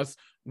between us.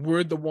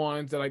 We're the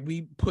ones that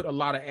we put a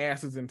lot of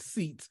asses in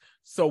seats,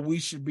 so we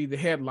should be the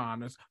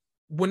headliners.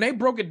 When they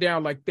broke it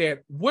down like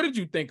that, what did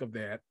you think of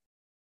that?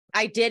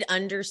 I did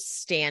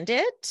understand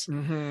it.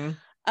 Mm-hmm.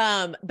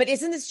 But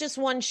isn't this just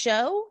one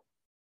show?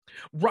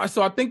 Right,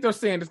 so I think they're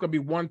saying it's going to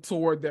be one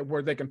tour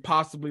where they can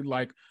possibly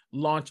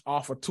launch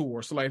off a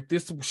tour. So if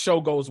this show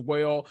goes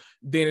well,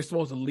 then it's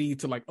supposed to lead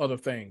to other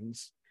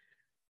things.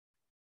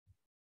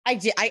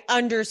 I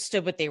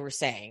understood what they were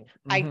saying.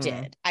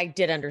 Mm-hmm. I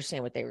did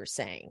understand what they were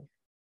saying.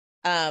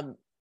 I'm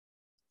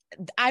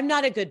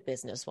not a good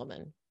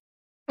businesswoman.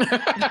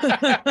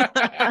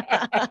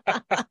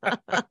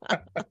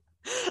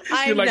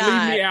 You're leave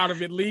me out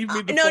of it. Leave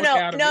me the fuck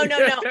out of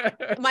it.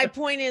 No. My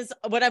point is,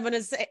 what I'm going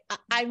to say,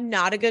 I'm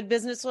not a good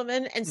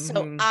businesswoman. And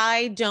so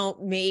I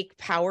don't make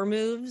power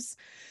moves.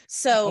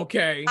 So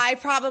I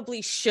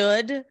probably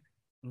should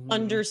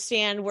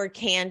understand where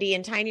Kandi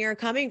and Tiny are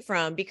coming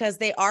from, because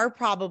they are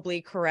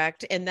probably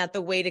correct in that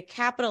the way to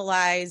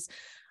capitalize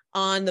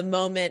on the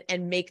moment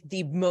and make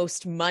the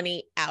most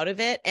money out of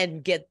it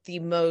and get the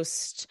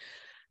most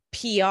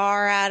PR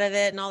out of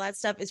it and all that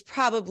stuff is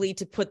probably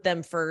to put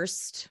them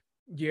first.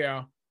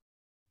 Yeah.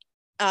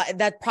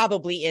 That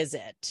probably is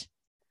it.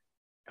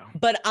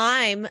 But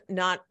I'm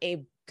not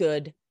a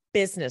good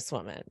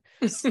businesswoman.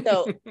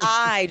 So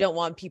I don't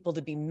want people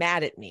to be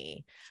mad at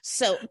me.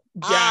 So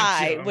gotcha.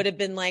 I would have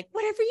been like,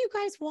 whatever you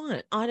guys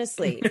want,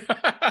 honestly.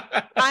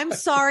 I'm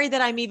sorry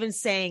that I'm even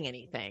saying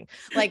anything.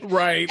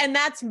 Right. And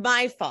that's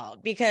my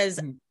fault, because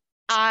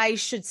I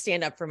should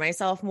stand up for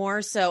myself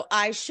more. So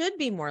I should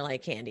be more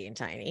like Kandi and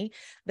Tiny.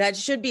 That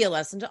should be a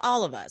lesson to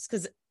all of us,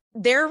 because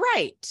they're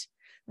right.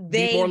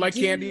 They more like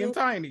Kandi and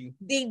Tiny.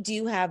 They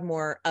do have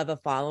more of a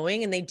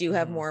following, and they do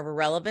have more of a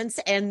relevance.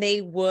 And they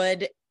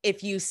would,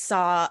 if you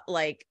saw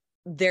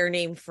their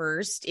name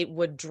first, it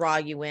would draw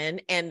you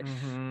in.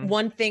 And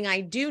one thing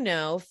I do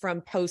know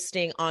from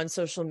posting on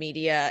social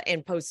media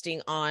and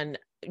posting on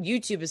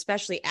YouTube,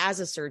 especially as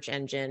a search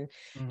engine,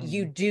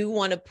 you do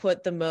want to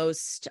put the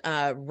most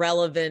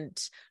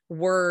relevant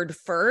word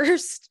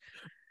first.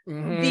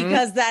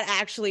 Because that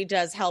actually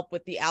does help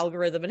with the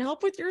algorithm and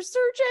help with your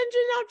search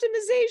engine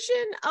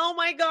optimization. Oh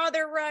my God,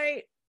 they're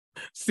right.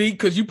 See,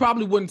 because you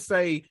probably wouldn't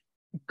say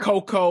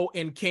Coco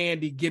and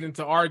Kandi get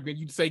into argument.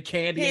 You'd say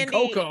Kandi and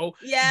Coco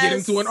get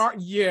into an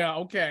argument. Yeah,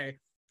 okay.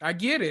 I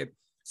get it.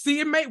 See,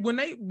 it made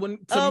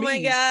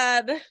my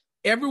God.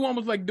 Everyone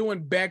was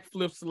doing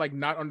backflips to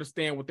not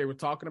understand what they were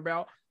talking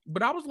about.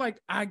 But I was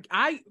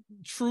I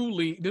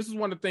truly, this is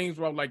one of the things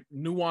where I'm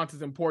nuance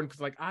is important,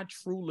 because I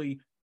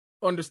truly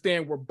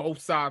understand where both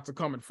sides are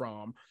coming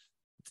from.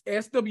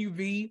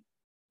 SWV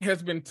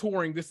has been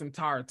touring this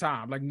entire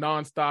time,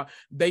 nonstop.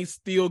 They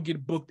still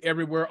get booked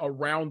everywhere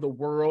around the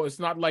world. It's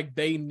not like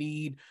they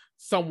need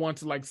someone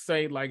to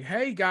say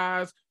hey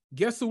guys,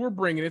 guess who we're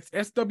bringing? It's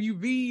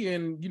SWV,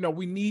 and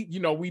we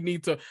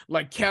need to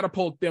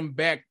catapult them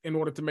back in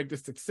order to make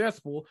this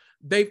successful.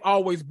 They've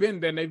always been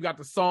there, and they've got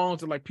the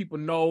songs that people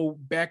know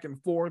back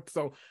and forth.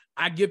 So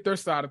I get their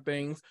side of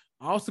things.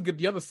 I also get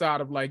the other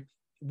side of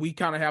we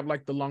kind of have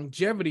the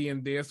longevity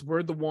in this.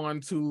 We're the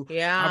ones who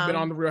have been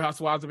on the Real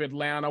Housewives of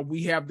Atlanta.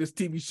 We have this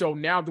TV show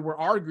now that we're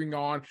arguing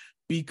on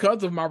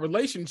because of my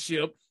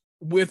relationship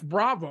with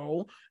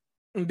Bravo.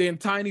 And then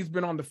Tiny's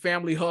been on the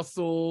Family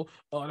Hustle,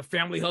 the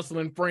Family Hustle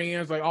and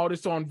Friends, all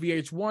this on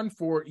VH1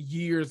 for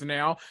years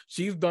now.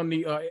 She's done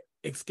the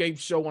Escape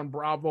show on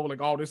Bravo,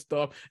 like all this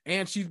stuff.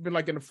 And she's been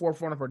like in the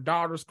forefront of her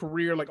daughter's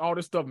career, like all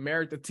this stuff,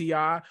 married to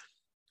T.I.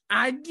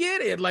 I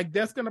get it. Like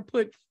that's going to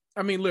put,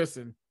 I mean,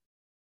 listen,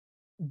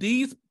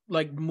 these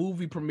like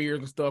movie premieres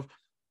and stuff,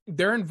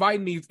 they're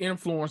inviting these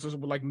influencers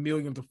with like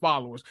millions of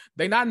followers.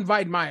 They not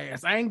inviting my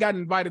ass. I ain't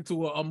gotten invited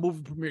to a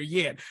movie premiere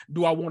yet.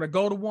 Do I want to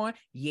go to one?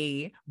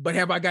 Yeah. But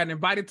have I gotten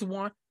invited to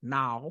one?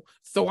 No.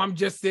 So I'm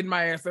just sitting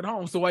my ass at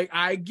home. So like,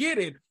 I get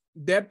it.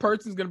 That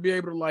person's going to be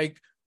able to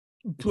like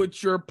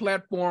put your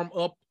platform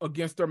up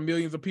against their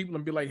millions of people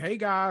and be like, hey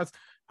guys,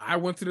 I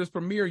went to this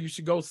premiere. You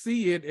should go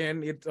see it.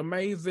 And it's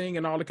amazing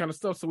and all that kind of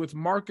stuff. So it's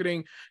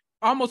marketing,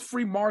 almost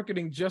free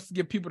marketing just to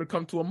get people to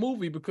come to a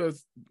movie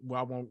because,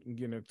 well, I won't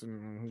get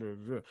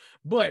into,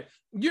 but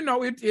you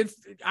know, it's,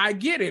 I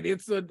get it.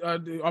 It's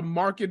a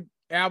market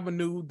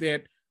avenue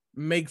that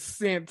makes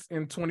sense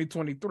in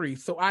 2023.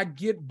 So I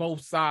get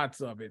both sides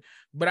of it,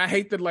 but I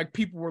hate that like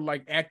people were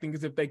like acting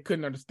as if they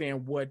couldn't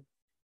understand what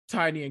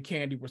Tiny and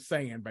Kandi were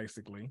saying,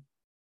 basically.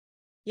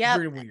 Yeah.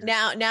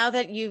 Now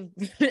that you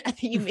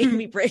made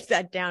me break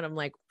that down, I'm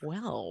like,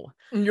 well,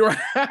 you're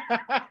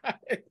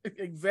right.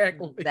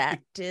 Exactly.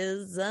 That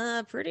is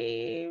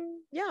pretty.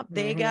 Yeah,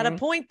 they got a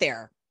point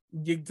there.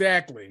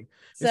 Exactly.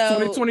 So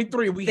it's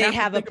 2023. We they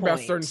have to think about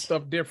certain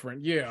stuff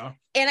different. Yeah.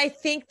 And I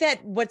think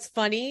that what's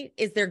funny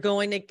is they're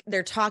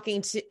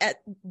talking to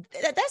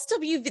that's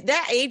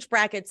that age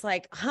bracket's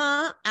like,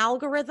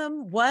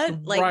 algorithm,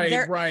 what? Like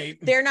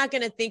they're not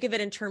going to think of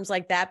it in terms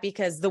like that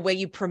because the way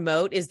you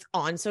promote is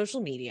on social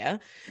media,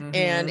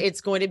 and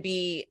it's going to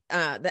be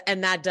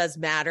and that does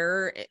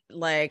matter,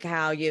 like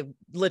how you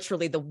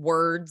literally the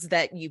words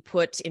that you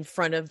put in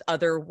front of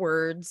other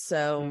words.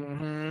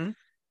 So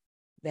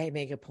they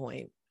make a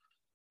point.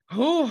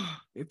 Oh,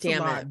 it's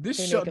damn a lot. it.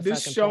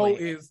 This show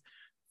is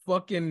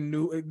fucking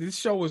new. This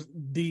show is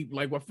deep.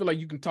 Like I feel like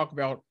you can talk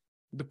about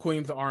the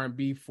queens of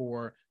R&B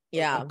for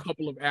a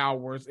couple of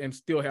hours and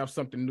still have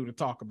something new to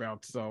talk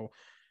about. So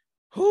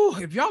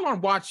if y'all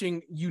aren't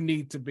watching, you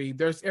need to be.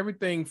 There's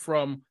everything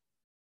from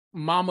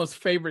Mama's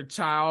Favorite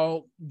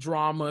Child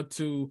drama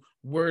to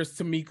Where's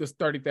Tamika's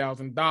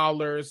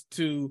 $30,000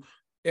 to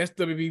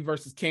SWV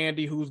versus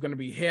Kandi, who's going to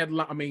be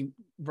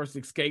versus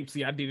Escape.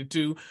 See, I did it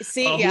too. Who's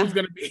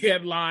going to be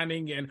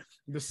headlining and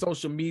the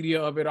social media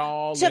of it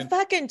all.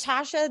 Fucking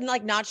Tasha,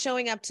 like not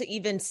showing up to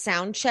even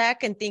sound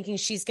check and thinking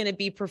she's going to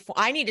be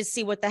I need to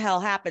see what the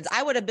hell happens.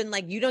 I would have been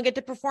like, you don't get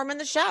to perform in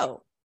the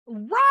show.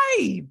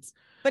 Right.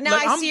 But now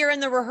I see her in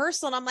the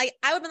rehearsal and I'm like,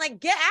 I would have been like,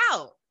 get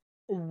out.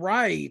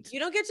 Right. You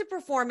don't get to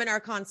perform in our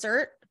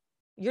concert.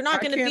 You're not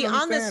going to be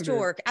on this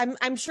tour.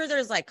 I'm sure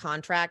there's like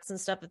contracts and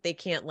stuff that they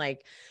can't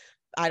like,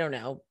 I don't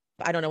know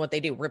what they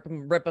do.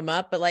 Rip them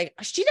up. But like,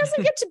 she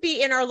doesn't get to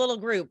be in our little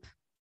group.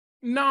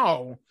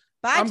 No.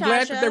 Bye, I'm Tasha.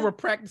 glad that they were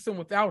practicing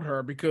without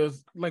her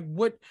because like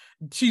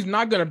she's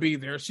not going to be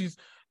there. She's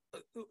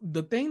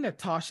the thing that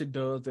Tasha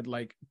does that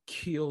like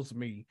kills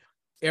me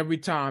every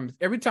time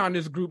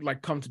this group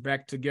like comes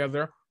back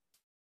together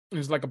and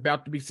is like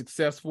about to be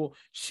successful.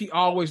 She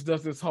always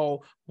does this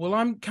whole, well,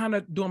 I'm kind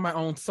of doing my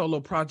own solo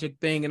project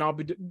thing and I'll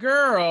be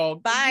girl.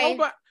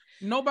 Bye.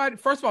 Nobody,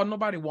 first of all,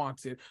 nobody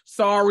wants it.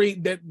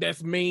 Sorry,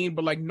 that's mean,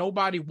 but like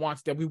nobody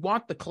wants that. We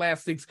want the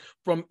classics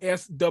from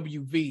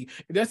SWV.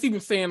 That's even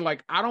saying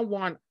like, I don't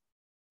want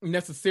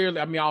necessarily,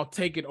 I mean, I'll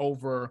take it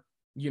over,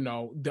 you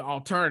know, the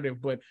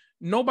alternative, but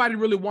nobody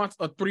really wants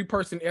a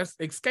 3-person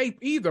Escape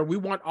either. We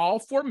want all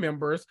 4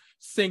 members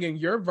singing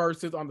your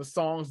verses on the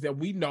songs that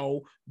we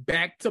know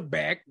back to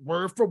back,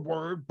 word for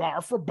word,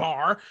 bar for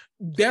bar.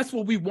 That's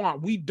what we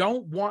want. We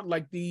don't want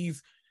like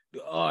these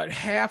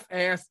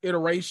half-ass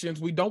iterations.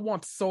 We don't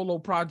want solo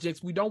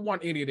projects. We don't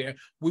want any of that.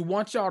 We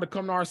want y'all to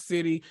come to our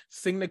city,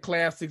 sing the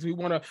classics. We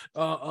want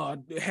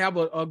to have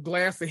a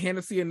glass of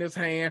Hennessy in this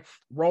hand,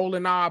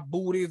 rolling our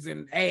booties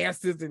and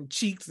asses and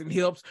cheeks and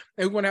hips,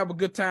 and we want to have a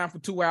good time for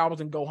 2 hours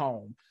and go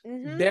home.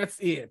 That's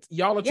it.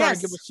 Y'all are trying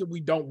to give us shit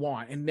we don't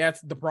want, and that's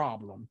the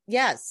problem.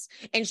 Yes,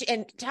 and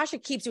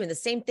Tasha keeps doing the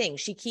same thing.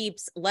 She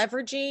keeps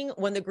leveraging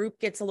when the group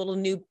gets a little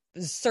new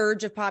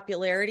surge of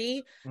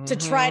popularity to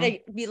try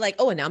to be like,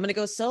 oh, and now I'm going to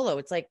go solo.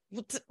 It's like,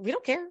 we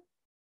don't care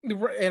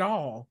at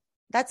all.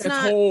 That's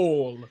not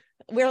whole.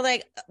 We're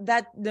like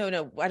that.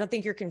 No, I don't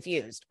think you're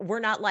confused. We're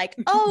not like,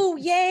 oh,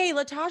 yay,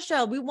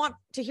 Latasha, we want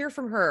to hear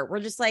from her.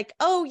 We're just like,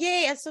 oh,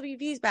 yay,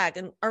 SWV's back.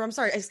 Or I'm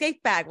sorry,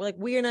 Escape back. We're like,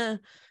 we're going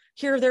to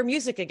hear their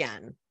music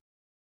again.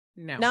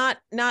 No,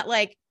 not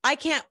like, I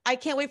can't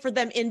wait for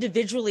them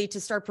individually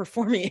to start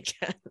performing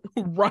again.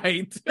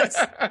 Right.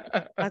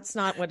 That's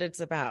not what it's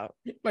about.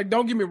 Like,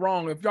 don't get me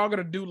wrong. If y'all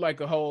gonna do like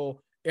a whole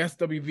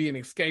SWV and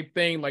Escape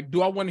thing, like,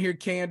 do I want to hear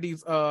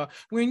Kandi's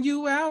when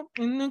you out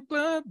in the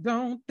club,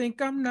 don't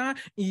think I'm not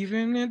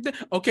even in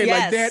the okay, yes,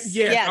 like that.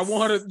 Yes. I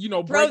want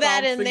to, throw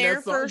that in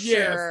there for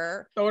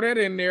sure. Throw that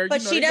in there.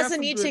 But she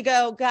doesn't need to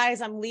go,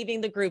 guys, I'm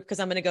leaving the group because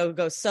I'm gonna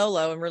go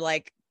solo. And we're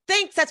like,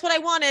 thanks, that's what I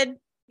wanted.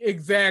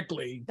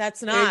 Exactly.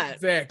 That's not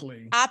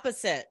exactly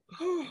opposite.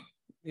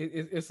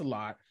 It's a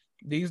lot.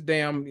 These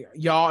damn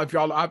y'all,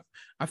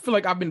 I feel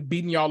like I've been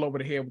beating y'all over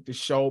the head with this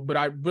show, but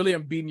I really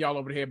am beating y'all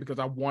over the head because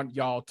I want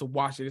y'all to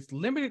watch it. It's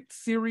limited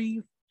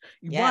series.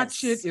 You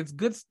watch it. It's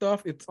good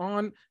stuff. It's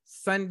on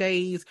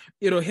Sundays.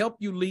 It'll help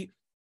you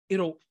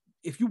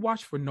if you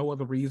watch for no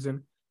other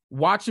reason,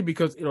 watch it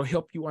because it'll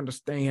help you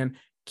understand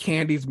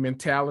Candy's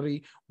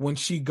mentality when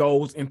she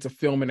goes into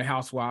filming The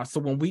Housewives. So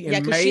when we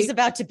in May, she's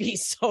about to be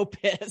so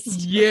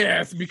pissed.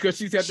 Yes, because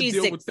she's had to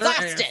deal with their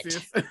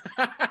asses.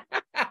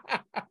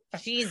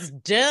 She's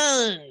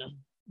done.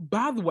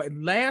 By the way,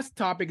 last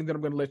topic, and then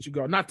I'm going to let you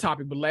go. Not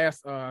topic, but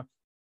last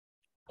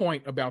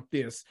point about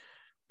this.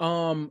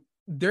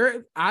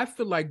 I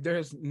feel like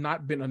there's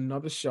not been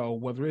another show,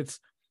 whether it's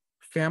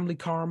Family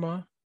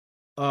Karma,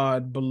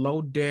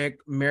 Below Deck,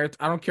 Merit.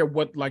 I don't care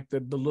what like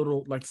the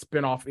little like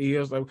spinoff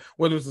is, like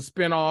whether it's a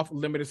spinoff,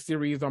 limited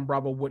series on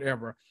Bravo,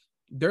 whatever.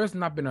 There's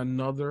not been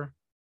another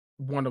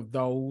one of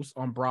those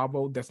on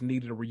Bravo that's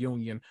needed a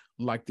reunion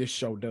like this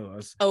show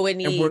does. Oh, it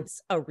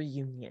needs a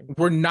reunion.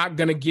 We're not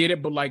gonna get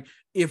it, but like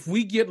if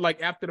we get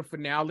like after the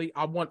finale,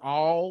 I want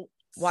all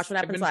Watch What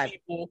Happens Live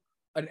people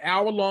an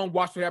hour long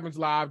Watch What Happens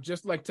Live,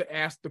 just like to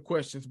ask the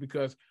questions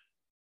because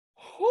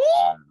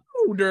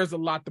there's a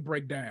lot to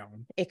break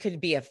down. It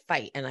could be a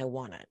fight, and I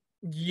want it.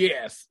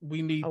 Yes,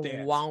 we need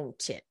that. I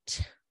want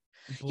it.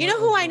 You know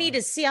who I need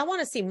to see? I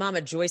want to see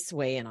Mama Joyce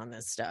weigh in on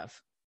this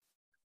stuff.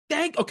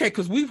 Okay,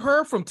 because we've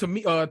heard from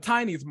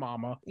Tiny's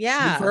mama.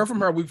 Yeah. We've heard from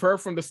her. We've heard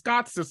from the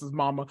Scott sisters'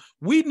 mama.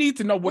 We need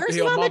to know what the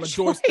hell Mama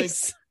Joyce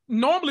thinks.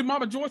 Normally,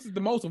 Mama Joyce is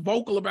the most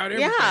vocal about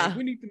everything. Yeah.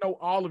 We need to know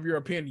all of your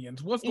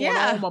opinions. What's going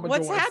on, Mama Joyce?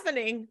 What's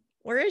happening?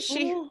 Where is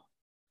she?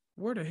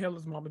 Where the hell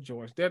is Mama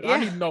Joyce? I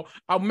need to know.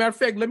 Matter of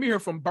fact, let me hear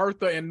from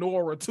Bertha and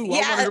Nora, too. I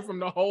want to hear from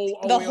the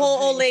whole OLG. The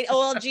whole old lady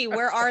OLG.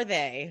 Where are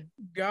they?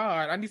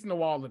 God, I need to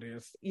know all of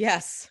this.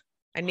 Yes,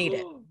 I need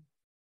it.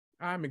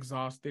 I'm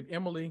exhausted.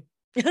 Emily,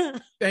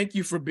 thank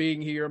you for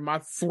being here. My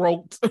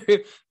throat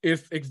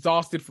is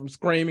exhausted from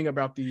screaming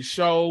about these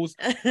shows.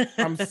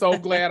 I'm so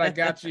glad I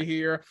got you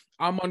here.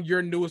 I'm on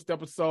your newest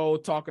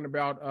episode talking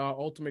about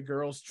Ultimate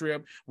Girls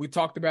Trip. We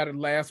talked about it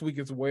last week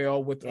as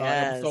well with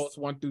episodes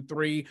 1 through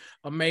 3.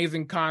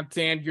 Amazing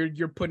content.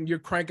 You're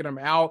cranking them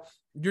out.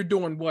 You're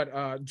doing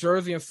what?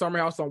 Jersey and Summer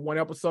House on one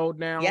episode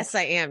now? Yes,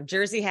 I am.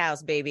 Jersey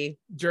House, baby.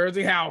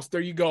 Jersey House. There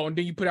you go. And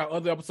then you put out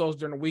other episodes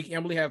during the week.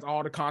 Emily has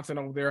all the content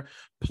over there.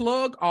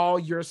 Plug all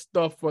your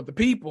stuff for the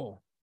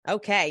people.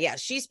 Okay. Yeah.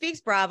 She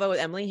Speaks Bravo with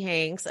Emily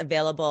Hanks,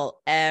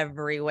 available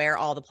everywhere,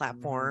 all the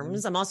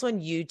platforms. I'm also on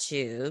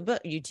YouTube.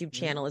 YouTube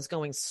channel is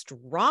going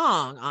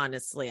strong,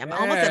 honestly. I'm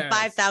almost at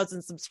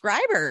 5,000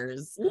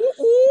 subscribers.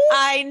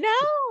 I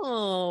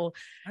know.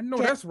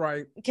 That's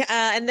right.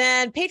 And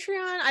then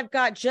Patreon, I've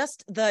got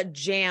just the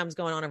jams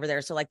going on over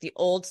there. So like the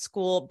old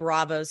school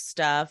Bravo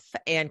stuff.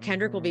 And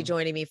Kendrick will be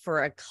joining me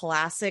for a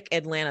classic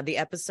Atlanta, the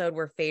episode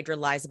where Phaedra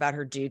lies about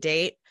her due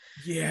date.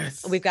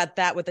 Yes. We've got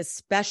that with a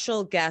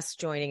special guest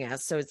joining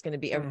us. So it's going to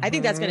be, I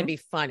think that's going to be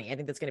funny. I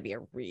think that's going to be a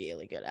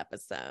really good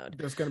episode.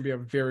 That's going to be a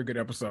very good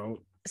episode.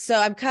 So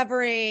I'm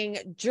covering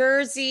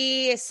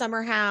Jersey,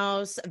 Summer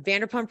House,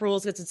 Vanderpump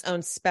Rules gets its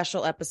own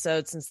special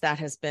episode since that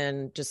has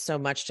been just so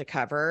much to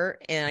cover.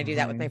 And I do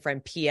that with my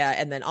friend Pia,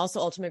 and then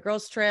also Ultimate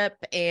Girls Trip.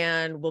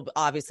 And we'll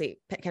obviously,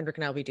 Kendrick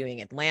and I will be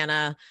doing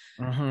Atlanta,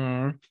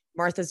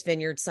 Martha's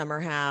Vineyard,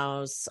 Summer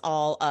House,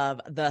 all of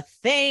the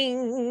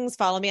things.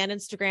 Follow me on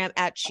Instagram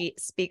at She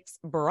Speaks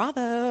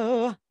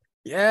Bravo.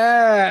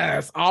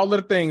 Yes, all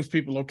of the things,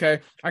 people. Okay,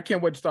 I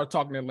can't wait to start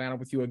talking Atlanta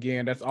with you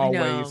again. That's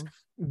always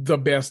the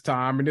best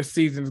time, and this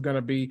season is going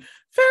to be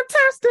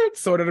fantastic,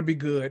 so that'll be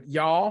good.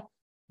 Y'all,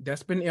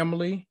 that's been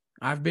Emily.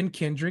 I've been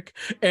Kendrick,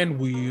 and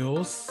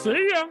we'll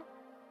see ya.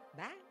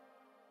 Bye.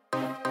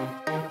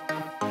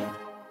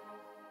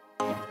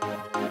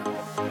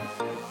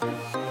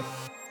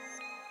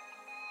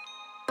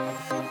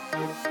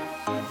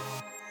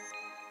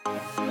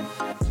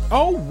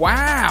 Oh,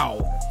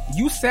 wow.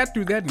 You sat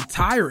through that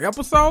entire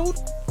episode?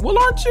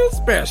 Well, aren't you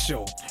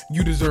special?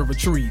 You deserve a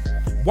treat.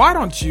 Why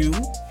don't you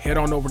head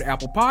on over to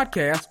Apple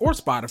Podcasts or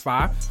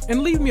Spotify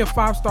and leave me a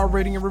 5-star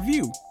rating and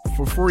review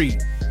for free.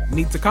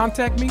 Need to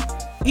contact me?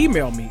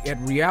 Email me at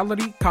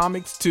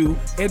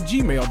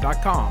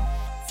realitycomics2@gmail.com.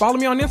 Follow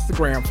me on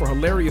Instagram for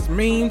hilarious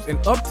memes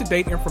and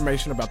up-to-date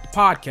information about the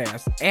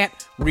podcast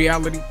at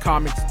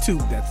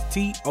realitycomics2. That's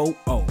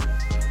TOO.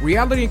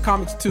 Reality and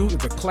Comics 2 is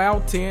a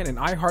Cloud 10 and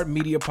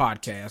iHeartMedia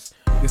podcast.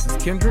 This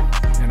is Kendrick,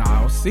 and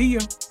I'll see you.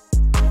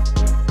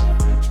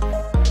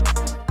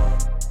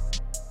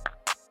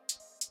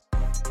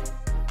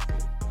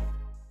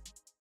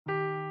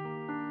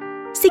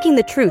 Seeking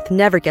the truth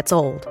never gets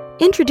old.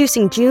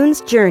 Introducing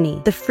June's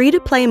Journey, the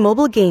free-to-play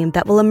mobile game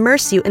that will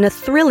immerse you in a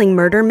thrilling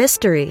murder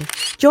mystery.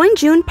 Join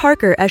June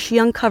Parker as she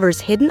uncovers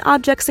hidden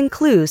objects and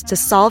clues to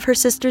solve her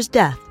sister's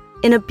death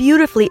in a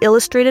beautifully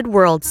illustrated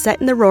world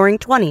set in the Roaring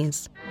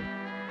 '20s.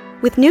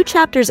 With new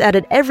chapters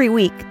added every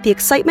week, the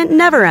excitement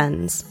never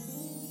ends.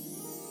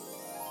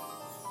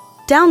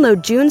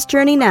 Download June's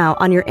Journey now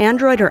on your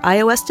Android or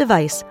iOS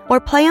device, or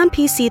play on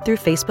PC through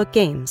Facebook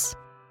Games.